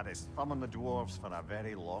Odin's had his thumb on the dwarves for a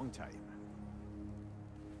very long time.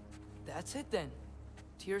 That's it then.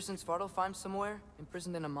 Tyr's in Svartalfheim somewhere,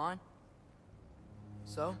 imprisoned in a mine.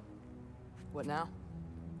 So, what now?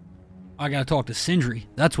 I gotta talk to Sindri.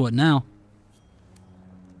 That's what now.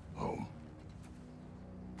 Home.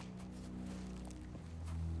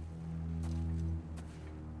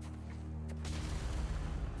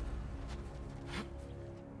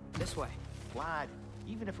 This way. Lad,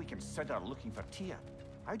 even if we consider looking for Tyr,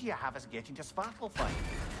 how do you have us getting to Svartalfheim?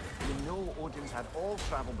 You know Odin's had all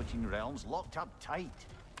travel between realms locked up tight.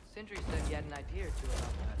 Sindri said he had an idea or two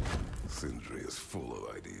about that. Sindri is full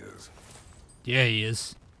of ideas. Yeah, he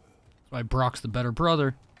is. That's why Brock's the better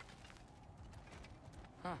brother.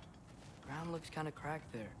 Huh. Ground looks kind of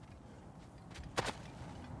cracked there.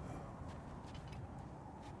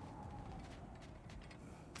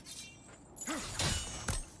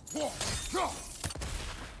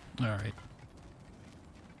 Alright.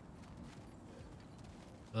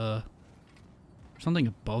 Something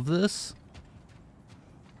above this?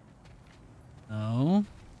 No.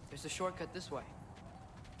 There's a shortcut this way.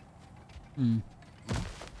 Hmm. Is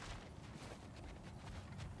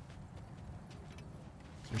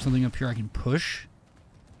there something up here I can push?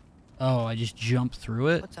 Oh, I just jumped through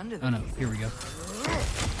it? What's under Oh there? no, here we go.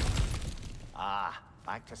 Ah,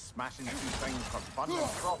 back to smashing through things for fun and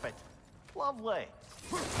profit. Lovely.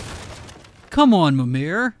 Come on,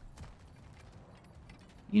 Mimir.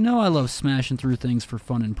 You know I love smashing through things for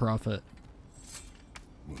fun and profit.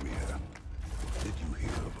 Mimir, did you hear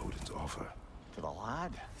of Odin's offer? To the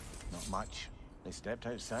lad, not much. They stepped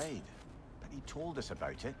outside, but he told us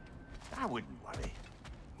about it. I wouldn't worry.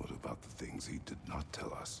 What about the things he did not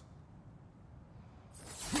tell us?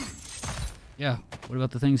 Yeah, what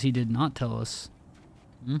about the things he did not tell us?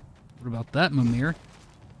 Hmm? What about that, Mimir?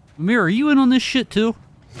 Mimir, are you in on this shit too?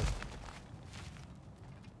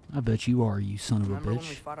 I bet you are, you son of a Remember when we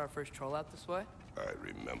bitch. fought our first troll out this way? I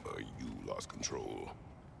remember you lost control.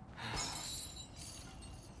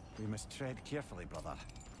 We must tread carefully, brother.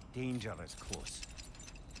 Danger is close.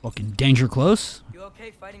 Fucking danger close. You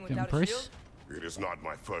okay fighting Getting without a price? shield? It is not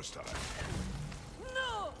my first time.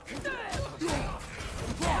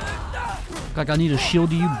 Look like I need a shield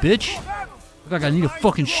to you, bitch. Look like I need a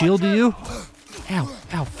fucking shield to you. Ow,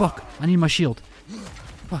 ow, fuck. I need my shield.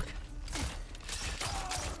 Fuck.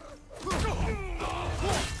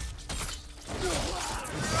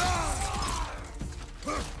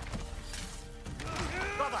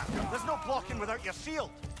 Brother, there's no blocking without your shield.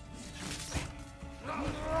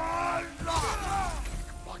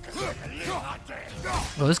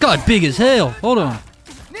 Oh, this guy big as hell. Hold on.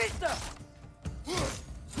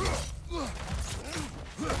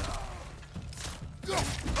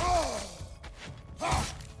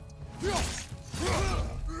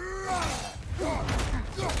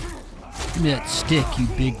 Give me that stick, you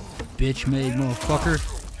big bitch-made motherfucker.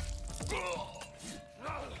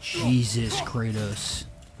 Jesus, Kratos.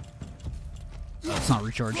 Oh, it's not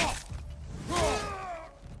recharged.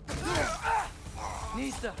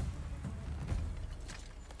 Nista!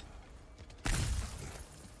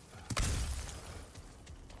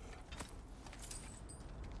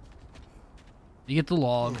 You get the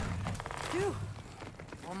log. Phew.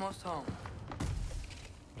 Almost home.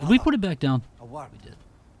 Did we put it back down? A word. We did.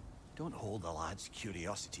 Don't hold the lad's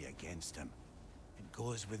curiosity against him. It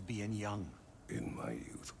goes with being young. In my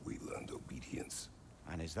youth, we learned obedience.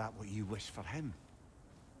 And is that what you wish for him?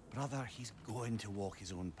 Brother, he's going to walk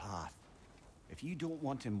his own path. If you don't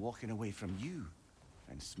want him walking away from you,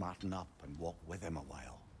 then smarten up and walk with him a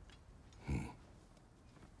while.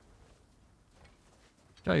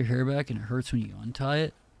 Got your hair back and it hurts when you untie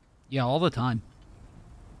it? Yeah, all the time.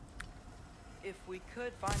 If we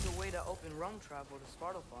could find a way to open realm travel to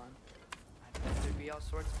Svartalfheim, I bet there'd be all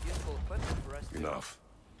sorts of useful equipment for us to... Enough.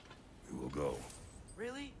 We will go.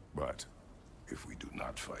 Really? But if we do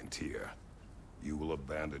not find Tyr, you will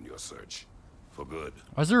abandon your search. For good.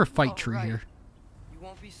 Why is there a fight All tree right. here? You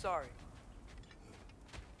won't be sorry.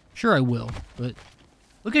 Sure I will, but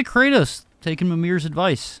look at Kratos taking Mimir's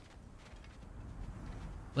advice.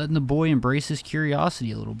 Letting the boy embrace his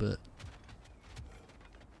curiosity a little bit.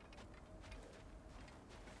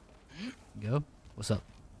 Go. What's up?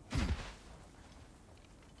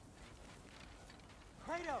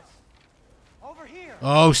 Kratos! Over here!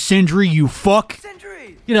 Oh, Sindri, you fuck!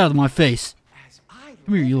 Sindri! Get out of my face. As I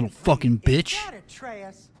Come here, you little live and fucking breathe. bitch. Is that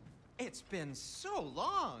Atreus? It's been so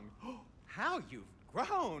long. How you've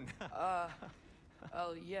grown.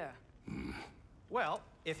 Oh, yeah. Well,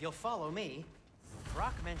 if you'll follow me,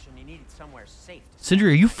 Brock mentioned you needed somewhere safe to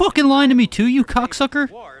Sindri, are you fucking lying to me too, you cocksucker?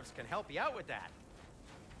 Dwarves can help you out with that.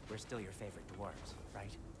 We're still your favorite dwarves, right?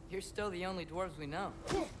 You're still the only dwarves we know.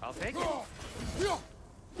 I'll take it.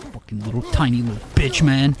 Fucking little tiny little bitch,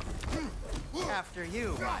 man. After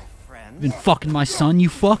you, my friend. Been fucking my son, you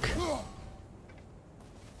fuck.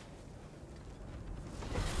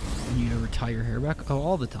 You ever tie your hair back? Oh,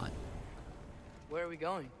 all the time. Where are we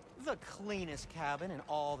going? The cleanest cabin in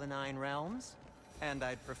all the 9 realms. And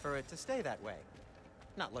I'd prefer it to stay that way.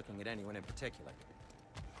 Not looking at anyone in particular.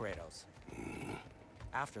 Kratos.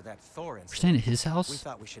 After that Thor incident, We're staying at his we house?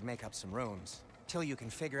 thought we should make up some rooms till you can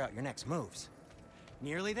figure out your next moves.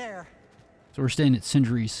 Nearly there. So we're staying at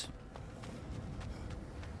Sindri's.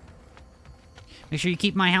 Make sure you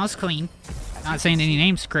keep my house clean. Not saying any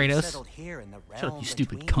names, Kratos. Settled here in the Shut up, realm you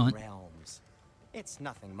stupid between cunt. realms. It's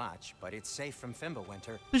nothing much, but it's safe from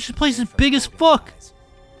Fimbulwinter. This place is safe from big as Odin's fuck. eyes.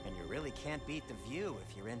 And you really can't beat the view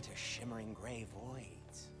if you're into shimmering gray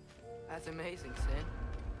voids. That's amazing, Sin.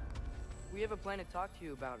 We have a plan to talk to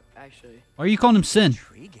you about, actually. Why are you calling him Sin?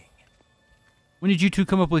 Intriguing. When did you two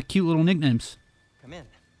come up with cute little nicknames? Come in.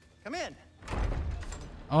 Come in.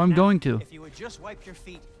 Oh, I'm going to. If you would just wipe your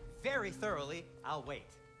feet very thoroughly, I'll wait.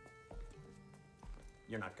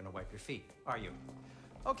 You're not gonna wipe your feet, are you?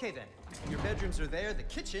 Okay then. Your bedrooms are there. The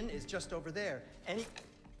kitchen is just over there.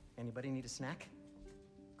 Anybody need a snack?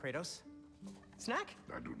 Kratos? Snack?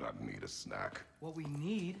 I do not need a snack. What we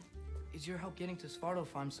need is your help getting to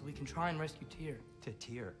Svartalfheim so we can try and rescue Tyr. To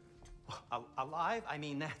Tyr? Alive? I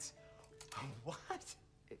mean, that's... What?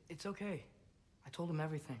 It's okay. I told him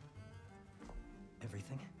everything.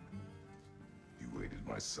 Everything? You aided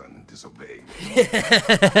my son and disobeyed.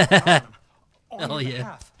 Hell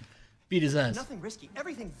yeah. Beat his ass. Nothing risky.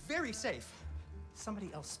 Everything very safe. Somebody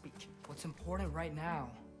else speak. What's important right now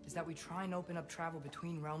is that we try and open up travel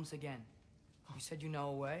between realms again. You said you know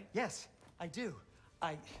a way? Yes, I do.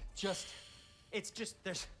 It's just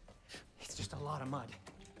a lot of mud.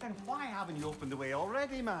 Then why haven't you opened the way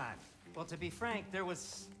already, man? Well, to be frank, there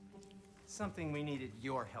was something we needed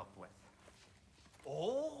your help with.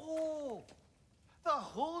 Oh! The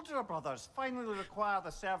Huldra brothers finally require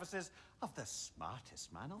the services of the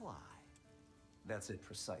smartest man alive. That's it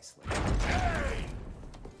precisely. Hey!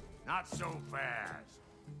 Not so fast.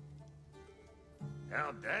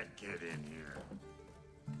 How'd that get in here?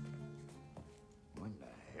 What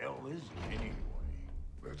the hell is he anyway?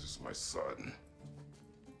 That is my son.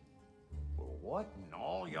 Well, what in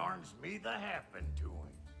all yarns me that happened to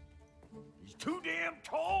him? He's too damn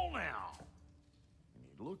tall now. And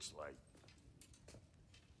he looks like...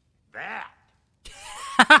 that.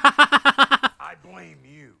 I blame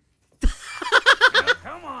you. Now,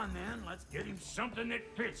 come on then, let's get him something that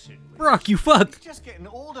fits it. Brock, you fuck. He's just getting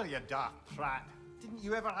older, you dark prat. Didn't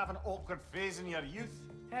you ever have an awkward phase in your youth?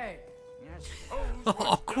 Hey.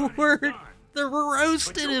 Awkward. They're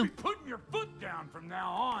roasting but you'll him. be putting your foot down from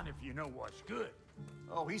now on if you know what's good.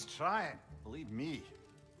 Oh, he's trying. Believe me.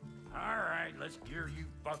 All right, let's gear you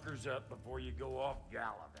fuckers up before you go off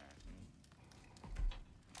gallivanting.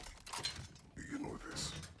 Begin with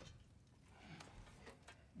this.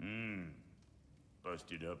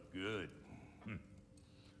 Busted up good.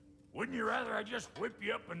 Wouldn't you rather I just whip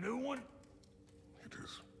you up a new one? It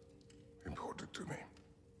is important to me.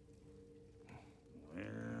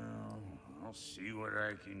 Well, I'll see what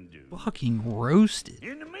I can do. Fucking roasted.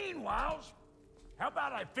 In the meanwhile, how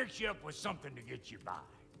about I fix you up with something to get you by?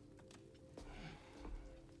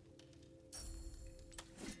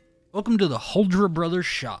 Welcome to the Huldra Brothers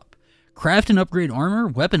shop. Craft and upgrade armor,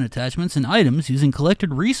 weapon attachments, and items using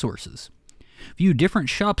collected resources. View different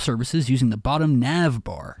shop services using the bottom nav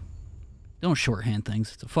bar. Don't shorthand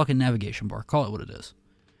things. It's a fucking navigation bar. Call it what it is.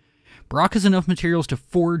 Brock has enough materials to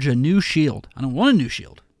forge a new shield. I don't want a new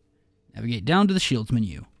shield. Navigate down to the shields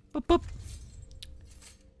menu. Boop, boop.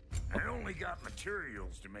 I only got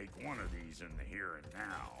materials to make one of these in the here and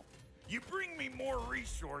now. You bring me more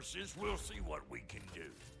resources, we'll see what we can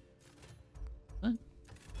do. What? How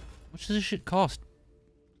much does this shit cost?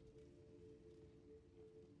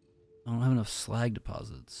 I don't have enough slag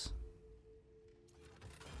deposits.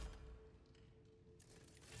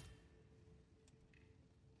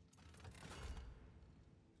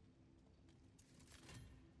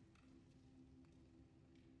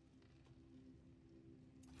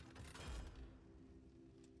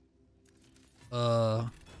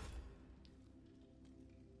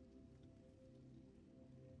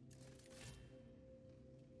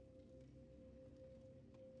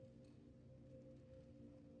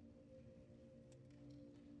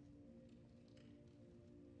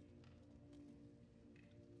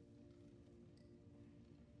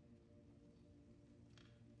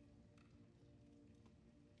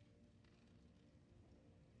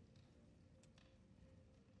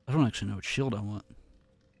 I don't actually know what shield I want.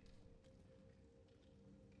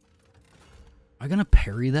 Am I gonna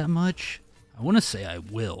parry that much? I want to say I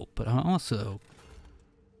will, but I'm also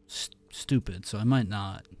stupid, so I might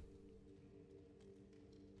not.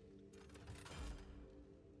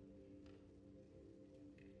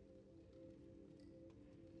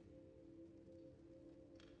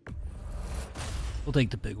 We'll take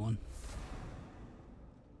the big one.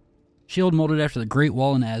 Shield molded after the Great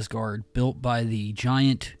Wall in Asgard, built by the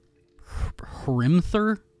giant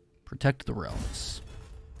Hrimthur. Protect the realms.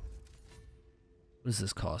 What does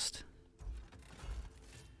this cost?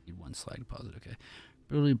 Need one slag deposit, okay.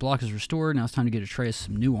 Ability block is restored. Now it's time to get Atreus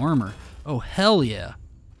some new armor. Oh, hell yeah.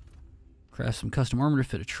 Craft some custom armor to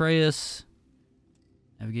fit Atreus.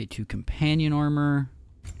 Navigate to companion armor.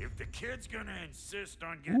 If the kid's gonna insist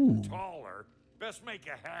on getting taller, best make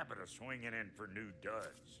a habit of swinging in for new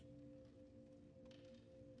duds.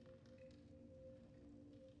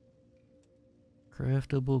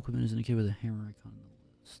 Craftable equipment is indicated with a hammer icon in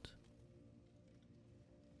the list.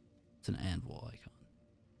 It's an anvil icon.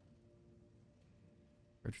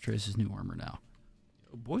 Retro Trace's new armor now.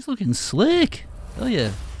 Yo, boy's looking slick. Hell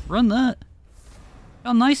yeah. Run that.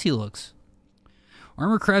 How nice he looks.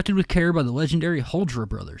 Armor crafted with care by the legendary Huldra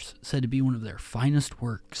brothers. Said to be one of their finest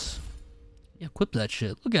works. Yeah, equip that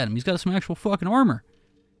shit. Look at him. He's got some actual fucking armor.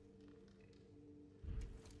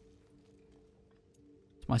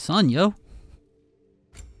 It's my son, yo.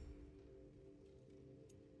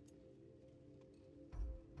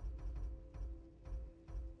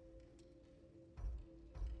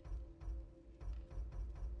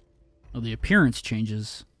 Oh, the appearance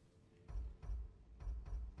changes.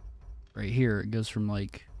 Right here, it goes from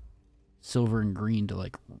like silver and green to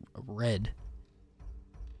like red.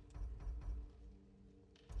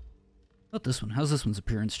 How about this one? How's this one's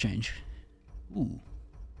appearance change? Ooh.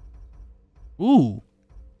 Ooh.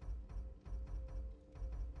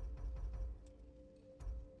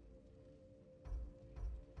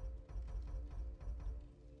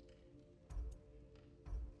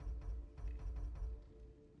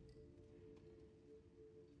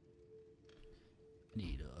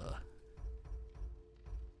 Need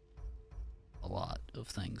a lot of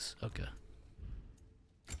things. Okay.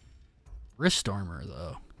 Wrist armor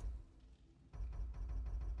though.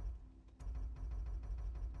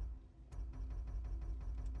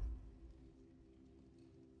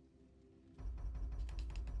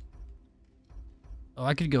 Oh,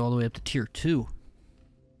 I could go all the way up to tier 2.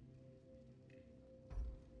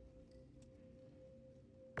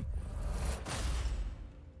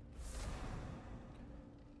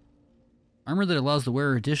 Armor that allows the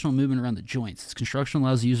wearer additional movement around the joints. Its construction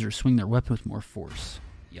allows the user to swing their weapon with more force.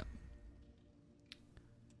 Yep.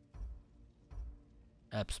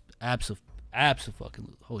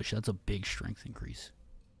 Fucking holy shit, that's a big strength increase.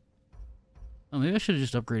 Oh, maybe I should have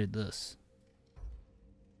just upgraded this.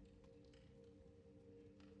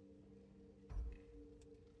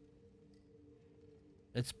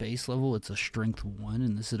 It's base level, it's a strength 1,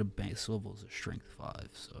 and this at a base level is a strength 5,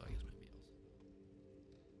 so I guess maybe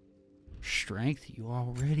strength, you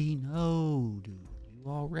already know, dude.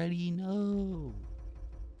 You already know.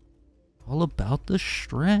 All about the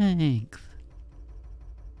strength.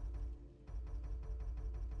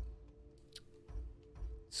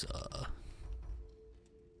 It's,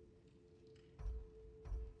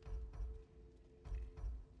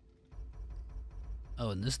 oh,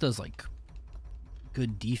 and this does, like,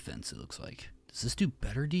 good defense, it looks like. Does this do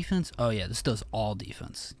better defense? Oh, yeah, this does all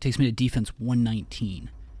defense. It takes me to defense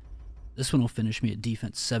 119. This one will finish me at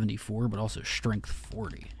defense 74, but also strength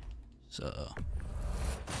 40. So,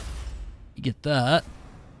 you get that.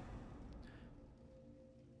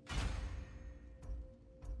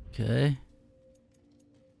 Okay.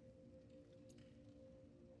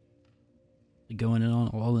 Going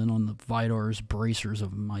all in on the Vidar's bracers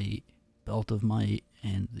of might, belt of might,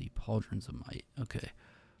 and the pauldrons of might. Okay.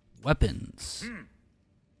 Weapons.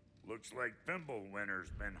 Looks like Thimblewinter's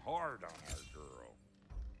been hard on our girl.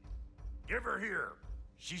 Give her here.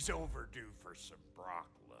 She's overdue for some Brock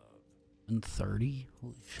love. 130?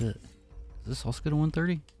 Holy shit. Is this also good at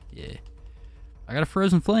 130? Yeah. I got a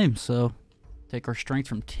frozen flame, so take our strength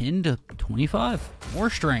from 10 to 25. More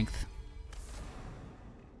strength.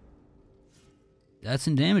 That's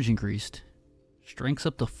in damage increased. Strength's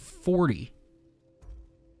up to 40.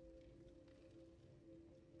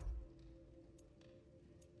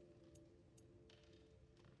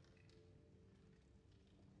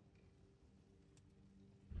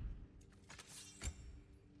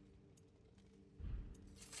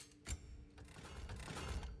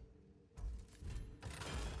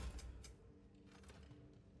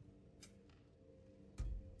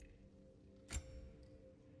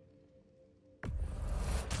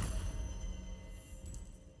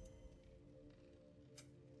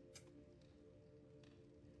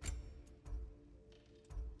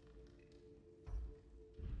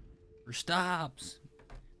 Stops.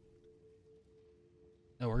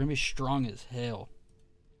 No, we're gonna be strong as hell.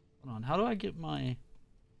 Hold on, how do I get my...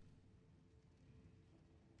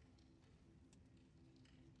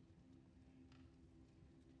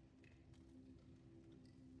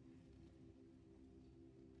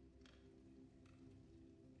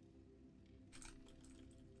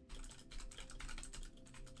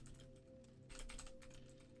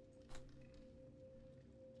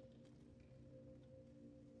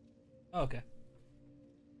 Okay.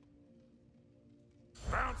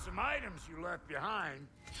 Found some items you left behind.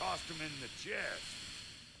 Tossed them in the chest.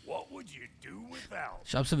 What would you do without?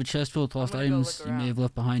 Shops have a chest full of lost items you may have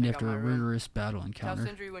left behind after a rigorous battle encounter. Tell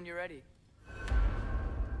Sindri when you're ready.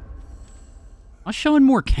 I showing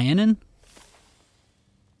more cannon?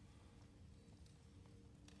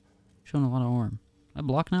 Showing a lot of arm. I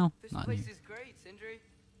block now? This Not in place here. is great, Sindri.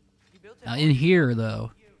 You built it Now all in yourself. here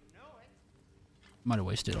though. Might have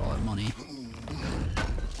wasted all that money.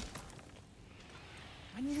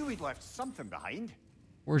 I knew we'd left something behind.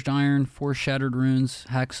 Forged iron, 4 shattered runes,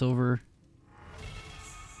 hack silver.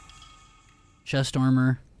 Chest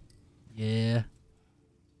armor. Yeah.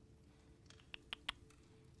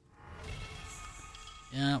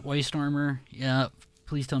 Yeah, waist armor. Yeah.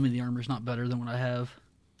 Please tell me the armor's not better than what I have.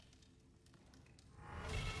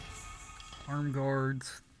 Arm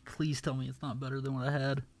guards. Please tell me it's not better than what I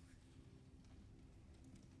had.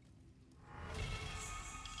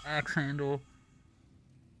 Axe handle.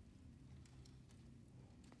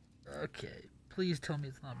 Okay. Please tell me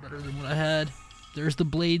it's not better than what I had. There's the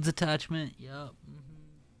blades attachment. Yup.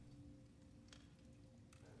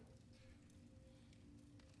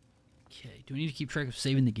 Okay. Do we need to keep track of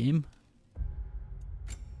saving the game?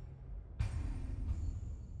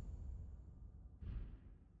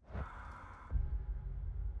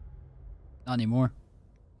 Not anymore.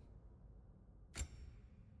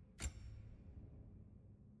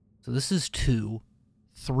 So this is 2.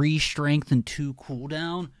 3 strength and 2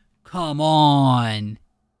 cooldown? Come on!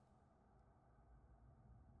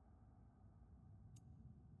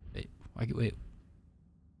 Wait.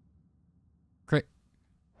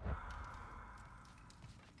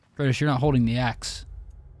 Kratos, you're not holding the axe.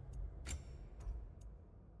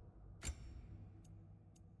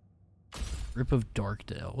 Grip of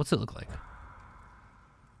Darkdale. What's it look like?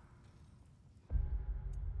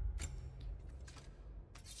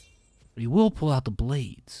 But he will pull out the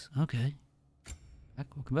blades. Okay.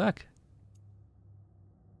 Welcome back.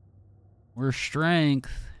 We're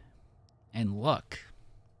strength and luck.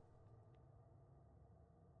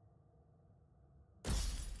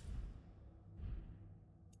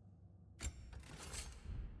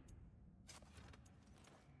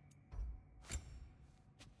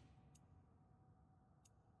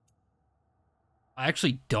 I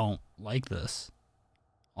actually don't like this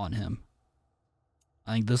on him.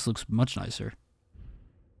 I think this looks much nicer.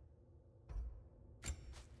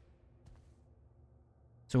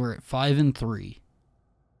 So we're at 5 and 3.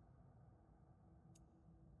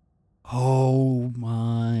 Oh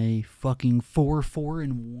my fucking 4, 4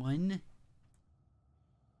 and 1.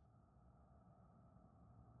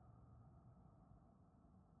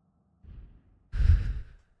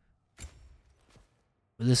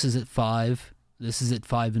 But this is at 5. This is at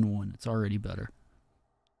 5 and 1. It's already better.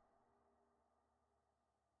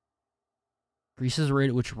 Increases the rate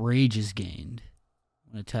at which rage is gained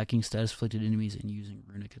when attacking status afflicted enemies and using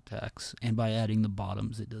runic attacks. And by adding the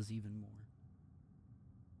bottoms, it does even more.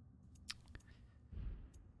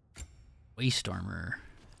 Waist armor.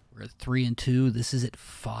 We're at 3 and 2. This is at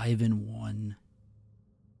 5 and 1.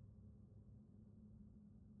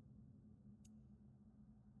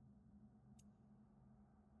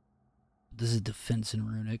 This is defense and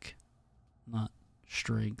runic, not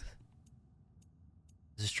strength.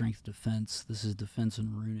 This is strength defense. This is defense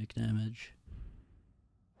and runic damage.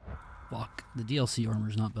 Fuck. The DLC armor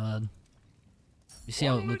is not bad. You see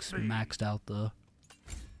how it looks maxed out though.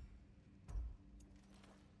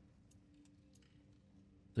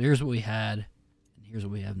 So here's what we had, and here's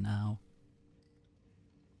what we have now.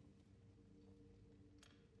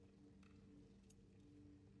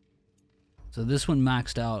 So this one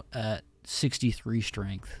maxed out at 63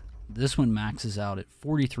 strength. This one maxes out at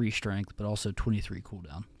 43 strength, but also 23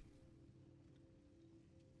 cooldown.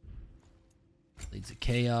 Blades of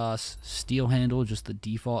Chaos. Steel handle, just the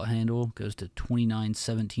default handle, goes to 29,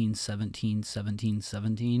 17, 17, 17,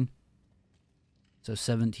 17. So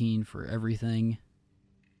 17 for everything.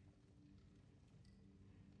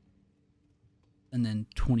 And then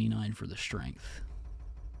 29 for the strength.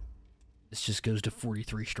 This just goes to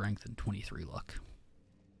 43 strength and 23 luck.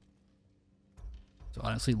 So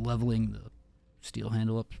honestly, leveling the steel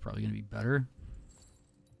handle up is probably going to be better.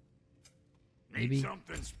 Maybe. Need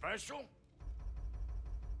something special?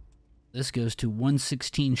 This goes to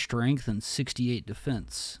 116 strength and 68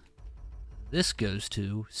 defense. This goes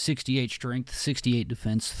to 68 strength, 68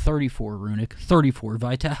 defense, 34 runic, 34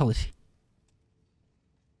 vitality.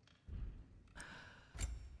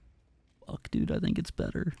 Fuck, dude, I think it's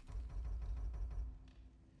better.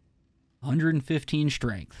 115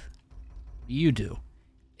 strength. What do you do?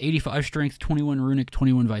 85 strength, 21 runic,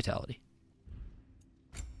 21 vitality.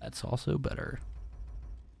 That's also better.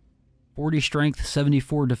 40 strength,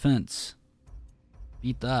 74 defense.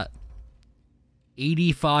 Beat that.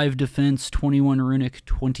 85 defense, 21 runic,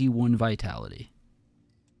 21 vitality.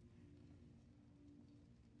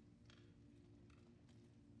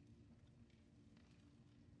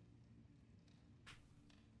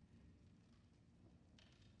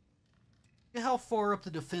 Look at how far up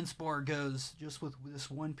the defense bar goes just with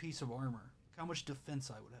this one piece of armor. Look how much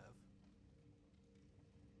defense I would have.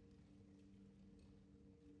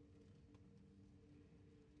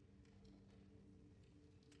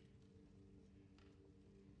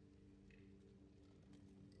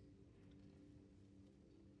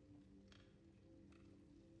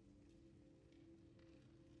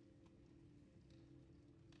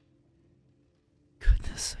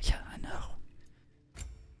 Goodness, yeah, I know.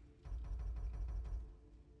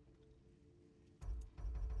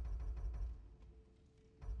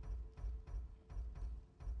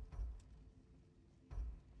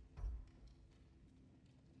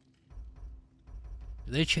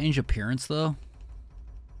 Do they change appearance, though?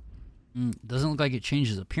 Doesn't look like it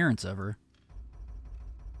changes appearance ever.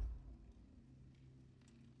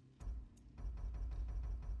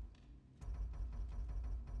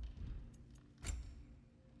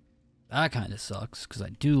 That kind of sucks, because I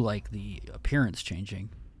do like the appearance changing.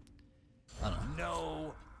 I don't know.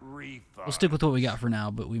 No refund. We'll stick with what we got for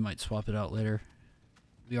now, but we might swap it out later.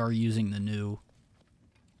 We are using the new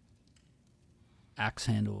axe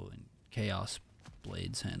handle and chaos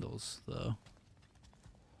blades handles, though.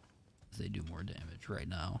 They do more damage right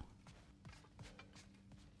now.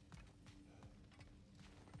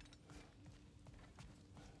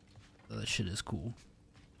 So that shit is cool.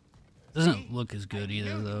 Doesn't look as good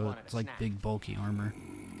either, though. It's like big, bulky armor.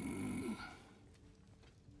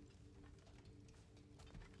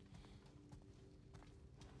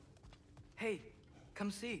 Hey,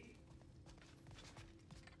 come see.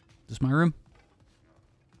 Is this my room?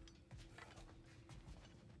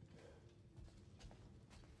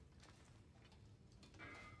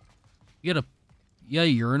 You got a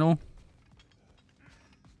urinal?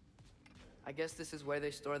 I guess this is where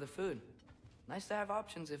they store the food. Nice to have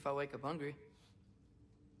options if I wake up hungry.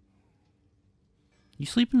 You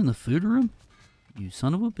sleeping in the food room? You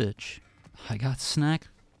son of a bitch. I got snack.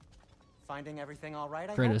 Finding everything all right,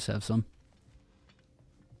 I hope? Kratos have some.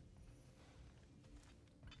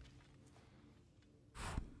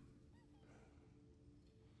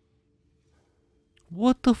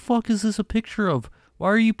 What the fuck is this a picture of? Why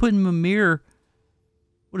are you putting Mimir?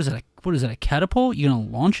 What is that? What is that? A catapult? You gonna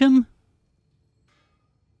launch him?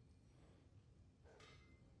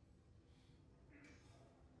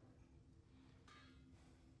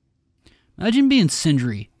 Imagine being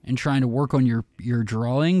Sindri and trying to work on your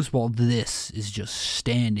drawings while this is just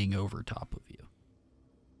standing over top of you.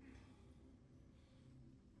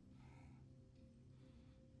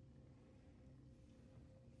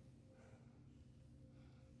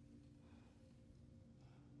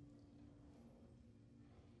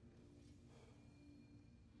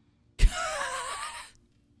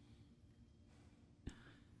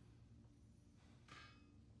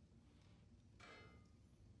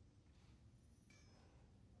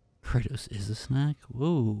 Kratos is a snack?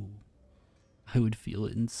 Whoa. I would feel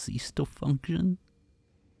it and cease to function.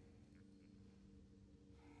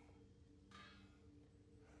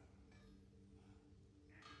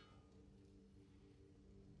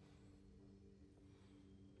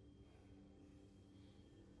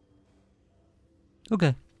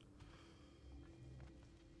 Okay.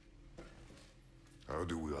 How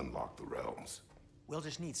do we unlock the realms? We'll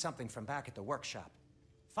just need something from back at the workshop.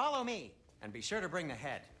 Follow me, and be sure to bring the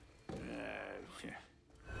head.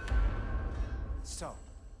 So,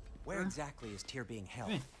 where exactly is Tyr being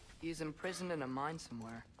held? He's imprisoned in a mine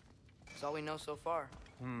somewhere. That's all we know so far.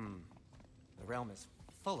 The realm is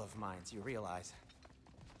full of mines, you realize.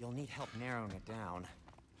 You'll need help narrowing it down.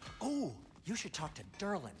 Oh, you should talk to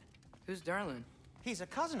Durlin. Who's Darlin? He's a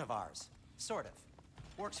cousin of ours, sort of.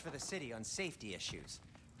 Works for the city on safety issues.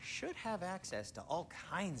 Should have access to all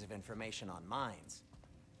kinds of information on mines.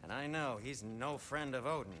 And I know he's no friend of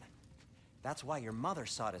Odin. That's why your mother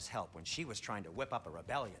sought his help when she was trying to whip up a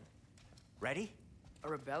rebellion. Ready? A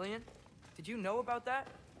rebellion? Did you know about that?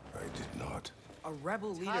 I did not. A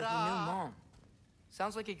rebel leader who knew Mom.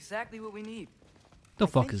 Sounds like exactly what we need. The I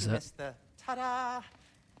fuck think is you that? missed the ta-da!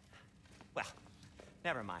 Well,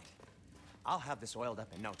 never mind. I'll have this oiled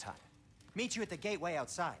up in no time. Meet you at the gateway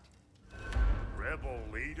outside. Rebel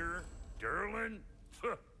leader? Durlin?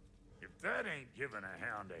 If that ain't giving a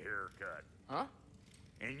hound a haircut. Huh?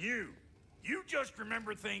 And you just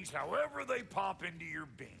remember things however they pop into your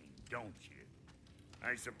bean, don't you?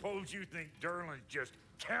 I suppose you think Durlin's just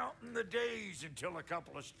counting the days until a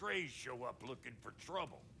couple of strays show up looking for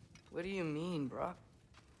trouble. What do you mean, Brock?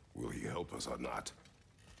 Will he help us or not?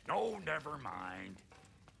 No, never mind.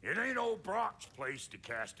 It ain't old Brock's place to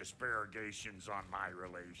cast asparagations on my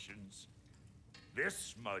relations. This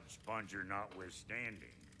smudge sponger notwithstanding.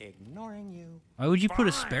 Ignoring you. Why would you put Fine.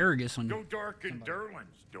 asparagus on? Go darken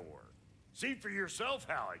Derlin's door. See for yourself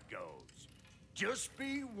how it goes. Just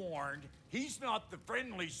be warned, he's not the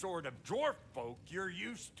friendly sort of dwarf folk you're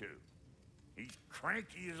used to. He's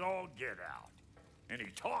cranky as all get out. And he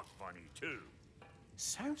talks funny, too.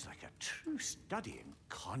 Sounds like a true study in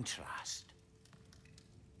contrast.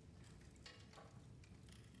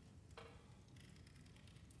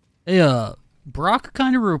 Hey, Brock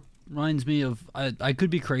kind of reminds me of. I could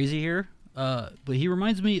be crazy here, but he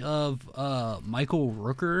reminds me of Michael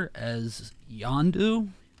Rooker as Yondu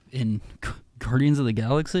in Guardians of the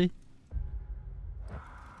Galaxy.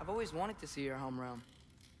 I've always wanted to see your home realm.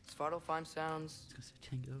 Svartalfheim sounds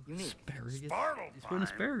unique. Asparagus. He's putting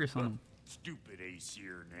asparagus on him. Stupid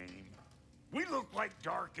Aesir name. We look like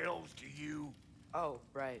dark elves to you. Oh,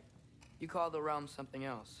 right. You call the realm something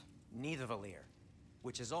else. Nidavellir,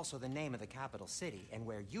 which is also the name of the capital city and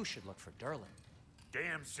where you should look for Derlin.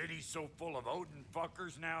 Damn city's so full of Odin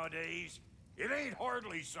fuckers nowadays. It ain't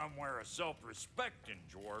hardly somewhere a self-respecting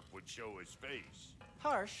dwarf would show his face.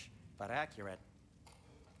 Harsh, but accurate.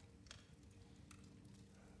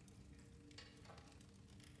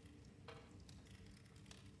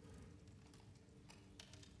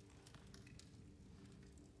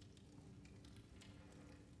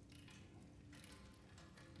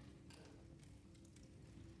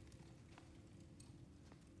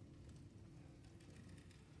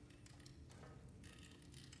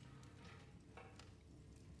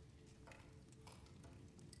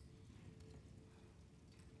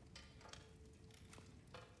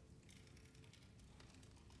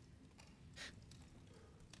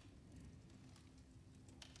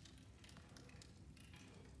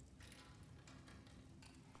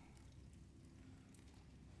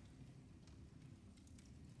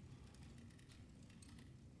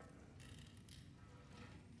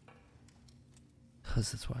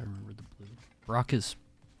 Because that's why I remember the blue. Brock is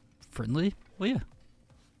friendly? Well, yeah.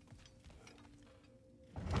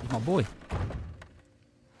 He's my boy.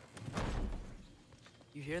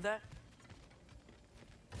 You hear that?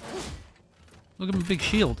 Look at my big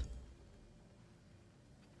shield.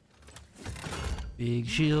 Big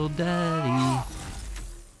shield daddy.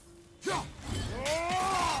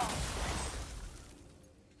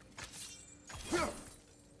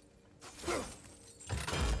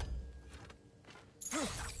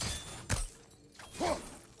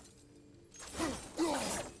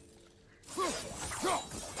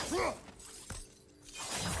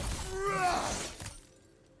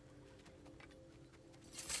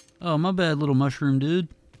 Oh, my bad, little mushroom dude.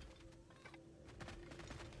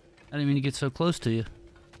 I didn't mean to get so close to you.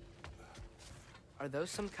 Are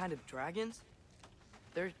those some kind of dragons?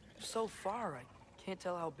 They're so far, I can't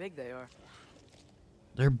tell how big they are.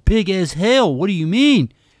 They're big as hell. What do you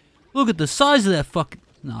mean? Look at the size of that fucking...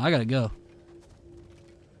 No, I gotta go.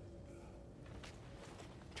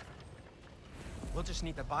 We'll just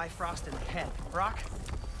need the Bifrost in the head. Brock,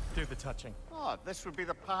 do the touching. Oh, this would be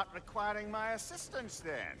the part requiring my assistance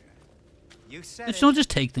then. You said Bitch, it. don't just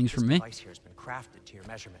take things from me. This device here has been crafted to your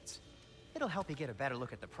measurements. It'll help you get a better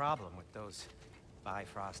look at the problem with those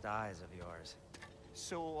Bifrost eyes of yours.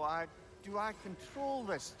 So, do I control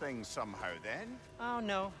this thing somehow then? Oh,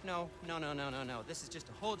 no. This is just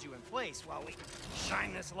to hold you in place while we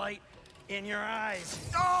shine this light in your eyes.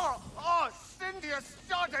 Oh, Cindy, you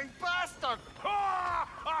sodding bastard!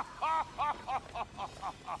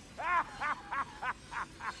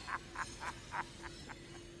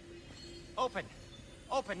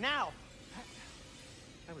 Open now!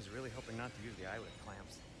 I was really hoping not to use the eyelid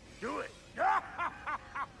clamps. Do it.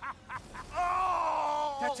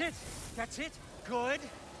 Oh! That's it. Good.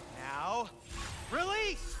 Now,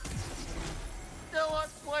 release! Still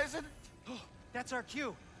unpleasant. That's our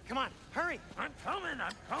cue. Come on, hurry! I'm coming.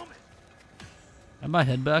 Have my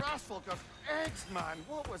head back. Grassfolk of eggs, man.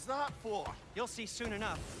 What was that for? You'll see soon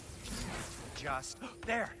enough. Just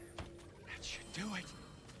there. That should do it.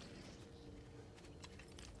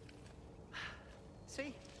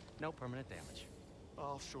 See? No permanent damage.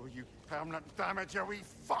 I'll show you permanent damage, you wee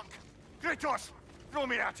fuck. Kratos, throw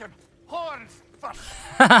me at him. Horns first.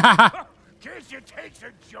 Can't you take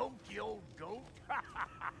a joke, you old goat?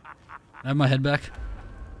 Have my head back.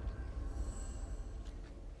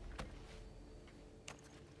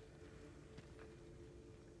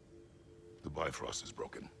 The Bifrost is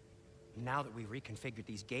broken. Now that we've reconfigured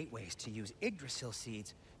these gateways to use Yggdrasil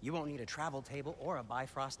seeds, you won't need a travel table or a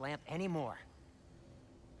Bifrost lamp anymore.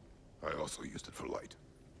 I also used it for light.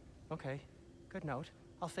 Okay, good note.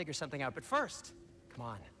 I'll figure something out, but first, come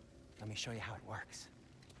on, let me show you how it works.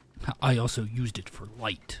 I also used it for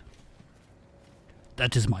light.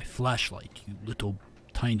 That is my flashlight, you little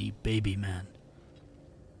tiny baby man.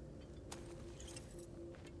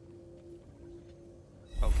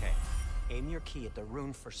 Okay. Aim your key at the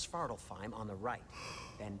rune for Svartalfheim on the right.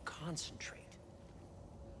 Then concentrate.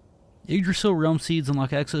 Yggdrasil realm seeds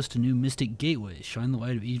unlock access to new mystic gateways. Shine the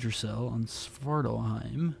light of Yggdrasil on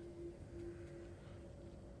Svartalfheim.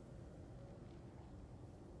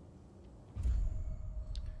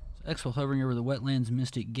 So X while hovering over the wetlands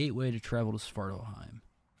mystic gateway to travel to Svartalfheim.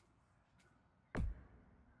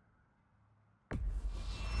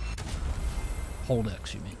 Hold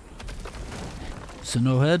X, you mean. So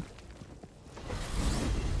no head?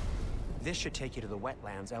 This should take you to the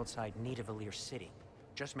wetlands outside Nidavellir City.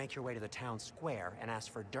 Just make your way to the town square and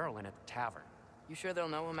ask for Durlin at the tavern. You sure they'll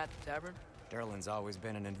know him at the tavern? Durlin's always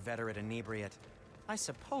been an inveterate inebriate. I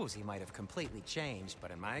suppose he might have completely changed,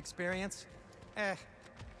 but in my experience, Did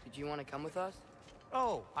you want to come with us?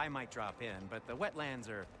 Oh, I might drop in, but the wetlands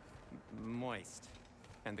are moist.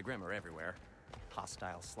 And the Grim are everywhere.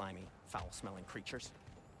 Hostile, slimy, foul-smelling creatures.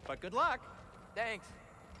 But good luck! Thanks.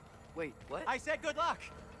 Wait, what? I said good luck!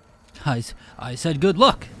 I said good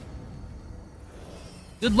luck!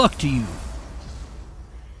 Good luck to you,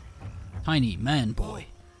 tiny man boy.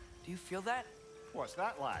 Do you feel that? What's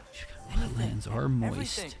that, lad? Wetlands are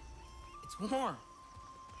moist. Everything. It's warm.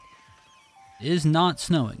 It is not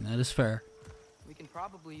snowing, that is fair. We can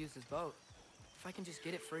probably use this boat. If I can just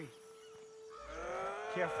get it free.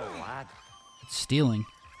 Careful, lad. It's stealing.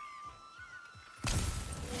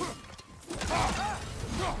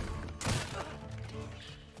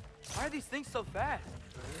 Why are these things so fast?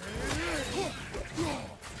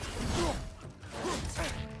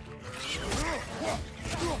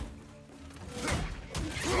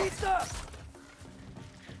 Pizza!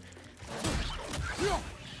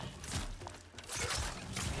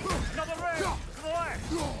 Another ray! To the left!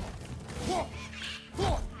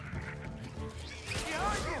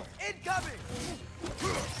 Behind you! Incoming!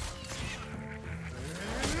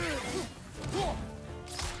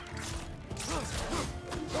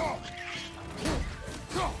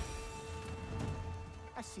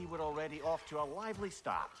 I see we're already off to a lively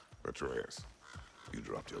start. Atreus, you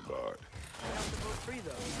dropped your guard. I have the boat free,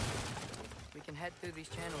 though. We can head through these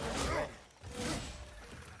channels when we're ready.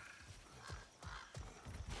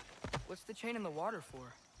 What's the chain in the water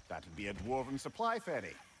for? That'd be a dwarven supply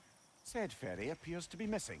ferry. Said ferry appears to be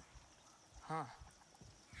missing. Huh.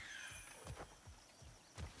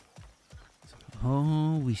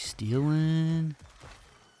 Oh, we stealing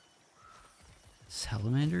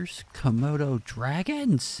salamanders, Komodo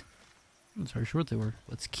dragons. That's how short they were.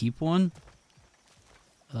 Let's keep one.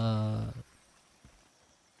 They're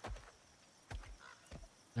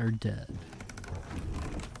dead.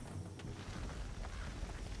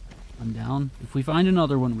 I'm down. If we find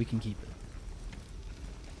another one, we can keep it.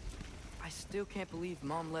 I still can't believe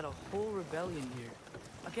Mom led a whole rebellion here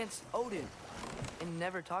against Odin and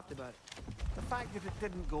never talked about it. The fact that it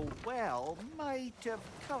didn't go well might have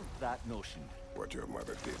killed that notion. What your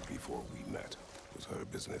mother did before we met was her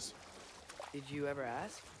business. Did you ever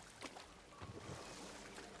ask?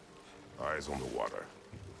 Eyes on the water.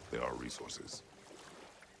 There are resources.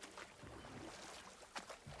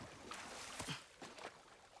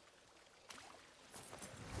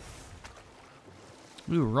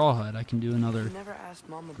 Ooh, rawhide. I can do another. You never asked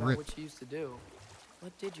Mom about rip. what you used to do.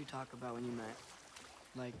 What did you talk about when you met?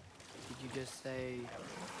 Like, did you just say,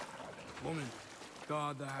 "Woman,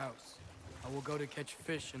 guard the house. I will go to catch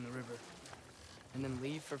fish in the river," and then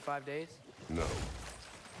leave for 5 days? No.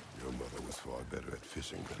 Your mother was far better at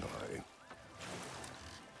fishing than I.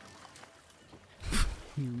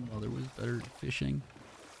 Your mother was better at fishing.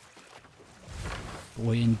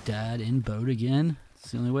 Boy and dad in boat again.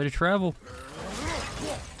 It's the only way to travel.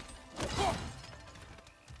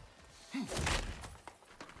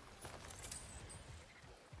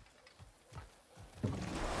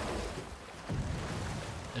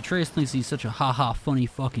 Atreus thinks he's such a ha-ha funny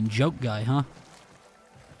fucking joke guy, huh?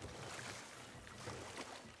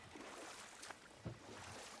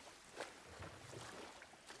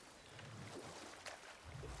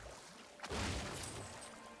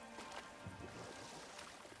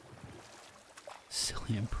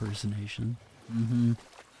 Silly impersonation. Mm-hmm.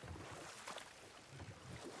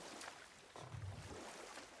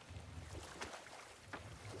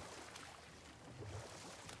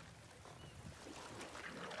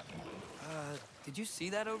 Did you see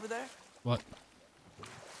that over there? What?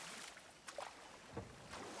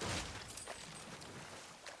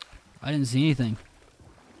 I didn't see anything.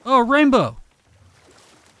 Oh, a rainbow!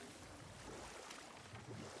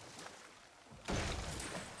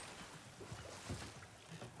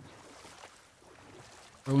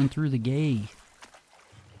 Going through the gay.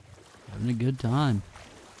 Having a good time.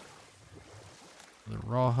 The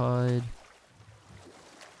rawhide.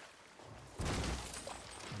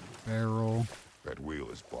 Barrel. That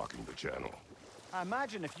wheel is blocking the channel. I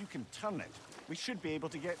imagine if you can turn it, we should be able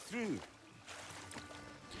to get through.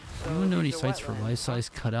 Anyone know any sites for life-size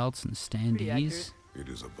cutouts and standees? It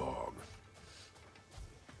is a bog.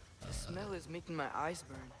 The smell is making my eyes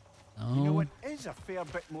burn. Oh. You know, it is a fair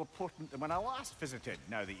bit more potent than when I last visited,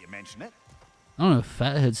 now that you mention it. I don't know if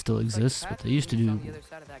Fathead still exists, but they used to do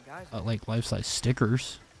Like like life-size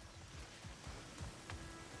stickers.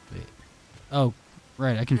 Wait. Oh,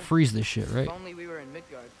 right. I can freeze this shit, right? If only we were in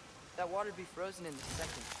Midgard. That water'd be frozen in a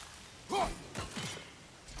second.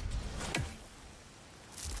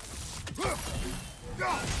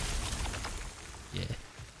 Yeah.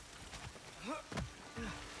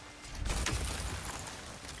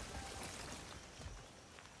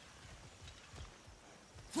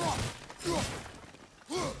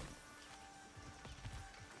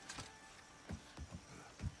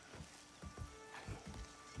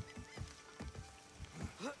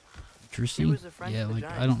 Interesting. Yeah, like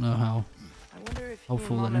I don't know how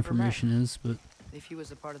helpful that information is, but if he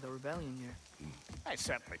was a part of the rebellion here. It's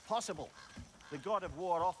certainly possible. The god of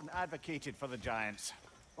war often advocated for the giants.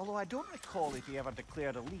 Although I don't recall if he ever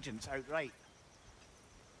declared allegiance outright.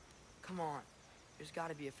 Come on. There's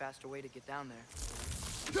gotta be a faster way to get down there.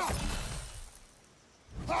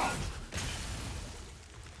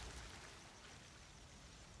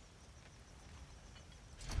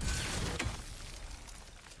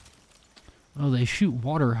 oh, they shoot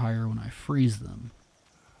water higher when I freeze them.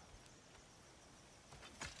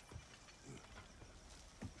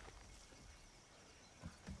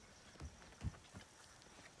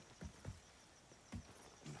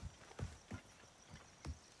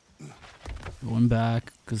 Going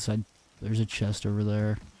back, because there's a chest over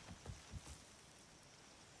there.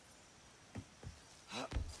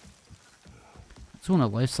 It's one a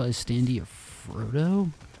life-size standee of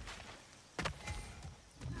Frodo?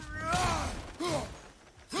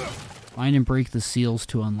 Find and break the seals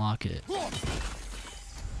to unlock it.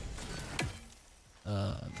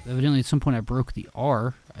 Evidently at some point I broke the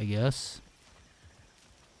R, I guess.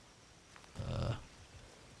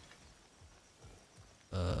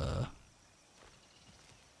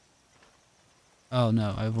 Oh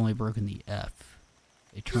no, I've only broken the F.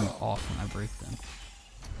 They turn off when I break them.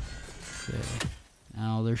 Okay.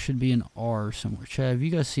 Now there should be an R somewhere. Chad, have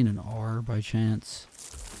you guys seen an R by chance?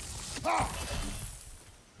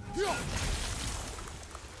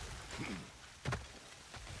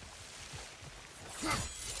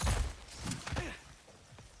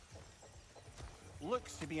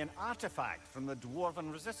 Looks to be an artifact from the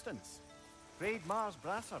Dwarven Resistance. Braid Mars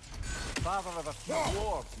Brassard, father of a few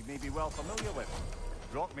dwarves you may be well familiar with.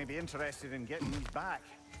 Brock may be interested in getting these back.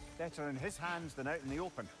 Better in his hands than out in the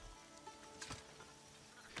open.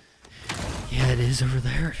 Yeah, it is over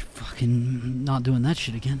there. Fucking not doing that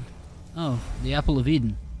shit again. Oh, the Apple of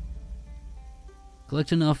Eden.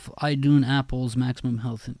 Collect enough Idun apples, maximum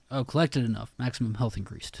health. Collected enough, maximum health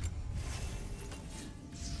increased.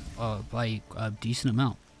 By a decent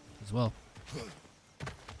amount as well.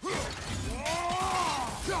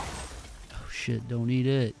 Oh shit, don't eat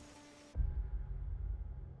it.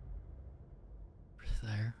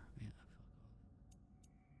 There. Yeah.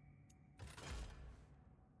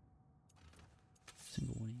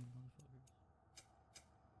 Single winning motherfuckers.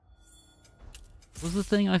 What was the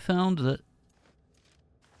thing I found that...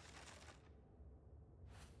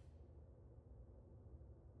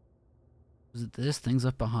 Was it this? Things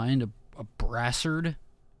left behind? A brassard?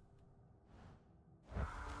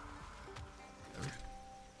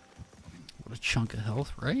 What a chunk of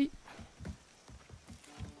health, right?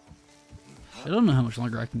 I don't know how much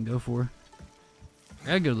longer I can go for. I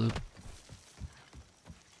gotta go to the...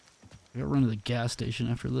 I gotta run to the gas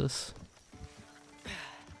station after this. It's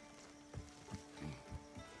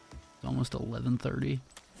almost 11:30.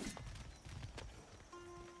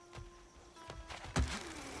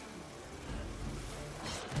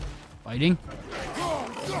 Fighting?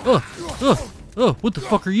 Oh, what the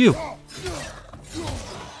fuck are you?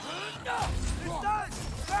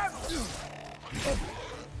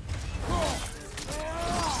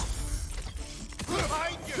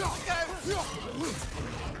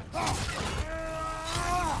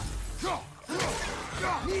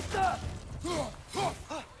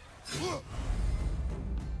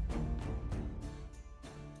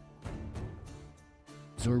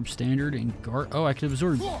 Absorb standard and guard. Oh, I can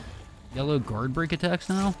absorb yellow guard break attacks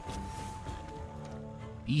now.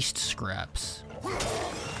 Beast scraps.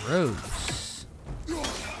 Gross.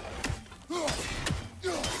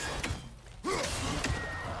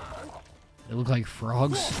 They look like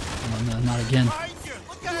frogs. Oh, no, not again.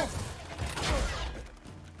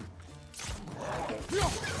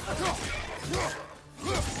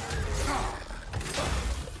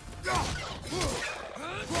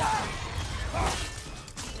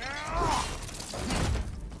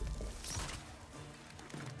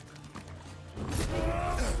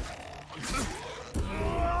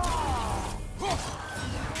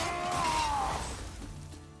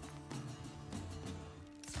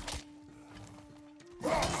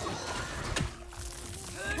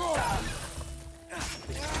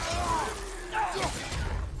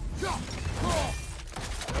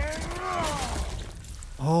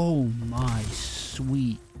 Oh my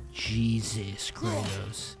sweet Jesus,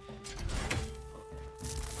 Kratos.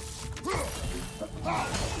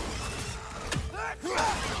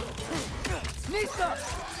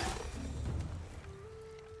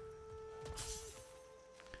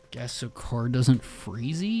 Guess so car doesn't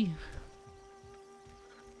freezy?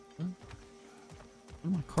 Huh? Why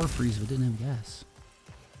would my car freeze if it didn't have gas?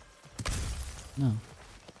 No.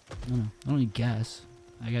 No. I don't need gas.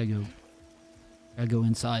 I gotta go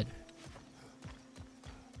inside.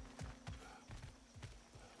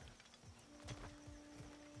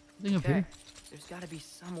 Anything up here? There's gotta be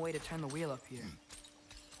some way to turn the wheel up here.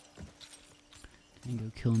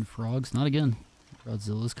 Tango killing frogs. Not again.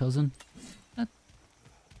 Godzilla's cousin. I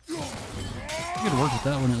could work with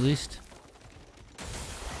that one at least.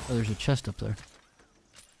 Oh, there's a chest up there.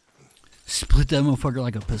 Split that motherfucker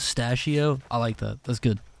like a pistachio. I like that. That's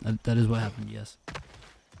good. That is what happened. Yes.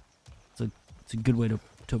 It's a good way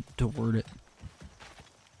to word it.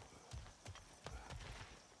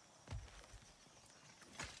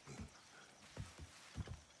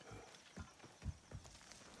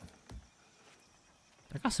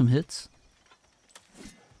 I got some hits.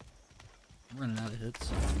 I'm running out of hits.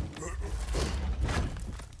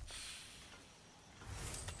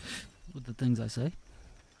 With the things I say.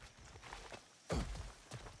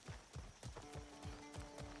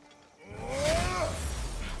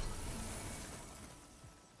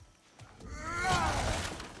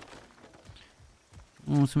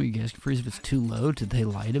 Oh, some of you guys can freeze if it's too low. Did they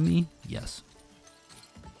lie to me? Yes.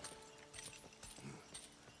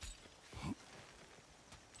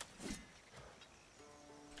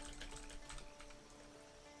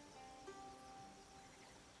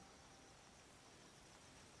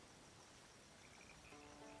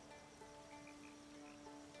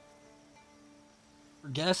 For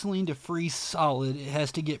gasoline to freeze solid, it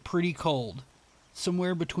has to get pretty cold.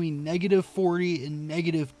 Somewhere between -40 and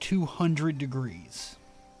 -200 degrees.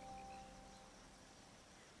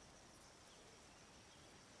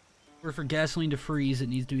 Or for gasoline to freeze, it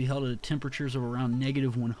needs to be held at temperatures of around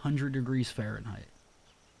 -100 degrees Fahrenheit.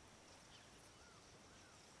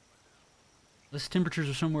 Unless temperatures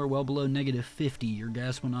are somewhere well below -50, your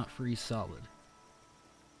gas will not freeze solid.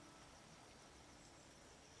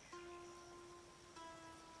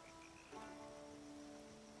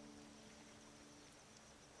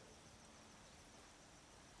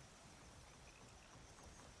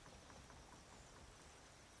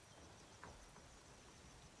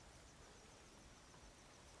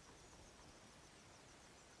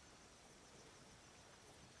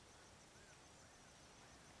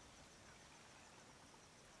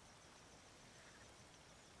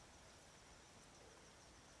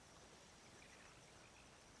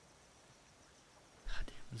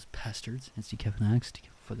 Those bastards. Nancy Kevin Axe to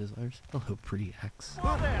for those liars. Hello, pretty Axe.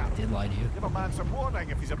 Did lie to you. Give a man some warning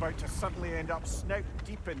if he's about to suddenly end up snout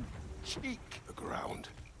deep in cheek. The ground.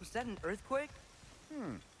 Was that an earthquake?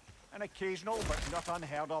 An occasional but not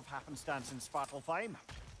unheard of happenstance in Svartalfheim.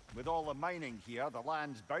 With all the mining here, the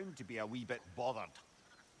land's bound to be a wee bit bothered.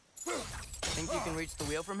 Think you can reach the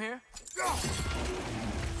wheel from here?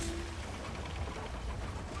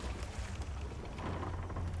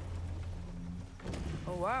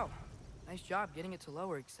 Oh wow, nice job getting it to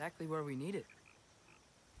lower exactly where we need it.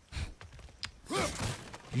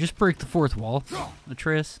 You just break the fourth wall,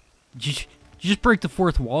 Atreus. Did you just break the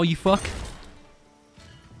fourth wall, you fuck?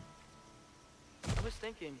 I was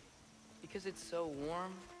thinking, because it's so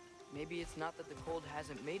warm, maybe it's not that the cold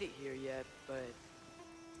hasn't made it here yet, but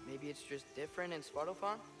maybe it's just different in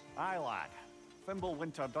Svartalfheim? Aye, lad.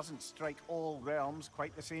 Fimbulwinter doesn't strike all realms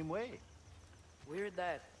quite the same way. Weird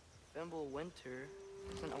that Fimbulwinter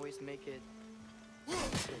doesn't always make it...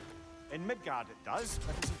 In Midgard it does,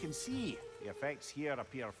 but as you can see, the effects here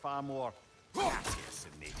appear far more gaseous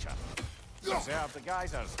in nature. Observe the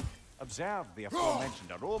geysers. Observe the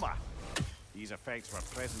aforementioned aroma. These effects were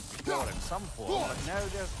present before in some form, but now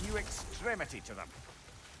there's new extremity to them.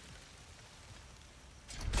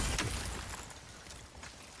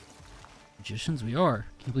 Magicians we are.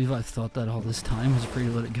 Can't believe I thought that all this time. Was afraid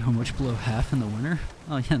to let it go much below half in the winter.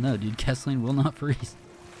 Oh yeah, no, dude. Gasoline will not freeze.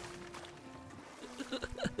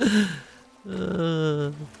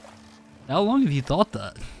 How long have you thought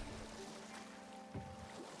that?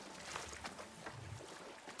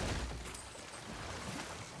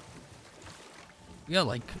 We got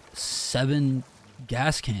like 7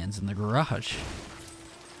 gas cans in the garage.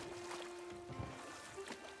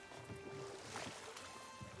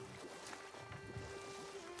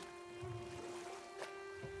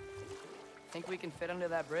 Think we can fit under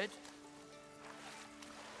that bridge?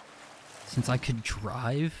 Since I could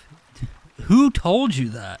drive? Who told you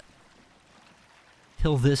that?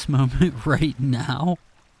 Till this moment right now?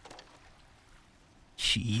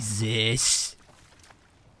 Jesus.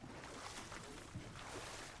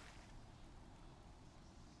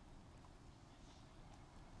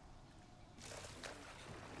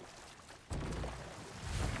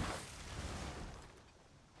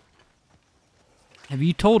 Have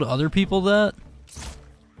you told other people that?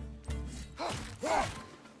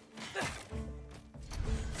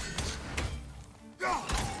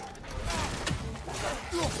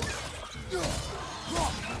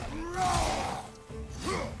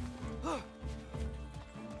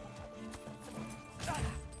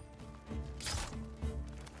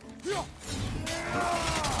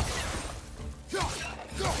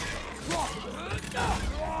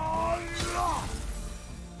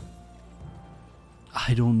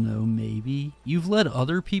 I don't know, maybe. You've led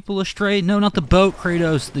other people astray? No, not the boat,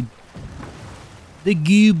 Kratos. The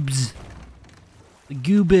goobs. The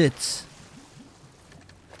goobits.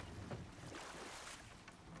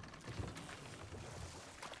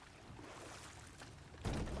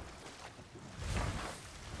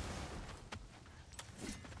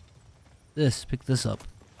 Pick this up.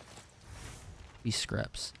 These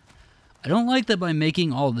scraps. I don't like that by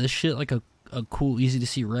making all this shit like a cool, easy to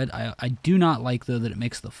see red. I do not like, though, that it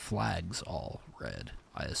makes the flags all red.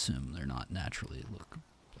 I assume they're not naturally look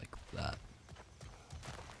like that.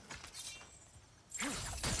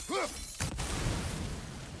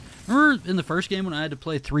 Remember in the first game when I had to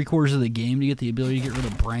play 3/4 of the game to get the ability to get rid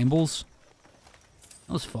of brambles?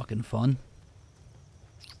 That was fucking fun.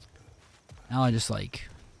 Now I just, like,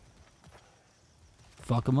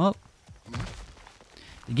 fuck them up.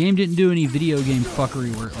 The game didn't do any video game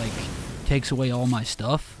fuckery where it, like, takes away all my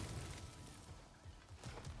stuff.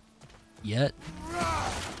 Yet.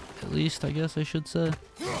 At least, I guess I should say.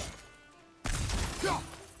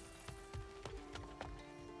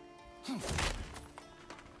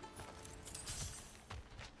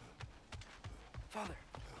 Father,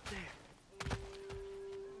 there.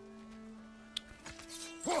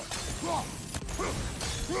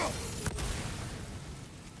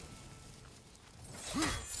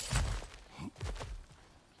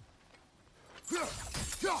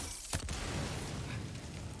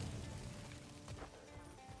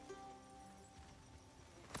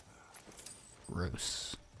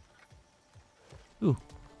 Gross. Ooh.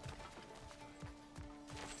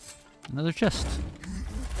 Another chest.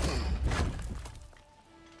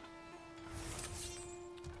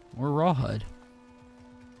 More rawhide.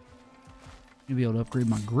 Gonna be able to upgrade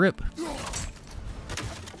my grip.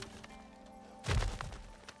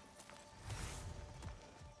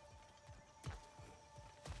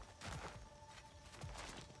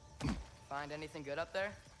 Find anything good up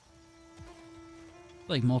there?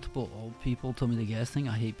 Like multiple old people told me the gas thing.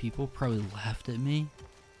 I hate people. Probably laughed at me.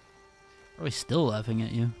 Probably still laughing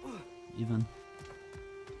at you. Even.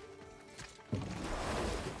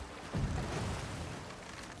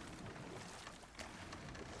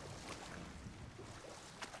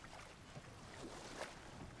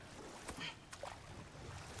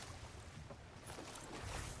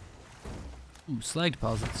 Ooh, slag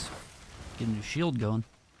deposits. Get a new shield going.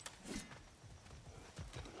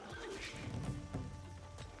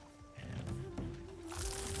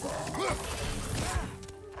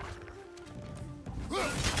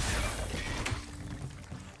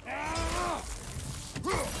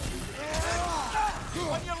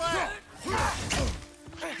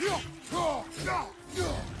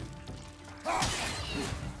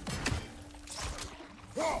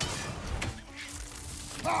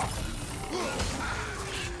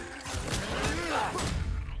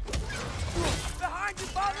 Behind you,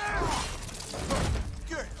 father!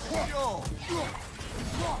 Good. Go.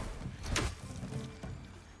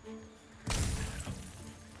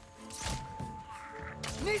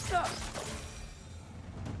 Nisa!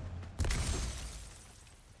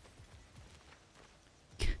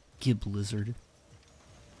 Gib lizard.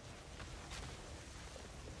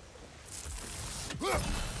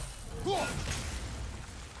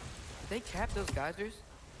 they cap those geysers?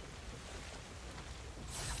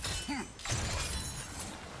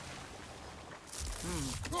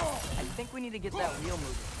 I think we need to get that wheel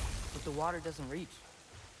moving, but the water doesn't reach.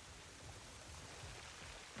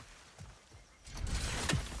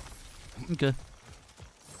 Okay.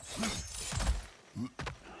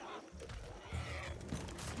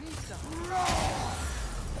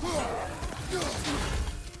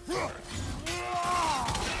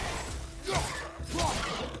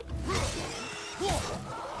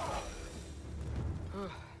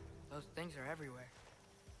 Those things are everywhere.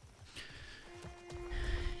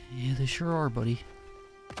 Yeah, they sure are, buddy.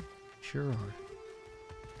 Sure are.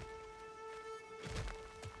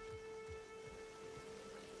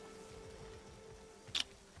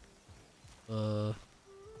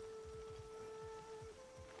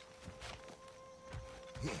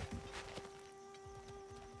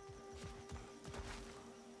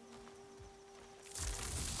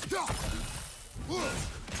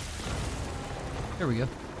 There we go.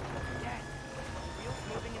 Dad, wheels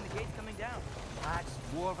moving and the gate's coming down. That's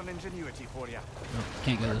dwarven ingenuity for you. Nope,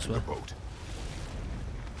 can't go this way. Boat.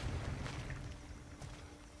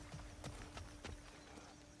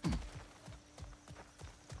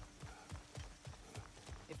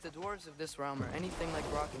 If the dwarves of this realm are anything like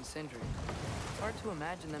Rock and Sindri, it's hard to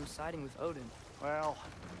imagine them siding with Odin. Well,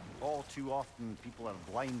 all too often people are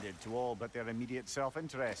blinded to all but their immediate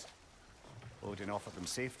self-interest. Odin offered them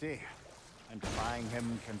safety, and defying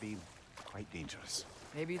him can be quite dangerous.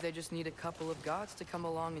 Maybe they just need a couple of gods to come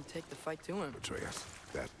along and take the fight to him. Atreus,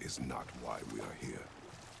 that is not why we are here.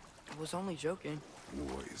 I was only joking.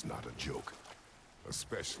 War is not a joke,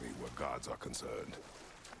 especially where gods are concerned.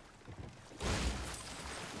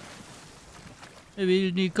 Maybe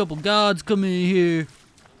you need a couple gods come in here.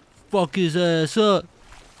 Fuck his ass up.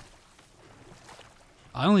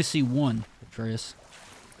 I only see one, Atreus.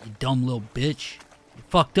 You dumb little bitch. You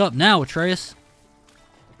fucked up now, Atreus.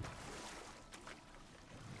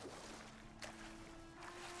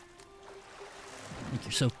 Think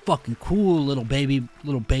you're so fucking cool, little baby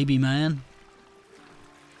man.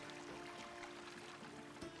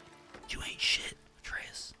 You ain't shit,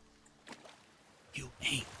 Atreus. You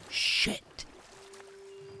ain't shit.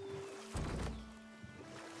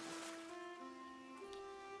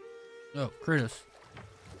 Oh, Kratos.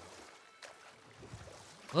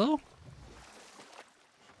 Hello?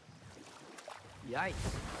 Yikes.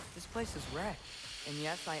 This place is wrecked. And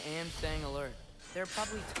yes, I am staying alert. There are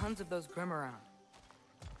probably tons of those Grim around.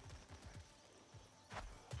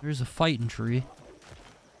 There's a fighting tree.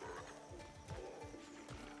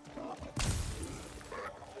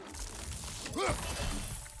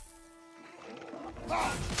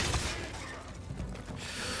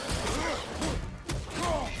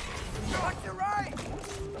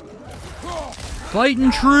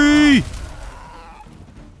 Fighting tree!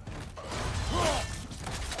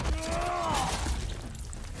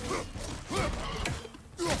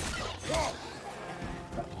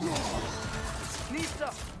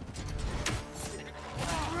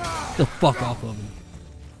 Get the fuck off of him.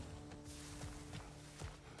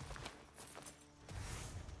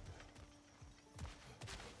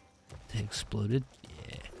 They exploded.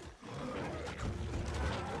 Yeah.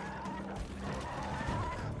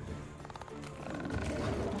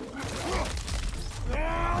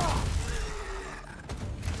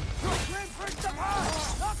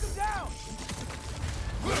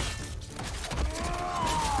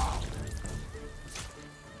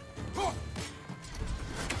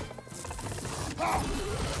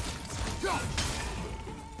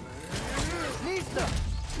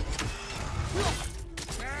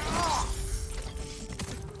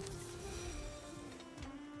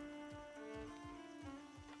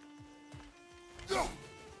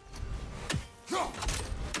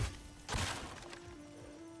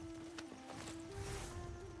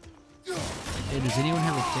 Hey, does anyone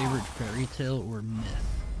have a favorite fairy tale or myth?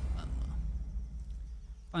 I don't know.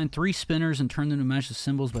 Find 3 spinners and turn them to match the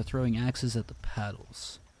symbols by throwing axes at the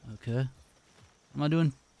paddles. Okay. What am I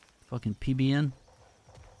doing? Fucking PBN?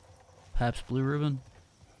 Pabst Blue Ribbon?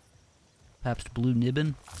 Pabst Blue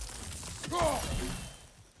Nibbin?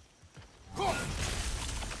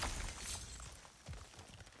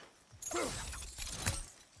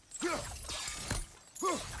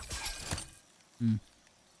 Hmm.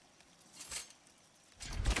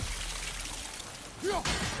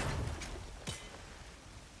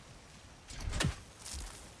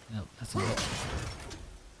 No, that's not it.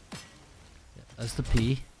 Yeah, that's the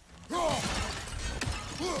P.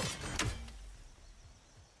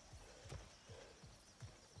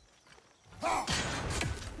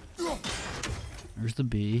 There's the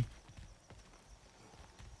B.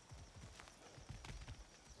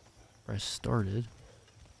 started.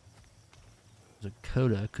 There's a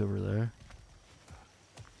Kodak over there.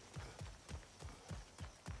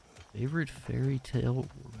 Favorite fairy tale or myth?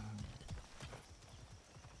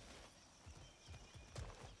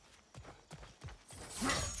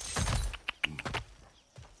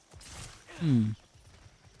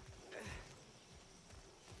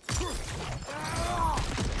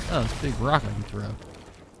 Oh, it's a big rock I can throw.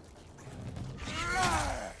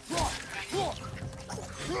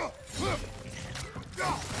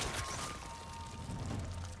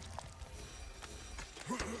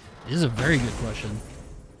 This is a very good question.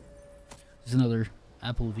 This is another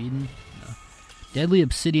Apple of Eden. No. Deadly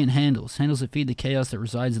obsidian handles. Handles that feed the chaos that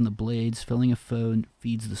resides in the blades. Filling a foe and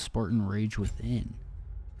feeds the Spartan rage within.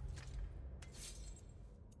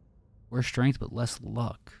 More strength but less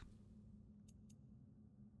luck.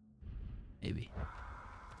 Maybe.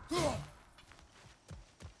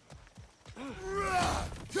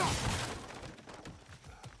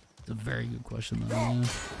 It's a very good question, though. Yeah.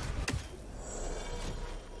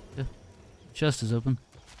 Yeah. Chest is open.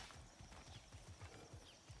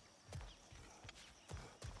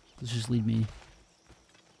 Let's just lead me.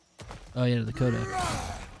 Oh yeah, to the Kodak.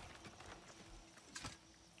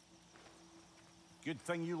 Good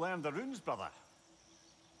thing you learned the runes, brother.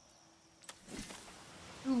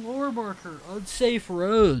 New lore marker. Unsafe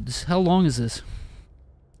roads. How long is this?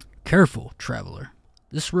 Careful, traveler.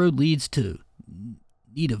 This road leads to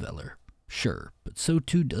Nidavellir, sure, but so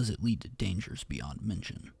too does it lead to dangers beyond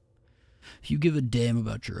mention. If you give a damn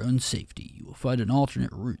about your own safety, you will find an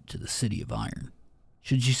alternate route to the City of Iron.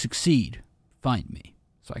 Should you succeed, find me,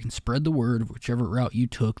 so I can spread the word of whichever route you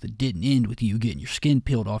took that didn't end with you getting your skin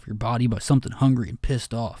peeled off your body by something hungry and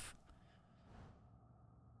pissed off.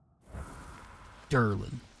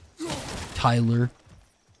 Durlin. Tyler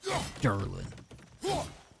Durlin.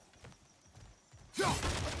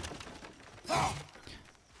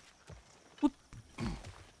 Whoop.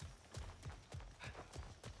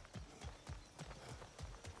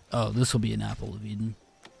 Oh, this will be an Apple of Eden.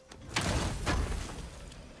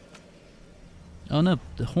 Oh no,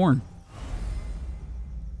 the horn.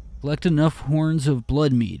 Collect enough horns of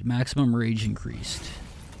blood mead. Maximum rage increased.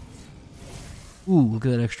 Ooh, look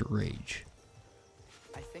at that extra rage.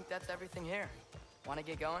 I think that's everything here. Want to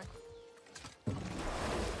get going? I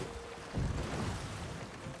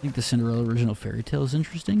think the Cinderella original fairy tale is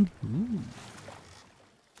interesting. Ooh.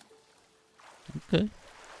 Okay.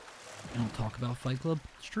 I don't talk about Fight Club.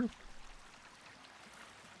 It's true.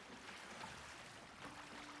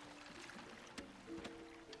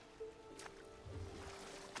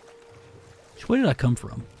 Which way did I come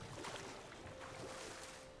from?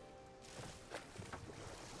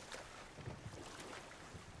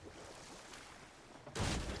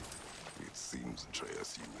 It seems,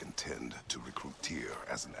 Atreus, you intend to recruit Tyr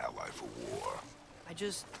as an ally for war.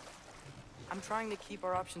 I'm trying to keep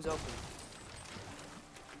our options open.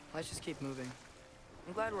 Let's just keep moving.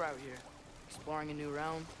 I'm glad we're out here, exploring a new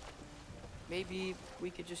realm. Maybe we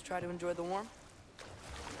could just try to enjoy the warmth?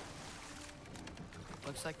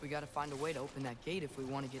 Looks like we gotta find a way to open that gate if we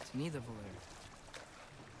want to get to Nidavellir.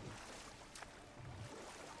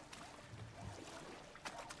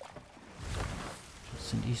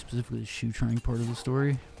 Cindy, specifically the shoe trying part of the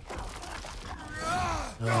story.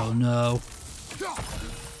 Oh no.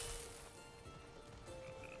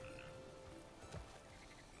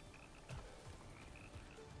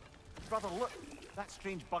 Brother, look! That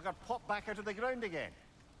strange bugger popped back out of the ground again.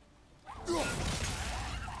 Too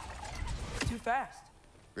fast.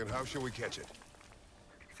 Then how shall we catch it?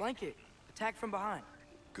 Flank it. Attack from behind.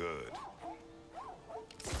 Good.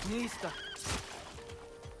 Nista.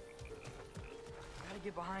 Gotta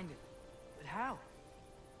get behind it. But how?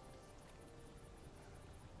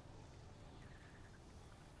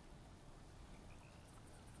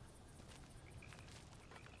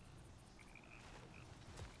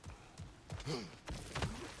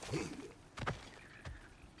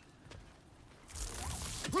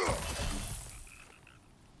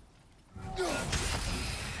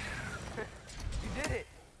 You did it.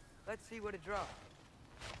 Let's see what it draws.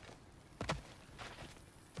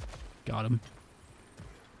 Got him.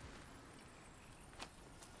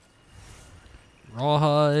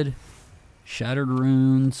 Rawhide, shattered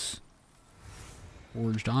runes,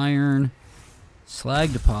 forged iron,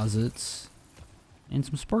 slag deposits, and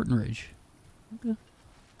some Spartan rage. Okay.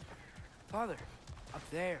 Father, up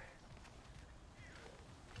there.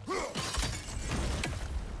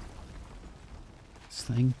 This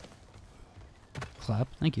thing. Clap.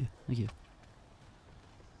 Thank you. Thank you.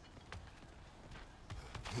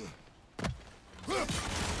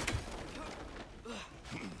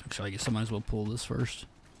 Actually, I guess I might as well pull this first.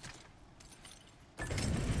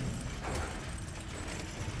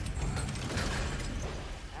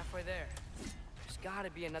 gotta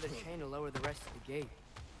be another chain to lower the rest of the gate.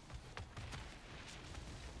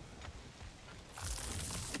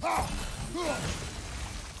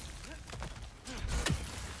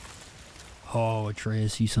 Oh,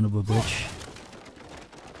 Atreus, you son of a bitch.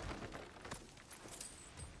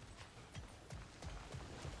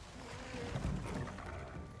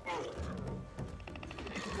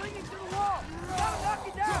 Clinging to the wall! Gotta knock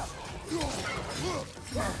it down!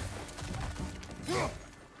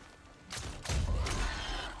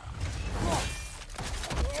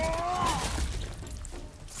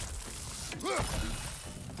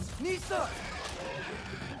 Nisa!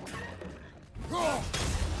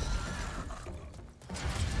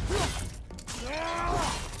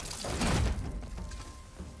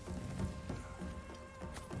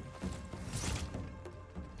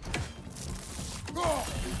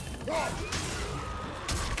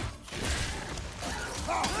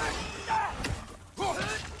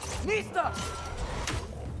 Nista!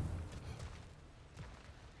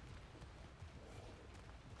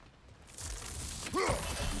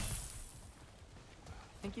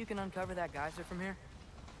 Think you can uncover that geyser from here?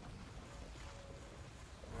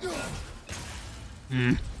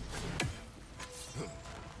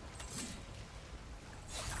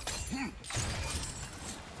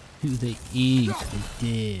 Who they eat,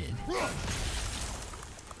 they did.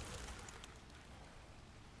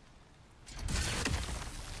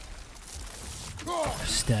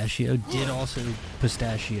 Pistachio did also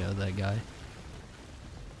pistachio that guy.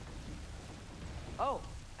 Oh,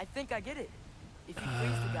 I think I get it. If you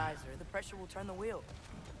freeze the geyser, the pressure will turn the wheel.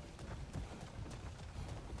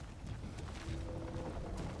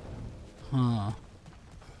 Huh.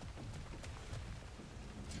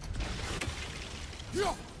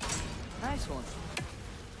 Nice one.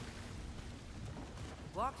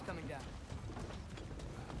 Block's coming down.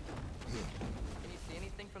 Can you see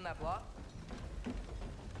anything from that block?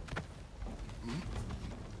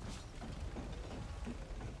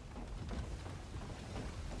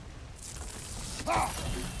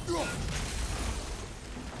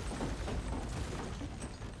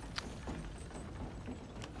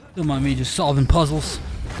 Don't mind me just solving puzzles.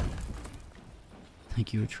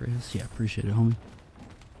 Thank you, Atreus. Yeah, appreciate it, homie.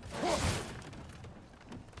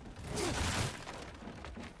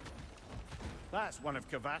 That's one of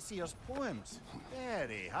Cavassier's poems.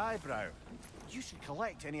 Very highbrow. You should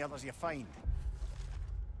collect any others you find.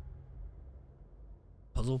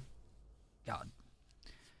 Puzzle? God.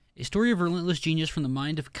 A story of relentless genius from the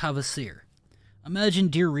mind of Cavassier. Imagine,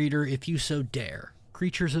 dear reader, if you so dare,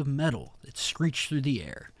 creatures of metal that screech through the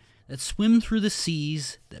air, that swim through the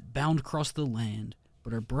seas, that bound across the land,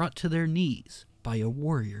 but are brought to their knees by a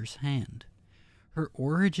warrior's hand. Her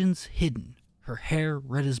origins hidden, her hair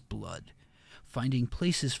red as blood, finding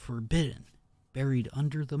places forbidden, buried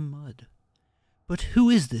under the mud. But who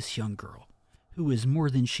is this young girl, who is more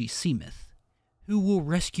than she seemeth? Who will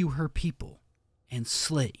rescue her people and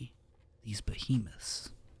slay these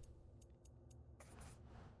behemoths?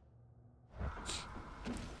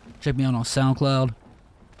 Check me out on SoundCloud.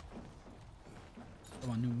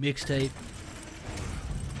 My new mixtape.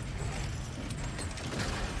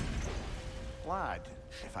 Lad,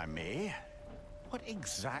 if I may, what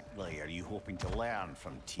exactly are you hoping to learn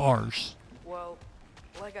from Tyr? Bars. Well,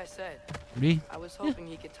 like I said, Ready? I was hoping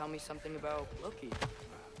he could tell me something about Loki.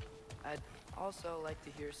 I'd also like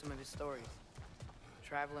to hear some of his stories.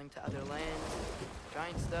 Traveling to other lands,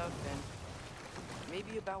 giant stuff, and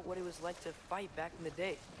maybe about what it was like to fight back in the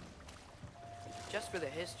day. Just for the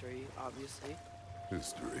history, obviously.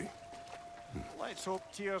 History? Let's hope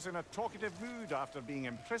Tyr's in a talkative mood after being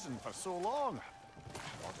imprisoned for so long.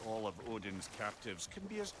 Not all of Odin's captives can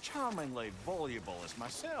be as charmingly voluble as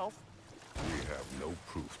myself. We have no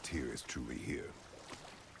proof Tyr is truly here.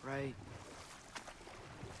 Right.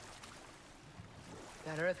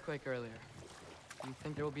 That earthquake earlier. Do you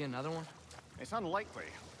think there will be another one? It's unlikely,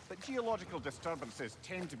 but geological disturbances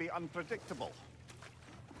tend to be unpredictable.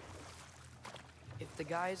 If the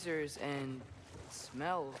geysers and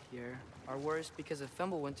smell here are worse because of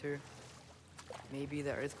Fimbulwinter, maybe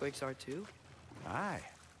the earthquakes are too? Aye.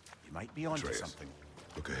 You might be onto Atreus, something.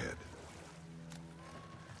 look ahead.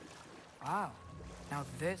 Wow. Now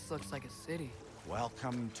this looks like a city.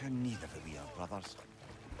 Welcome to Nidavellir, brothers.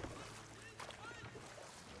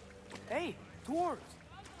 Hey, dwarves!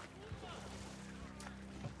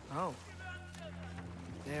 Oh.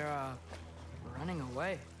 They're, running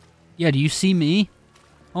away. Yeah, do you see me,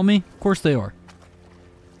 homie? Of course they are.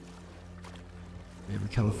 Every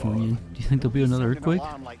Californian. Do you think there'll be another earthquake? An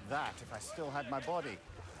alarm like that if I still had my body,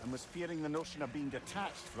 and was fearing the notion of being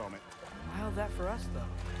detached from it. Wild that for us,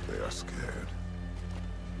 though. They are scared.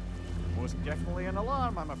 Most definitely an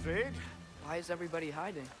alarm, I'm afraid. Why is everybody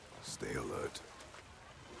hiding? Stay alert.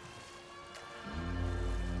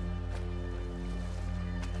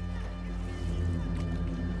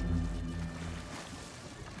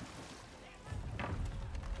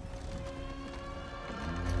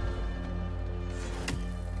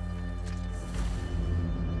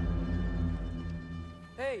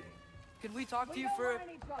 Hey, could we talk to you for...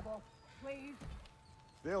 any trouble, please.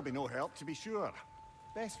 There'll be no help, to be sure.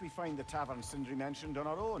 Best we find the tavern Sindri mentioned on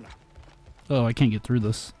our own. Oh, I can't get through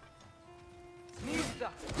this. Mista!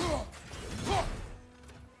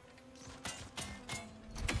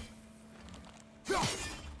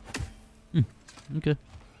 Okay.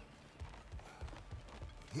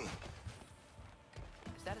 Is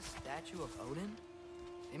that a statue of Odin?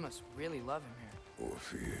 They must really love him here. Or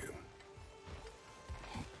fear him.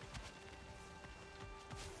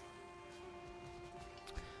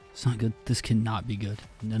 It's not good. This cannot be good.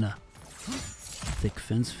 No. Thick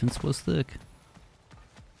fence. Fence was thick.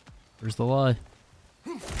 Where's the lie?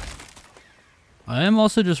 I am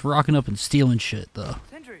also just rocking up and stealing shit, though.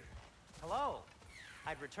 Sindri! Hello.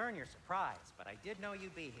 I'd return your surprise, but I did know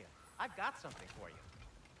you'd be here. I've got something for you.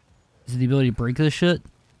 Is it the ability to break this shit?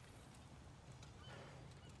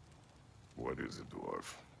 What is it,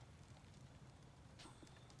 dwarf?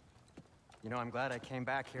 You know, I'm glad I came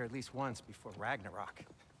back here at least once before Ragnarok.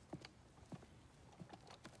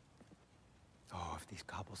 Oh, if these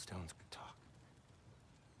cobblestones could talk.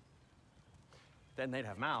 Then they'd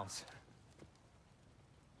have mouths.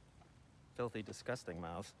 Filthy, disgusting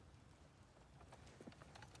mouths.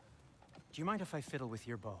 Do you mind if I fiddle with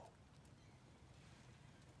your bow?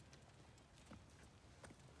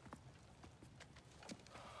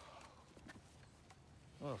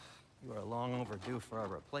 Oh, you are long overdue for a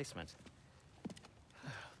replacement.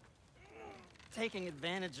 Taking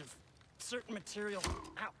advantage of certain material.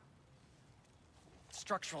 Ow.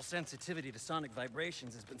 Structural sensitivity to sonic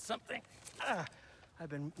vibrations has been something I've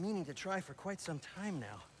been meaning to try for quite some time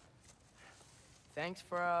now. Thanks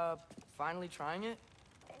for, finally trying it.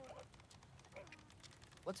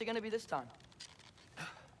 What's it gonna be this time?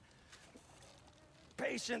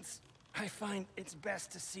 Patience. I find it's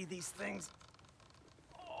best to see these things,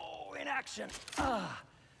 in action.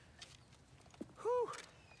 Whew.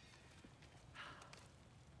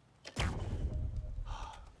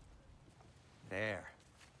 There.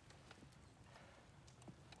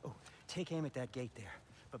 Oh, take aim at that gate there.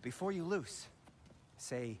 But before you loose,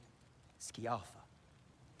 say, Skialfa.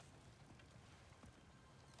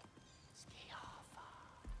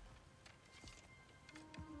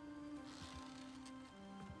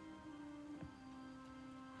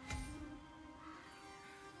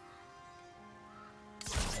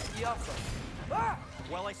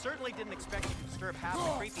 Well, I certainly didn't expect you to disturb half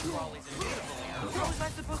the creepy crawlies in beautiful here. How was I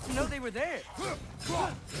supposed to know they were there?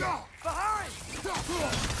 Behind!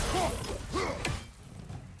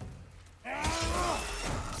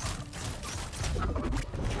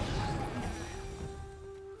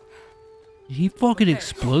 Did he fucking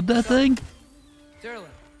explode that thing? Derlin.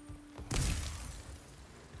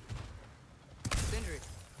 Sindri,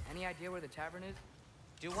 any idea where the tavern is?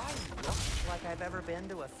 Do I look like I've ever been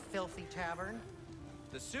to a filthy tavern?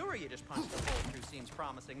 The sewer you just punched a hole through seems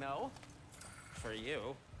promising, though. For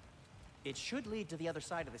you. It should lead to the other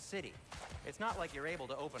side of the city. It's not like you're able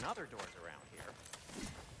to open other doors around here.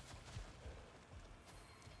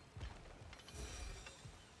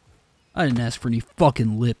 I didn't ask for any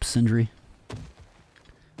fucking lip, Sindri.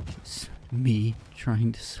 It's me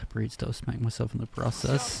trying to separate stuff, smack myself in the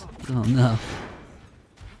process. Oh no.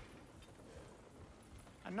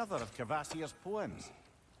 Another of Kvasir's poems.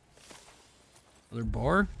 Another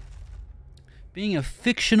bar? Being a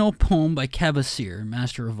fictional poem by Kvasir,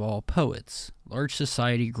 master of all poets. Large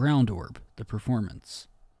Society Ground Orb, the performance.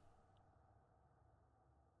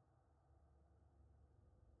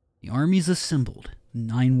 The armies assembled,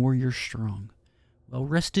 9 warriors strong, well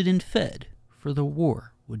rested and fed, for the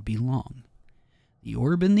war would be long. The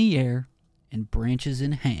orb in the air, and branches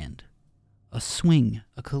in hand. A swing,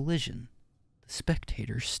 a collision, the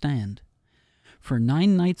spectators stand. For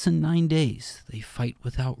 9 nights and 9 days they fight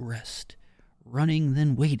without rest, running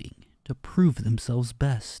then waiting to prove themselves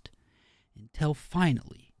best, until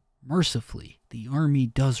finally, mercifully, the army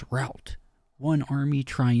does rout. One army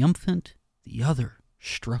triumphant, the other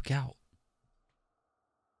struck out.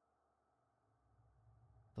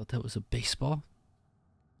 Thought that was a baseball.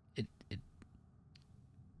 It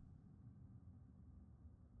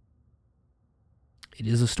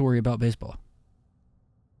is a story about baseball.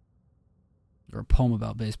 Or a poem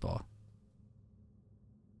about baseball.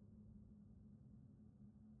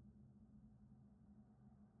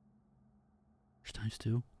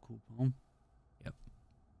 ×2. Cool poem. Yep.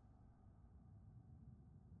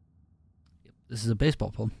 Yep. This is a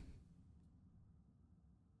baseball poem.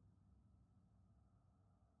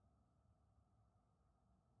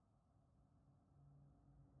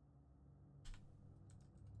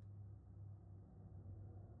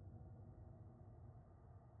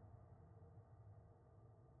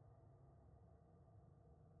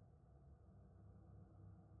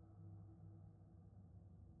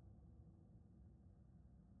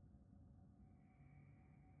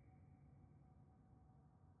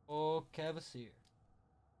 Oh, Cavasier.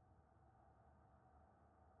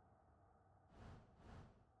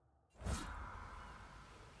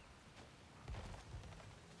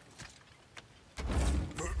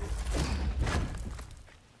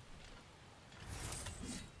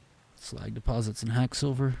 Slag deposits and hack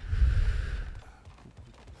silver.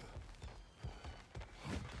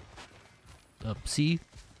 Upsie.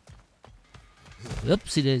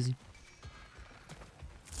 Upsie daisy.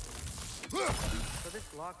 So this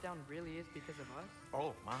lockdown really is because of us?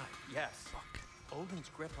 Oh my, yes. Fuck. Odin's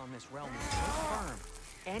grip on this realm is so firm,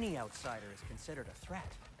 any outsider is considered a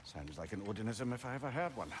threat. Sounds like an Odinism if I ever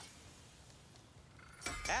heard one.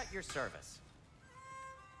 At your service.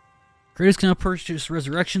 Kratos can now purchase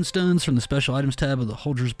resurrection stones from the special items tab of the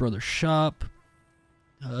Holders Brothers shop.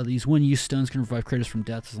 These one-use stones can revive Kratos from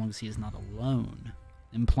death as long as he is not alone,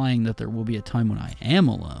 implying that there will be a time when I am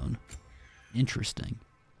alone. Interesting.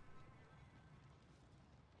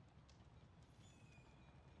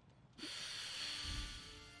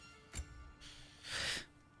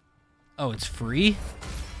 Oh, it's free?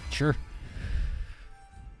 Sure.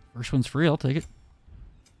 First one's free, I'll take it.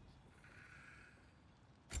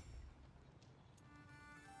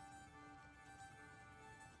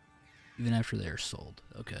 Even after they are sold.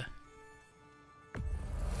 Okay.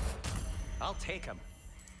 I'll take them.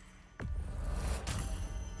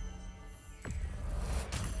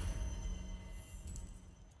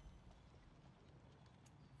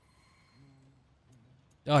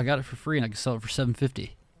 Oh, I got it for free and I can sell it for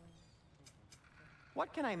 $7.50.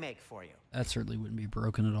 What can I make for you? That certainly wouldn't be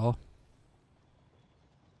broken at all.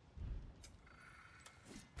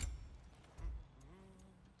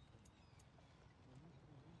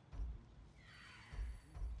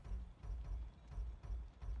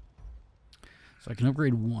 So I can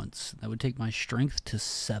upgrade once. That would take my strength to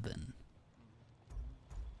 7.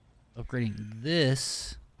 Upgrading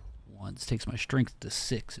this once takes my strength to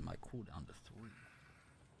 6 and my cooldown to 3.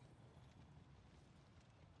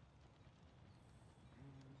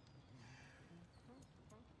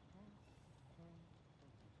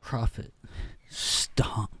 Profit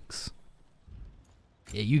stonks.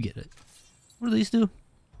 Yeah, you get it. What do these do?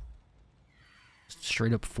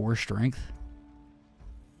 Straight up 4 strength.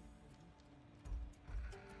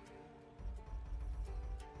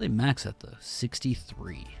 They max at the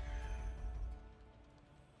 63.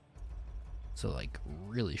 So like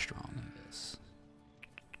really strong, I guess.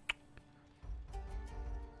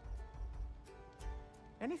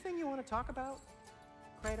 Anything you want to talk about,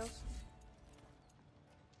 Kratos?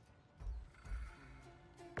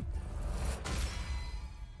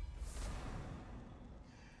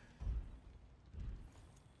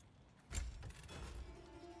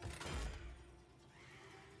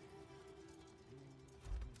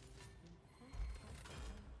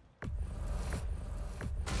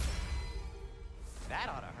 That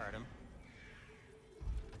ought to hurt him.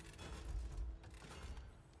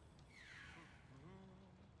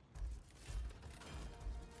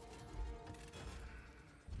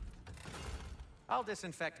 I'll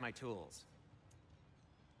disinfect my tools.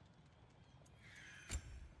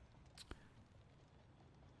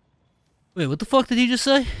 Wait, what the fuck did he just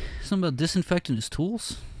say? Something about disinfecting his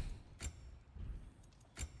tools?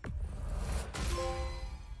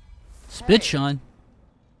 Spit shine.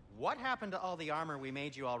 What happened to all the armor we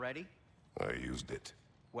made you already? I used it.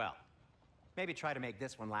 Well, maybe try to make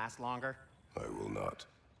this one last longer. I will not.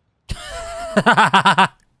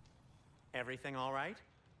 Everything all right?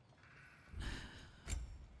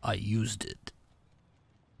 I used it.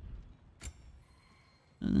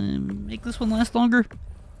 Make this one last longer?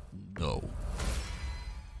 No.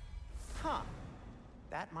 Huh.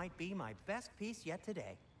 That might be my best piece yet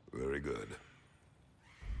today. Very good.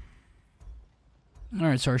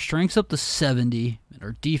 Alright, so our strength's up to 70, and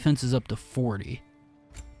our defense is up to 40.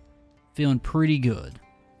 Feeling pretty good.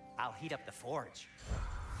 I'll heat up the forge.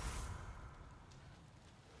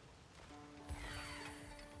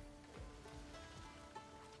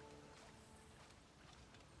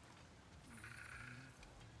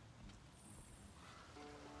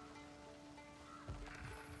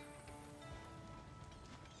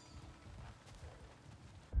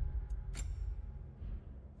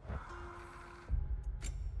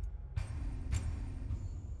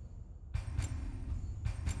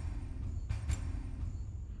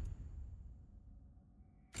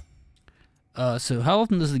 So how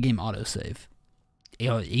often does the game autosave?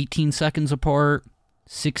 18 seconds apart,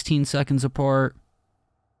 16 seconds apart,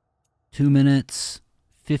 2 minutes,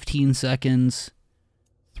 15 seconds,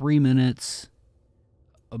 3 minutes,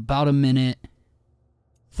 about a minute,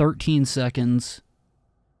 13 seconds,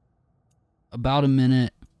 about a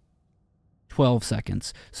minute, 12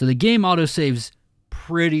 seconds. So the game autosaves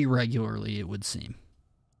pretty regularly, it would seem.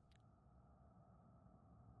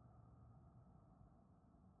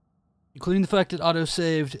 Including the fact it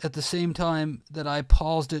autosaved at the same time that I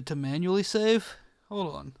paused it to manually save.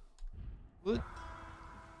 Hold on. What?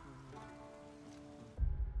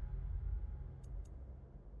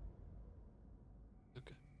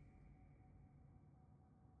 Okay.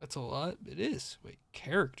 That's a lot. It is. Wait,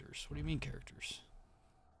 characters. What do you mean characters?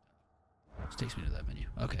 This takes me to that menu.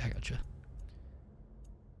 Okay, I gotcha.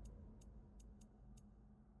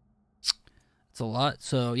 It's a lot.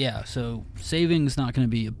 So, yeah. So, saving's not going to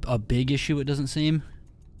be a big issue, it doesn't seem.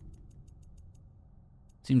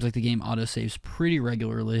 Seems like the game autosaves pretty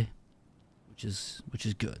regularly, which is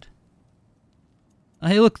good.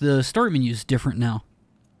 Hey, look, the start menu is different now.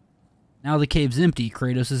 Now the cave's empty.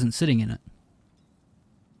 Kratos isn't sitting in it.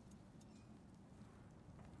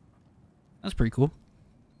 That's pretty cool.